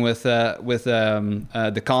going with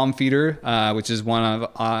the calm feeder, which is one of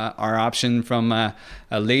our option from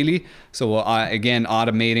Lely. So again,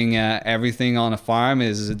 automating everything on a farm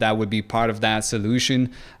that would be part of that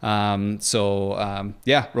solution.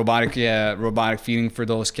 Yeah, robotic feeding for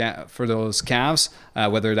those calves,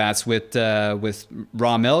 whether that's with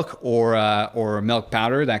raw milk or milk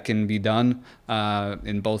powder, that can be done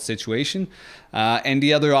in both situations. And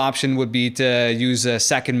the other option would be to use a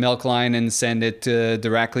second milk line and send it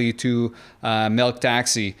directly to Milk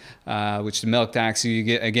Taxi, which the Milk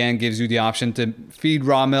Taxi again gives you the option to feed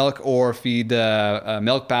raw milk or feed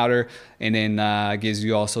milk powder, and then gives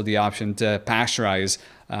you also the option to pasteurize,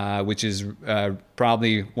 which is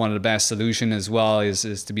probably one of the best solutions as well,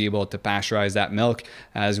 is to be able to pasteurize that milk.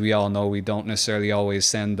 As we all know, we don't necessarily always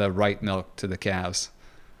send the right milk to the calves.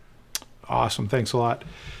 Awesome. Thanks a lot.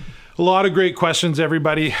 A lot of great questions,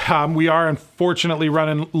 everybody. We are unfortunately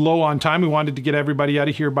running low on time. We wanted to get everybody out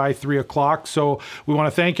of here by 3 o'clock. So we want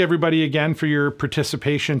to thank everybody again for your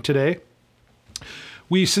participation today.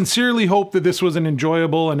 We sincerely hope that this was an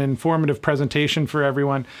enjoyable and informative presentation for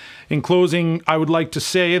everyone. In closing, I would like to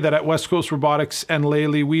say that at West Coast Robotics and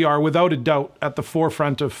Lely, we are without a doubt at the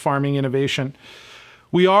forefront of farming innovation.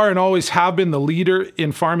 We are and always have been the leader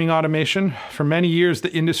in farming automation. For many years,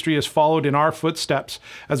 the industry has followed in our footsteps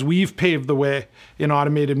as we've paved the way in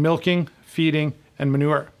automated milking, feeding, and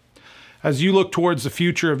manure. As you look towards the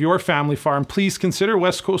future of your family farm, please consider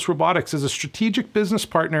West Coast Robotics as a strategic business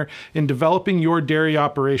partner in developing your dairy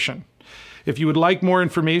operation. If you would like more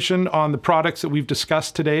information on the products that we've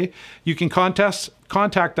discussed today, you can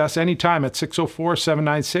contact us anytime at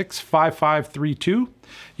 604-796-5532.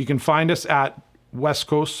 You can find us at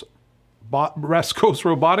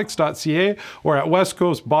westcoastrobotics.ca or at West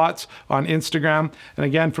Coast Bots on Instagram. And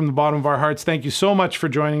again, from the bottom of our hearts, thank you so much for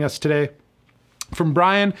joining us today. From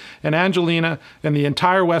Brian and Angelina and the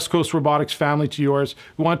entire West Coast Robotics family to yours,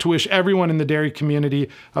 we want to wish everyone in the dairy community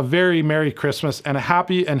a very Merry Christmas and a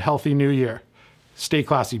happy and healthy New Year. Stay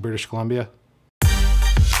classy, British Columbia.